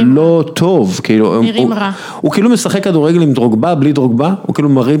לא טוב, הוא כאילו משחק כדורגל עם דרוגבה, בלי דרוגבה, הוא כאילו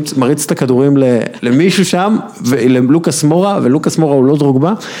מריץ את הכדורים למישהו שם, וללוקאס מורה, ולוקאס מורה הוא לא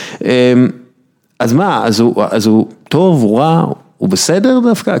דרוגבה, אז מה, אז הוא טוב, הוא רע, הוא בסדר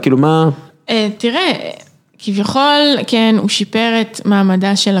דווקא, כאילו מה? תראה, כביכול, כן, הוא שיפר את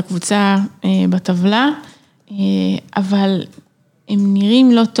מעמדה של הקבוצה בטבלה, אבל הם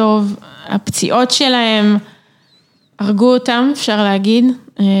נראים לא טוב, הפציעות שלהם הרגו אותם, אפשר להגיד,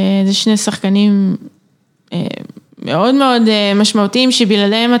 זה שני שחקנים מאוד מאוד משמעותיים,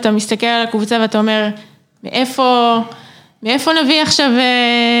 שבלעדיהם אתה מסתכל על הקבוצה ואתה אומר, מאיפה נביא עכשיו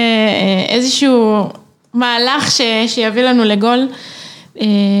איזשהו מהלך שיביא לנו לגול,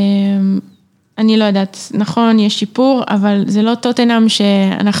 אני לא יודעת, נכון, יש שיפור, אבל זה לא טוטנהאם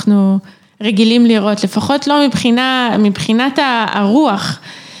שאנחנו רגילים לראות, לפחות לא מבחינת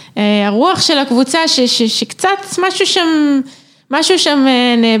הרוח של הקבוצה, שקצת משהו שם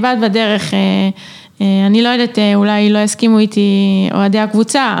נאבד בדרך, אני לא יודעת, אולי לא הסכימו איתי אוהדי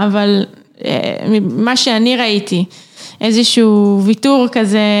הקבוצה, אבל מה שאני ראיתי, איזשהו ויתור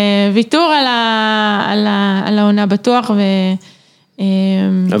כזה, ויתור על העונה בטוח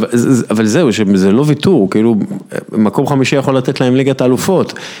אבל זהו, שזה לא ויתור, כאילו מקום חמישי יכול לתת להם ליגת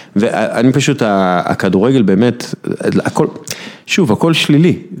האלופות, ואני פשוט, הכדורגל באמת, הכל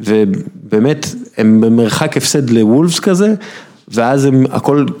שלילי, ובאמת הם במרחק הפסד לוולפס כזה, ואז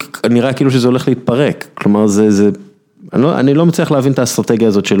הכל נראה כאילו שזה הולך להתפרק, כלומר אני לא מצליח להבין את האסטרטגיה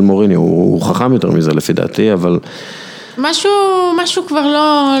הזאת של מוריניו, הוא חכם יותר מזה לפי דעתי, אבל משהו כבר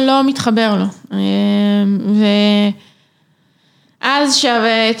לא מתחבר לו, אז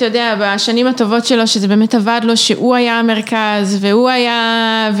שאתה יודע, בשנים הטובות שלו, שזה באמת עבד לו, שהוא היה המרכז,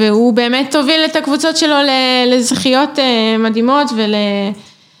 והוא באמת הוביל את הקבוצות שלו לזכיות מדהימות,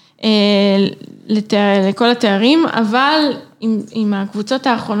 ולכל התארים, אבל עם הקבוצות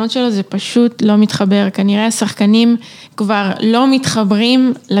האחרונות שלו, זה פשוט לא מתחבר. כנראה השחקנים כבר לא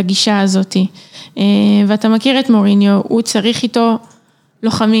מתחברים לגישה הזאת. ואתה מכיר את מוריניו, הוא צריך איתו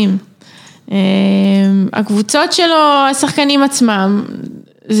לוחמים. הקבוצות שלו, השחקנים עצמם,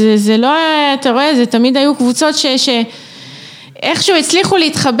 זה לא, אתה רואה, זה תמיד היו קבוצות שאיכשהו הצליחו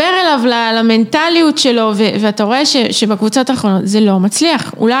להתחבר אליו למנטליות שלו, ואתה רואה שבקבוצות האחרונות זה לא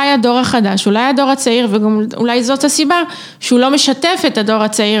מצליח. אולי הדור החדש, אולי הדור הצעיר, וגם אולי זאת הסיבה שהוא לא משתף את הדור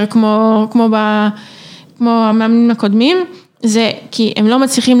הצעיר כמו המאמנים הקודמים, זה כי הם לא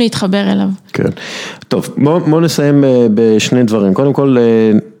מצליחים להתחבר אליו. כן. טוב, בואו נסיים בשני דברים. קודם כל,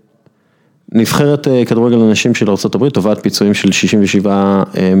 נבחרת כדורגל אנשים של ארצות הברית, תובעת פיצויים של $67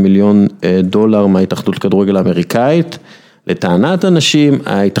 מיליון מההתאחדות לכדורגל האמריקאית. לטענת אנשים,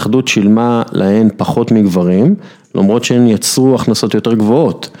 ההתאחדות שילמה להן פחות מגברים, למרות שהן יצרו הכנסות יותר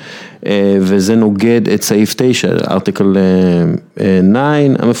גבוהות, וזה נוגד את סעיף 9, ארטיקל 9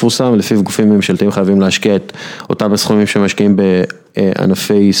 המפורסם, לפיו גופים ממשלתיים חייבים להשקיע את אותם הסכומים שמשקיעים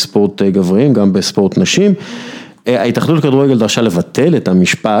בענפי ספורט גבריים, גם בספורט נשים. ההתאחדות לכדורגל דרשה לבטל את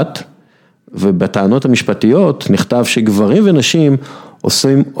המשפט, ובטענות המשפטיות נכתב שגברים ונשים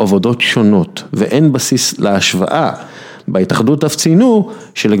עושים עבודות שונות, ואין בסיס להשוואה. בהתאחדות אף ציינו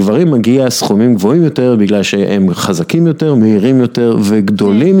שלגברים מגיע סכומים גבוהים יותר, בגלל שהם חזקים יותר, מהירים יותר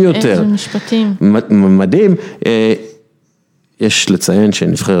וגדולים יותר. איזה משפטים. מדהים. יש לציין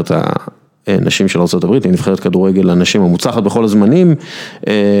שנבחרת הנשים של ארצות הברית, היא נבחרת כדורגל הנשים המוצלחת בכל הזמנים,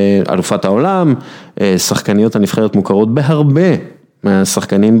 אלופת העולם, שחקניות הנבחרת מוכרות בהרבה,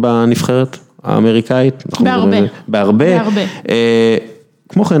 מהשחקנים בנבחרת האמריקאית. בהרבה.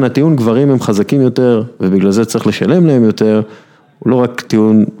 כמו כן, הטיעון גברים הם חזקים יותר, ובגלל זה צריך לשלם להם יותר, הוא לא רק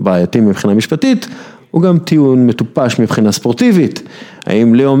טיעון בעייתי מבחינה משפטית, הוא גם טיעון מטופש מבחינה ספורטיבית.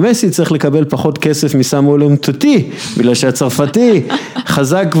 האם ליאו מסי צריך לקבל פחות כסף מסמואל אומטוטי, בגלל שהצרפתי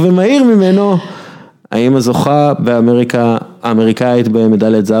חזק ומהיר ממנו? האם הזוכה באמריקה, האמריקאית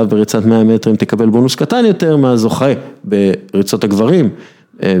במדליית זהב בריצת 100 מטרים תקבל בונוס קטן יותר מהזוכה בריצות הגברים,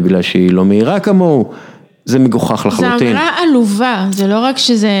 בגלל שהיא לא מהירה כמוהו? זה מגוחך לחלוטין. זה אמירה עלובה, זה לא רק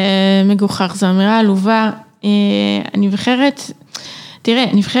שזה מגוחך, זה אמירה עלובה. אני בוחרת, תראה,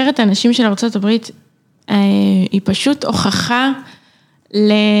 נבחרת האנשים של ארצות הברית, היא פשוט הוכחה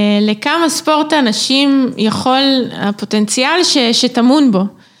לכמה ספורט האנשים יכול, הפוטנציאל שתמון בו.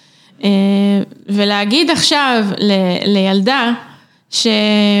 ולהגיד עכשיו לילדה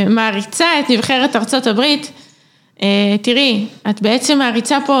שמעריצה את נבחרת ארצות הברית, תראי, את בעצם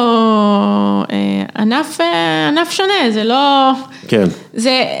מעריצה פה ענף שונה, זה לא... כן.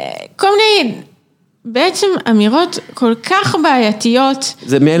 זה כל מיני... בעצם אמירות כל כך בעייתיות.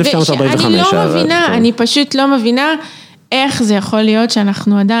 זה מ-1945. אני לא מבינה, אני פשוט לא מבינה איך זה יכול להיות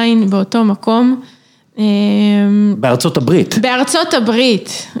שאנחנו עדיין באותו מקום. בארצות הברית. בארצות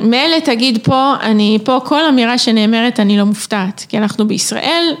הברית. מילא תגיד פה כל אמירה שנאמרת אני לא מופתעת. כי אנחנו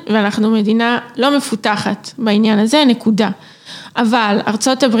בישראל ואנחנו מדינה לא מפותחת בעניין הזה, נקודה. אבל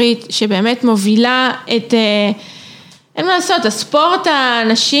ארצות הברית שבאמת מובילה את... אין מה לעשות, הספורט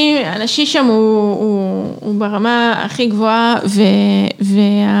האנשי שם הוא ברמה הכי גבוהה,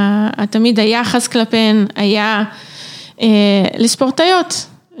 ותמיד היחס כלפיהן היה לספורטאיות,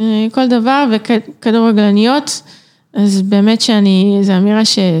 כל דבר, וכדורגלניות, אז באמת זו אמירה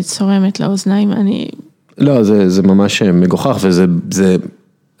שצורמת לאוזניים, לא, זה ממש מגוחך, וזה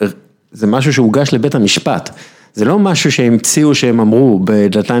משהו שהוגש לבית המשפט. זה לא משהו שהמציאו שהם אמרו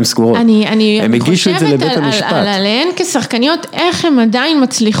בדלתיים סגורות. הם הגישו את זה לבית המשפט. עליהן כשחקניות, איך הן עדיין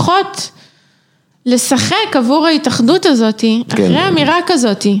מצליחות לשחק עבור ההתאחדות הזאת, אחרי אמירה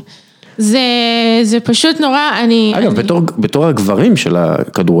כזאת. זה פשוט נורא, אגב, בתור הגברים של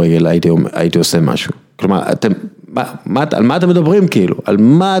הכדורגל הייתי עושה משהו. כלומר, על מה אתם מדברים כאילו? על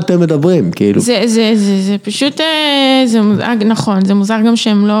מה אתם מדברים כאילו? זה פשוט, נכון, זה מוזר גם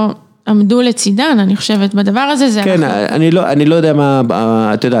שהם לא... עמדו לצידן, אני חושבת, בדבר הזה. כן, אני לא יודע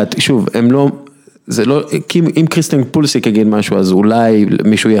מה, את יודעת, שוב, הם לא, זה לא, אם קריסטין פולסיק יגיד משהו, אז אולי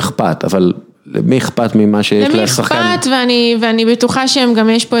מישהו יהיה אכפת, אבל למי אכפת ממה שיש לשחקן? למי אכפת, ואני בטוחה שהם גם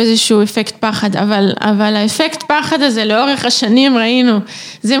יש פה איזשהו אפקט פחד, אבל האפקט פחד הזה לאורך השנים ראינו,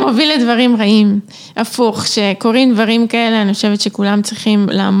 זה מוביל לדברים רעים, הפוך, שקוראים דברים כאלה, אני חושבת שכולם צריכים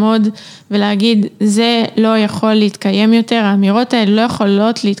לעמוד ולהגיד, זה לא יכול להתקיים יותר, האמירות האלה לא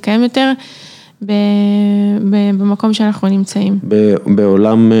יכולות להתקיים יותר, במקום שאנחנו נמצאים.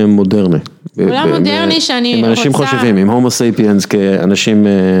 בעולם מודרני. בעולם מודרני שאני רוצה... עם אנשים חושבים, עם הומו סייפיאנס כאנשים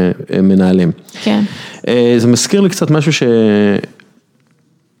מנהלים. כן. זה מזכיר לי קצת משהו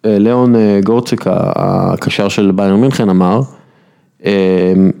שלאון גורציק, הקשר של ביירן מינכן אמר,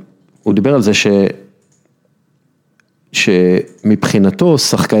 הוא דיבר על זה שמבחינתו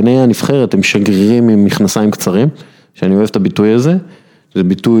שחקני הנבחרת הם שגרירים עם מכנסיים קצרים, שאני אוהב את הביטוי הזה, זה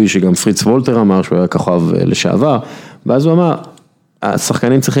ביטוי שגם פריץ וולטר אמר, שהוא היה כוכב לשעבר, ואז הוא אמר,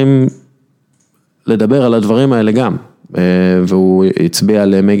 השחקנים צריכים לדבר על הדברים האלה גם, והוא הצביע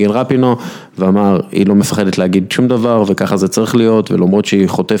על מייגן רפינו, ואמר, היא לא מפחדת להגיד שום דבר, וככה זה צריך להיות, ולמרות שהיא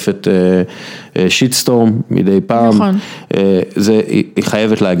חוטפת שיטסטורם מדי פעם, נכון. היא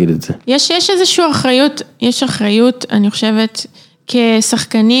חייבת להגיד את זה. יש איזושהי אחריות, יש אחריות, אני חושבת,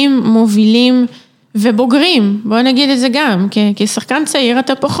 כשחקנים מובילים, ובוגרים, בוא נגיד את זה גם, כשחקן צעיר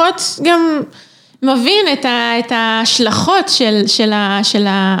אתה פחות גם מבין את ההשלכות של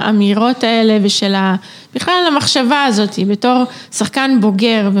האמירות האלה ושל בכלל המחשבה הזאת, בתור שחקן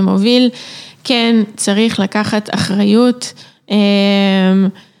בוגר ומוביל, כן צריך לקחת אחריות,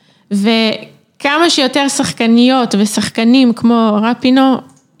 וכמה שיותר שחקניות ושחקנים כמו רפינו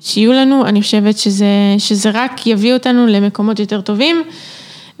שיהיו לנו, אני חושבת שזה רק יביא אותנו למקומות יותר טובים,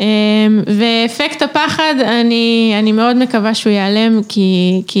 ואפקט הפחד, אני מאוד מקווה שהוא ייעלם,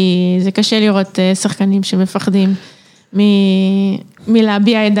 כי זה קשה לראות שחקנים שמפחדים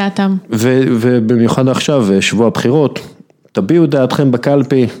מלהביע את דעתם. ובמיוחד עכשיו, שבוע הבחירות, תביעו דעתכם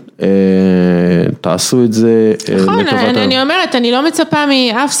בקלפי, תעשו את זה נכון, אני אומרת, אני לא מצפה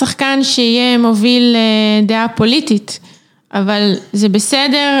מאף שחקן שיהיה מוביל דעה פוליטית, אבל זה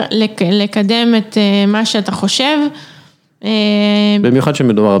בסדר לקדם את מה שאתה חושב, במיוחד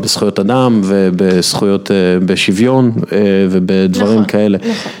שמדובר בזכויות אדם ובזכויות בשוויון ובדברים כאלה,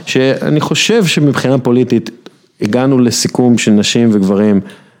 שאני חושב שמבחינה פוליטית הגענו לסיכום שנשים וגברים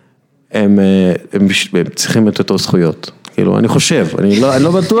הם צריכים את אותו זכויות, כאילו אני חושב, אני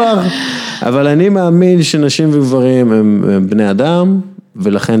לא בטוח, אבל אני מאמין שנשים וגברים הם בני אדם,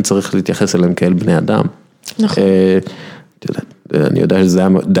 ולכן צריך להתייחס אליהם כאל בני אדם. נכון. אני יודע שזה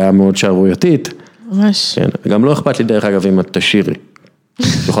דעה מאוד שערורייתית, ממש. כן, גם לא אכפת לי דרך אגב אם את תשירי. את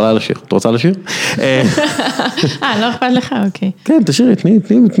יכולה לשיר? את רוצה לשיר? לא אכפת לך, אוקיי. כן, תשירי,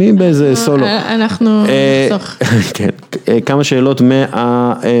 תני באיזה סולו. אנחנו נחסוך. כן, כמה שאלות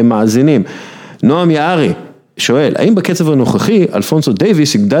מהמאזינים. נועם יערי שואל, האם בקצב הנוכחי אלפונסו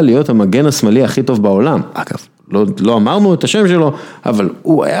דייביס יגדל להיות המגן השמאלי הכי טוב בעולם? אגב, לא אמרנו את השם שלו, אבל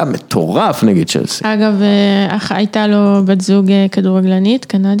הוא היה מטורף נגד צ'לסי. אגב, הייתה לו בת זוג כדורגלנית,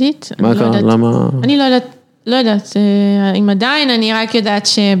 קנדית. מה קרה? למה? אני לא יודעת, אם עדיין, אני רק יודעת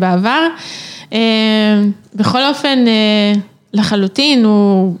שבעבר, בכל אופן, לחלוטין,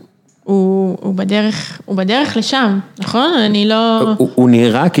 הוא בדרך לשם, נכון? אני לא... הוא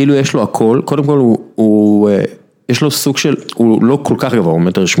נראה כאילו יש לו הכל, קודם כל יש לו סוג של, הוא לא כל כך גבוה, הוא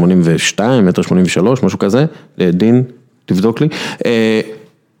 1.82, 1.83, משהו כזה, דין, תבדוק לי.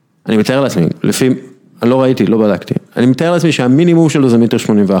 אני מתאר לעצמי, לפי, אני לא ראיתי, לא בדקתי, אני מתאר לעצמי שהמינימום שלו זה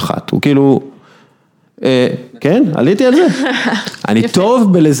 1.81, הוא כאילו, כן, עליתי על זה. אני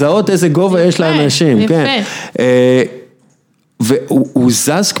טוב בלזהות איזה גובה יש לאנשים, כן. והוא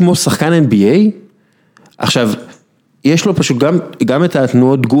זז כמו שחקן NBA, עכשיו, יש לו פשוט גם את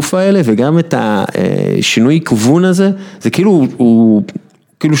התנועות גוף האלה, וגם את השינוי כיוון הזה, זה כאילו, הוא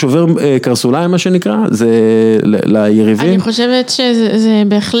כאילו שובר קרסוליים, מה שנקרא, זה ליריבים. אני חושבת שזה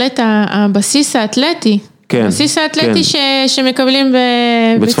בהחלט הבסיס האתלטי, הבסיס האתלטי שמקבלים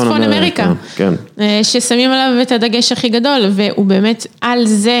בצפון אמריקה, ששמים עליו את הדגש הכי גדול, והוא באמת על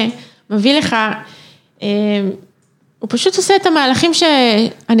זה מביא לך, הוא פשוט עושה את המהלכים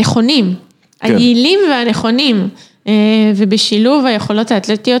הנכונים, היעילים והנכונים, ובשילוב היכולות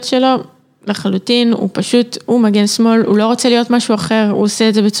האתלטיות שלו, לחלוטין, הוא מגן שמאל, הוא לא רוצה להיות משהו אחר, הוא עושה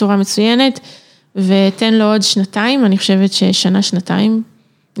את זה בצורה מצוינת, ותן לו עוד שנתיים, אני חושבת ששנה, שנתיים,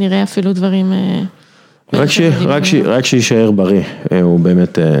 נראה אפילו דברים... רק שישאר בריא, הוא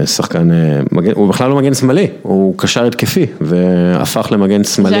באמת שחקן, הוא בכלל לא מגן שמאלי, הוא קשר התקפי, והפך למגן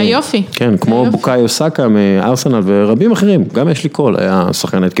שמאלי. זה היופי. כן, כמו בוקאיו סאקה מארסנל ורבים אחרים, גם יש לי קול, היה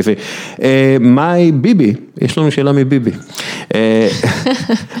שחקן התקפי. מאי ביבי, יש לנו שאלה מביבי.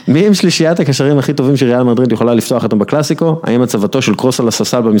 מי הם שלישיית הקשרים הכי טובים שריאל מדריד יכולה לפתוח אותם בקלאסיקו? האם הצבתו של קרוס על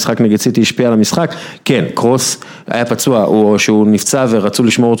הספסל במשחק נגד סיטי השפיע על המשחק? כן, קרוס היה פצוע, או שהוא נפצע ורצו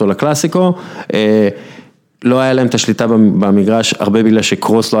לשמור אותו לקלאסיקו. לא היה להם את השליטה במגרש, הרבה בגלל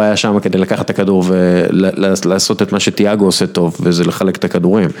שקרוס לא היה שם כדי לקחת את הכדור ולעשות את מה שתיאגו עושה טוב, וזה לחלק את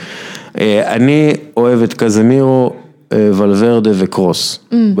הכדורים. אני אוהב את קזמירו, ולוורדה וקרוס.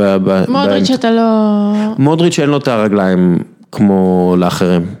 מודריץ' אתה לא... מודריץ' אין לו את הרגליים כמו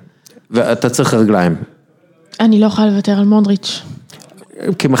לאחרים, ואתה צריך רגליים. אני לא יכולה לוותר על מודריץ'.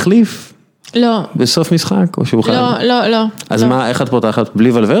 כמחליף? לא. בסוף משחק? או שהוא לא, לא, לא. אז מה, איך את פותחת?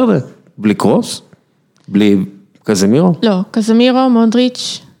 בלי ולוורדה? בלי קרוס? בלי קזמירו? לא, קזמירו,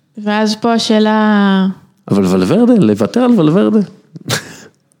 מודריץ', ואז פה השאלה... אבל ולוורדה, לוותר על ולוורדה.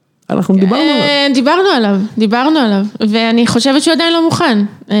 אנחנו דיברנו עליו, ואני חושבת שהוא עדיין לא מוכן.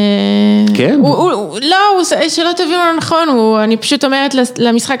 כן? לא, שלא תביאו לו נכון, אני פשוט אומרת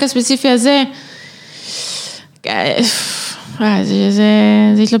למשחק הספציפי הזה,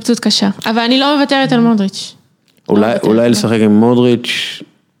 זה התלבטות קשה, אבל אני לא מוותרת על מודריץ'. אולי לשחק עם מודריץ',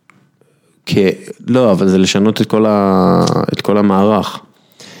 לא, אבל זה לשנות את כל המערך.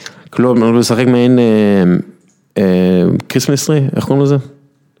 כלומר, אני לשחק מעין קריסמס טרי, איך קוראים לזה?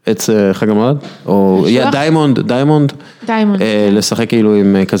 עץ חג המולד? או דיימונד, לשחק כאילו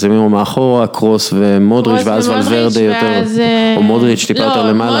עם קזמירו מאחורה, קרוס ומודריץ' ואז ולוורדה יותר, או מודריץ' טיפה יותר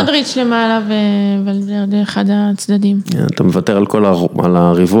למעלה. לא, מודריץ' למעלה וולוורדה אחד הצדדים. אתה מוותר על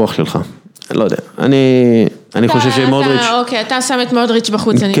הריווח שלך. לא יודע, אני חושב שמודריץ'... אוקיי, אתה שם את מודריץ'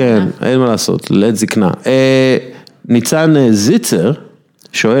 בחוץ, אני כן, אין מה לעשות, לעת זקנה. ניצן זיצר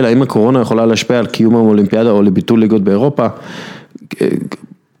שואל, האם הקורונה יכולה להשפיע על קיום האולימפיאדה או לביטול ליגות באירופה?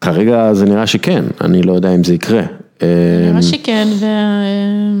 כרגע זה נראה שכן, אני לא יודע אם זה יקרה. נראה שכן,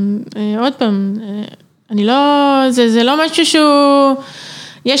 ועוד פעם, אני לא, זה לא משהו שהוא,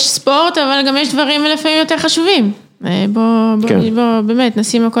 יש ספורט, אבל גם יש דברים לפעמים יותר חשובים. בוא, באמת,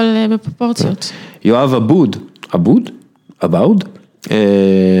 נשים הכל בפרופורציות. יואב אבוד,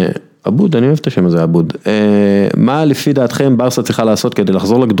 אני אוהב את השם הזה, אבוד. מה לפי דעתכם ברסה צריכה לעשות כדי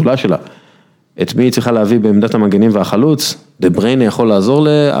לחזור לגדולה שלה? את מי היא צריכה להביא בעמדת המגנים והחלוץ? דה בריינה יכול לעזור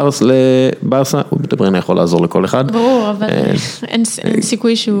לברסה? דה בריינה יכול לעזור לכל אחד. ברור, אבל אין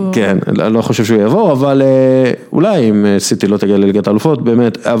סיכוי שהוא... כן, לא חושב שהוא יעבור, אבל אולי אם סיטי לא תגיע לליגת האלופות,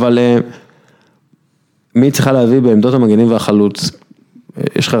 באמת, אבל מי צריכה להביא בעמדות המגנים והחלוץ?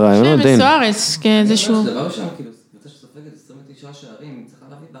 יש לך רעיונות? שם, סוארץ, כאיזשהו... זה דבר שם, כאילו, אתה שסופגת 29 שערים, צריכה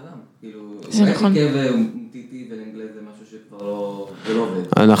להביא בלם. זה נכון. טיטי ולאנגלז זה משהו שכבר לא עובד.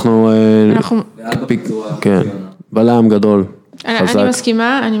 אנחנו... כן, בלם גדול, חזק.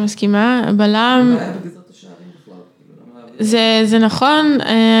 אני מסכימה, בלם... זה נכון,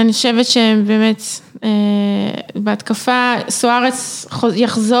 אני חושבת שבאמת בהתקפה סוארץ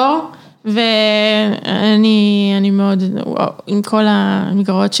יחזור, ואני מאוד, עם כל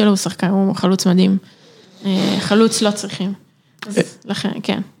המגרעות שלו, הוא חלוץ מדהים. חלוץ לא צריכים. אז לכן,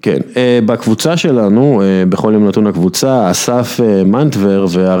 כן. כן, בקבוצה שלנו, בכל יום נתון הקבוצה, אסף מנטבר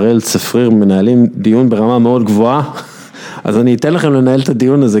והראל צפריר מנהלים דיון ברמה מאוד גבוהה, אז אני אתן לכם לנהל את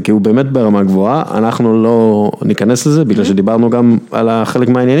הדיון הזה, כי הוא באמת ברמה גבוהה, אנחנו לא ניכנס לזה, בגלל שדיברנו גם על חלק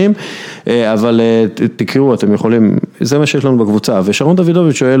מהעניינים, אבל תקראו, אתם יכולים, זה מה שיש לנו בקבוצה, ושרון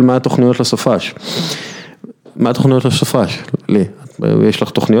דודוביץ' שואל מה התוכניות לסופש. מה התוכניות לסופש? לי, יש לך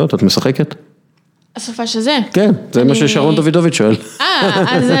תוכניות? את משחקת? הסופש הזה? כן, זה מה ששרון דודוביץ' שואל.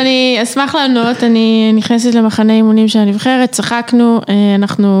 אז אני אשמח לענות, אני נכנסת למחנה אימונים של הנבחרת, צחקנו,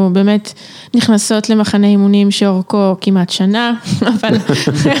 אנחנו באמת נכנסות למחנה אימונים שאורכו כמעט שנה, אבל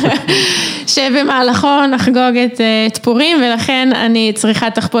שבמהלכו נחגוג את פורים, ולכן אני צריכה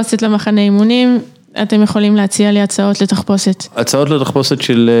תחפושת למחנה אימונים, אתם יכולים להציע לי הצעות לתחפושת. הצעות לתחפושת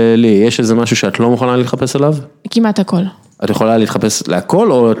של לי, יש איזה משהו שאת לא מוכנה להתחפש עליו? כמעט הכל. את יכולה להתחפש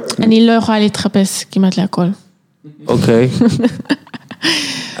להכל או... אני לא יכולה להתחפש כמעט להכל. אוקיי.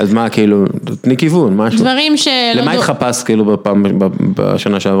 אז מה, כאילו, תני כיוון, משהו. דברים שלא... למה התחפשת כאילו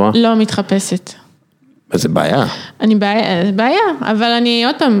בשנה שעברה? לא מתחפשת. אז זה בעיה. בעיה, אבל אני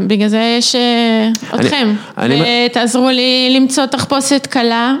עוד פעם, בגלל זה יש אתכם. תעזרו לי למצוא תחפושת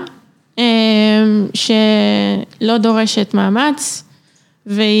קלה, שלא דורשת מאמץ,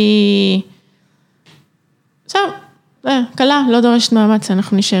 והיא... בסדר. קלה, לא דורשת מאמץ,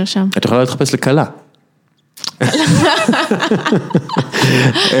 אנחנו נשאר שם. את יכולה להתחפש לקלה.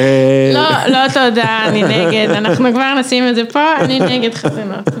 לא תודה, אני נגד, אנחנו כבר נשים את זה פה, אני נגד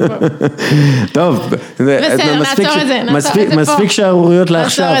חתונות. טוב, בסדר, נעצור את זה פה. מספיק שערוריות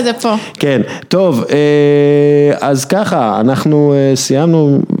לעכשיו. נעצור את זה פה. כן, טוב, אז ככה, אנחנו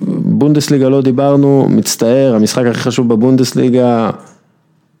סיימנו, בונדסליגה לא דיברנו, מצטער, המשחק הכי חשוב בבונדסליגה,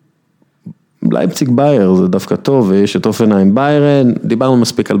 לייפציג בייר, זה דווקא טוב, ויש את אופנהיים ביירן, דיברנו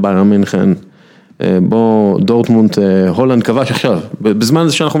מספיק על ביירן מינכן, בוא דורטמונד, הולנד כבש עכשיו, בזמן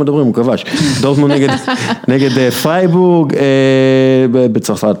הזה שאנחנו מדברים הוא כבש, דורטמונד נגד פרייבורג,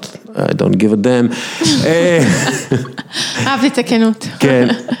 בצרפת, I don't give a damn. אהבתי את הכנות. כן,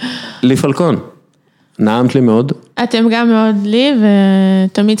 לי פלקון, נעמת לי מאוד. אתם גם מאוד לי,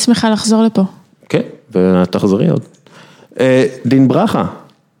 ותמיד שמחה לחזור לפה. כן, ותחזרי עוד. דין ברכה.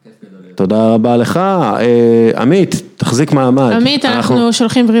 תודה רבה לך, עמית, תחזיק מעמד. עמית, אנחנו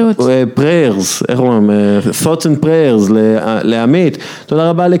שולחים בריאות. prayers, איך אומרים, thoughts and prayers לעמית. תודה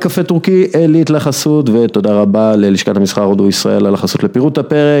רבה לקפה טורקי אלית לחסות, ותודה רבה ללשכת המסחר הודו ישראל על החסות לפירוט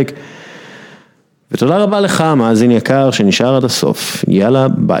הפרק. ותודה רבה לך, מאזין יקר, שנשאר עד הסוף. יאללה,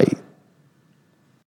 ביי.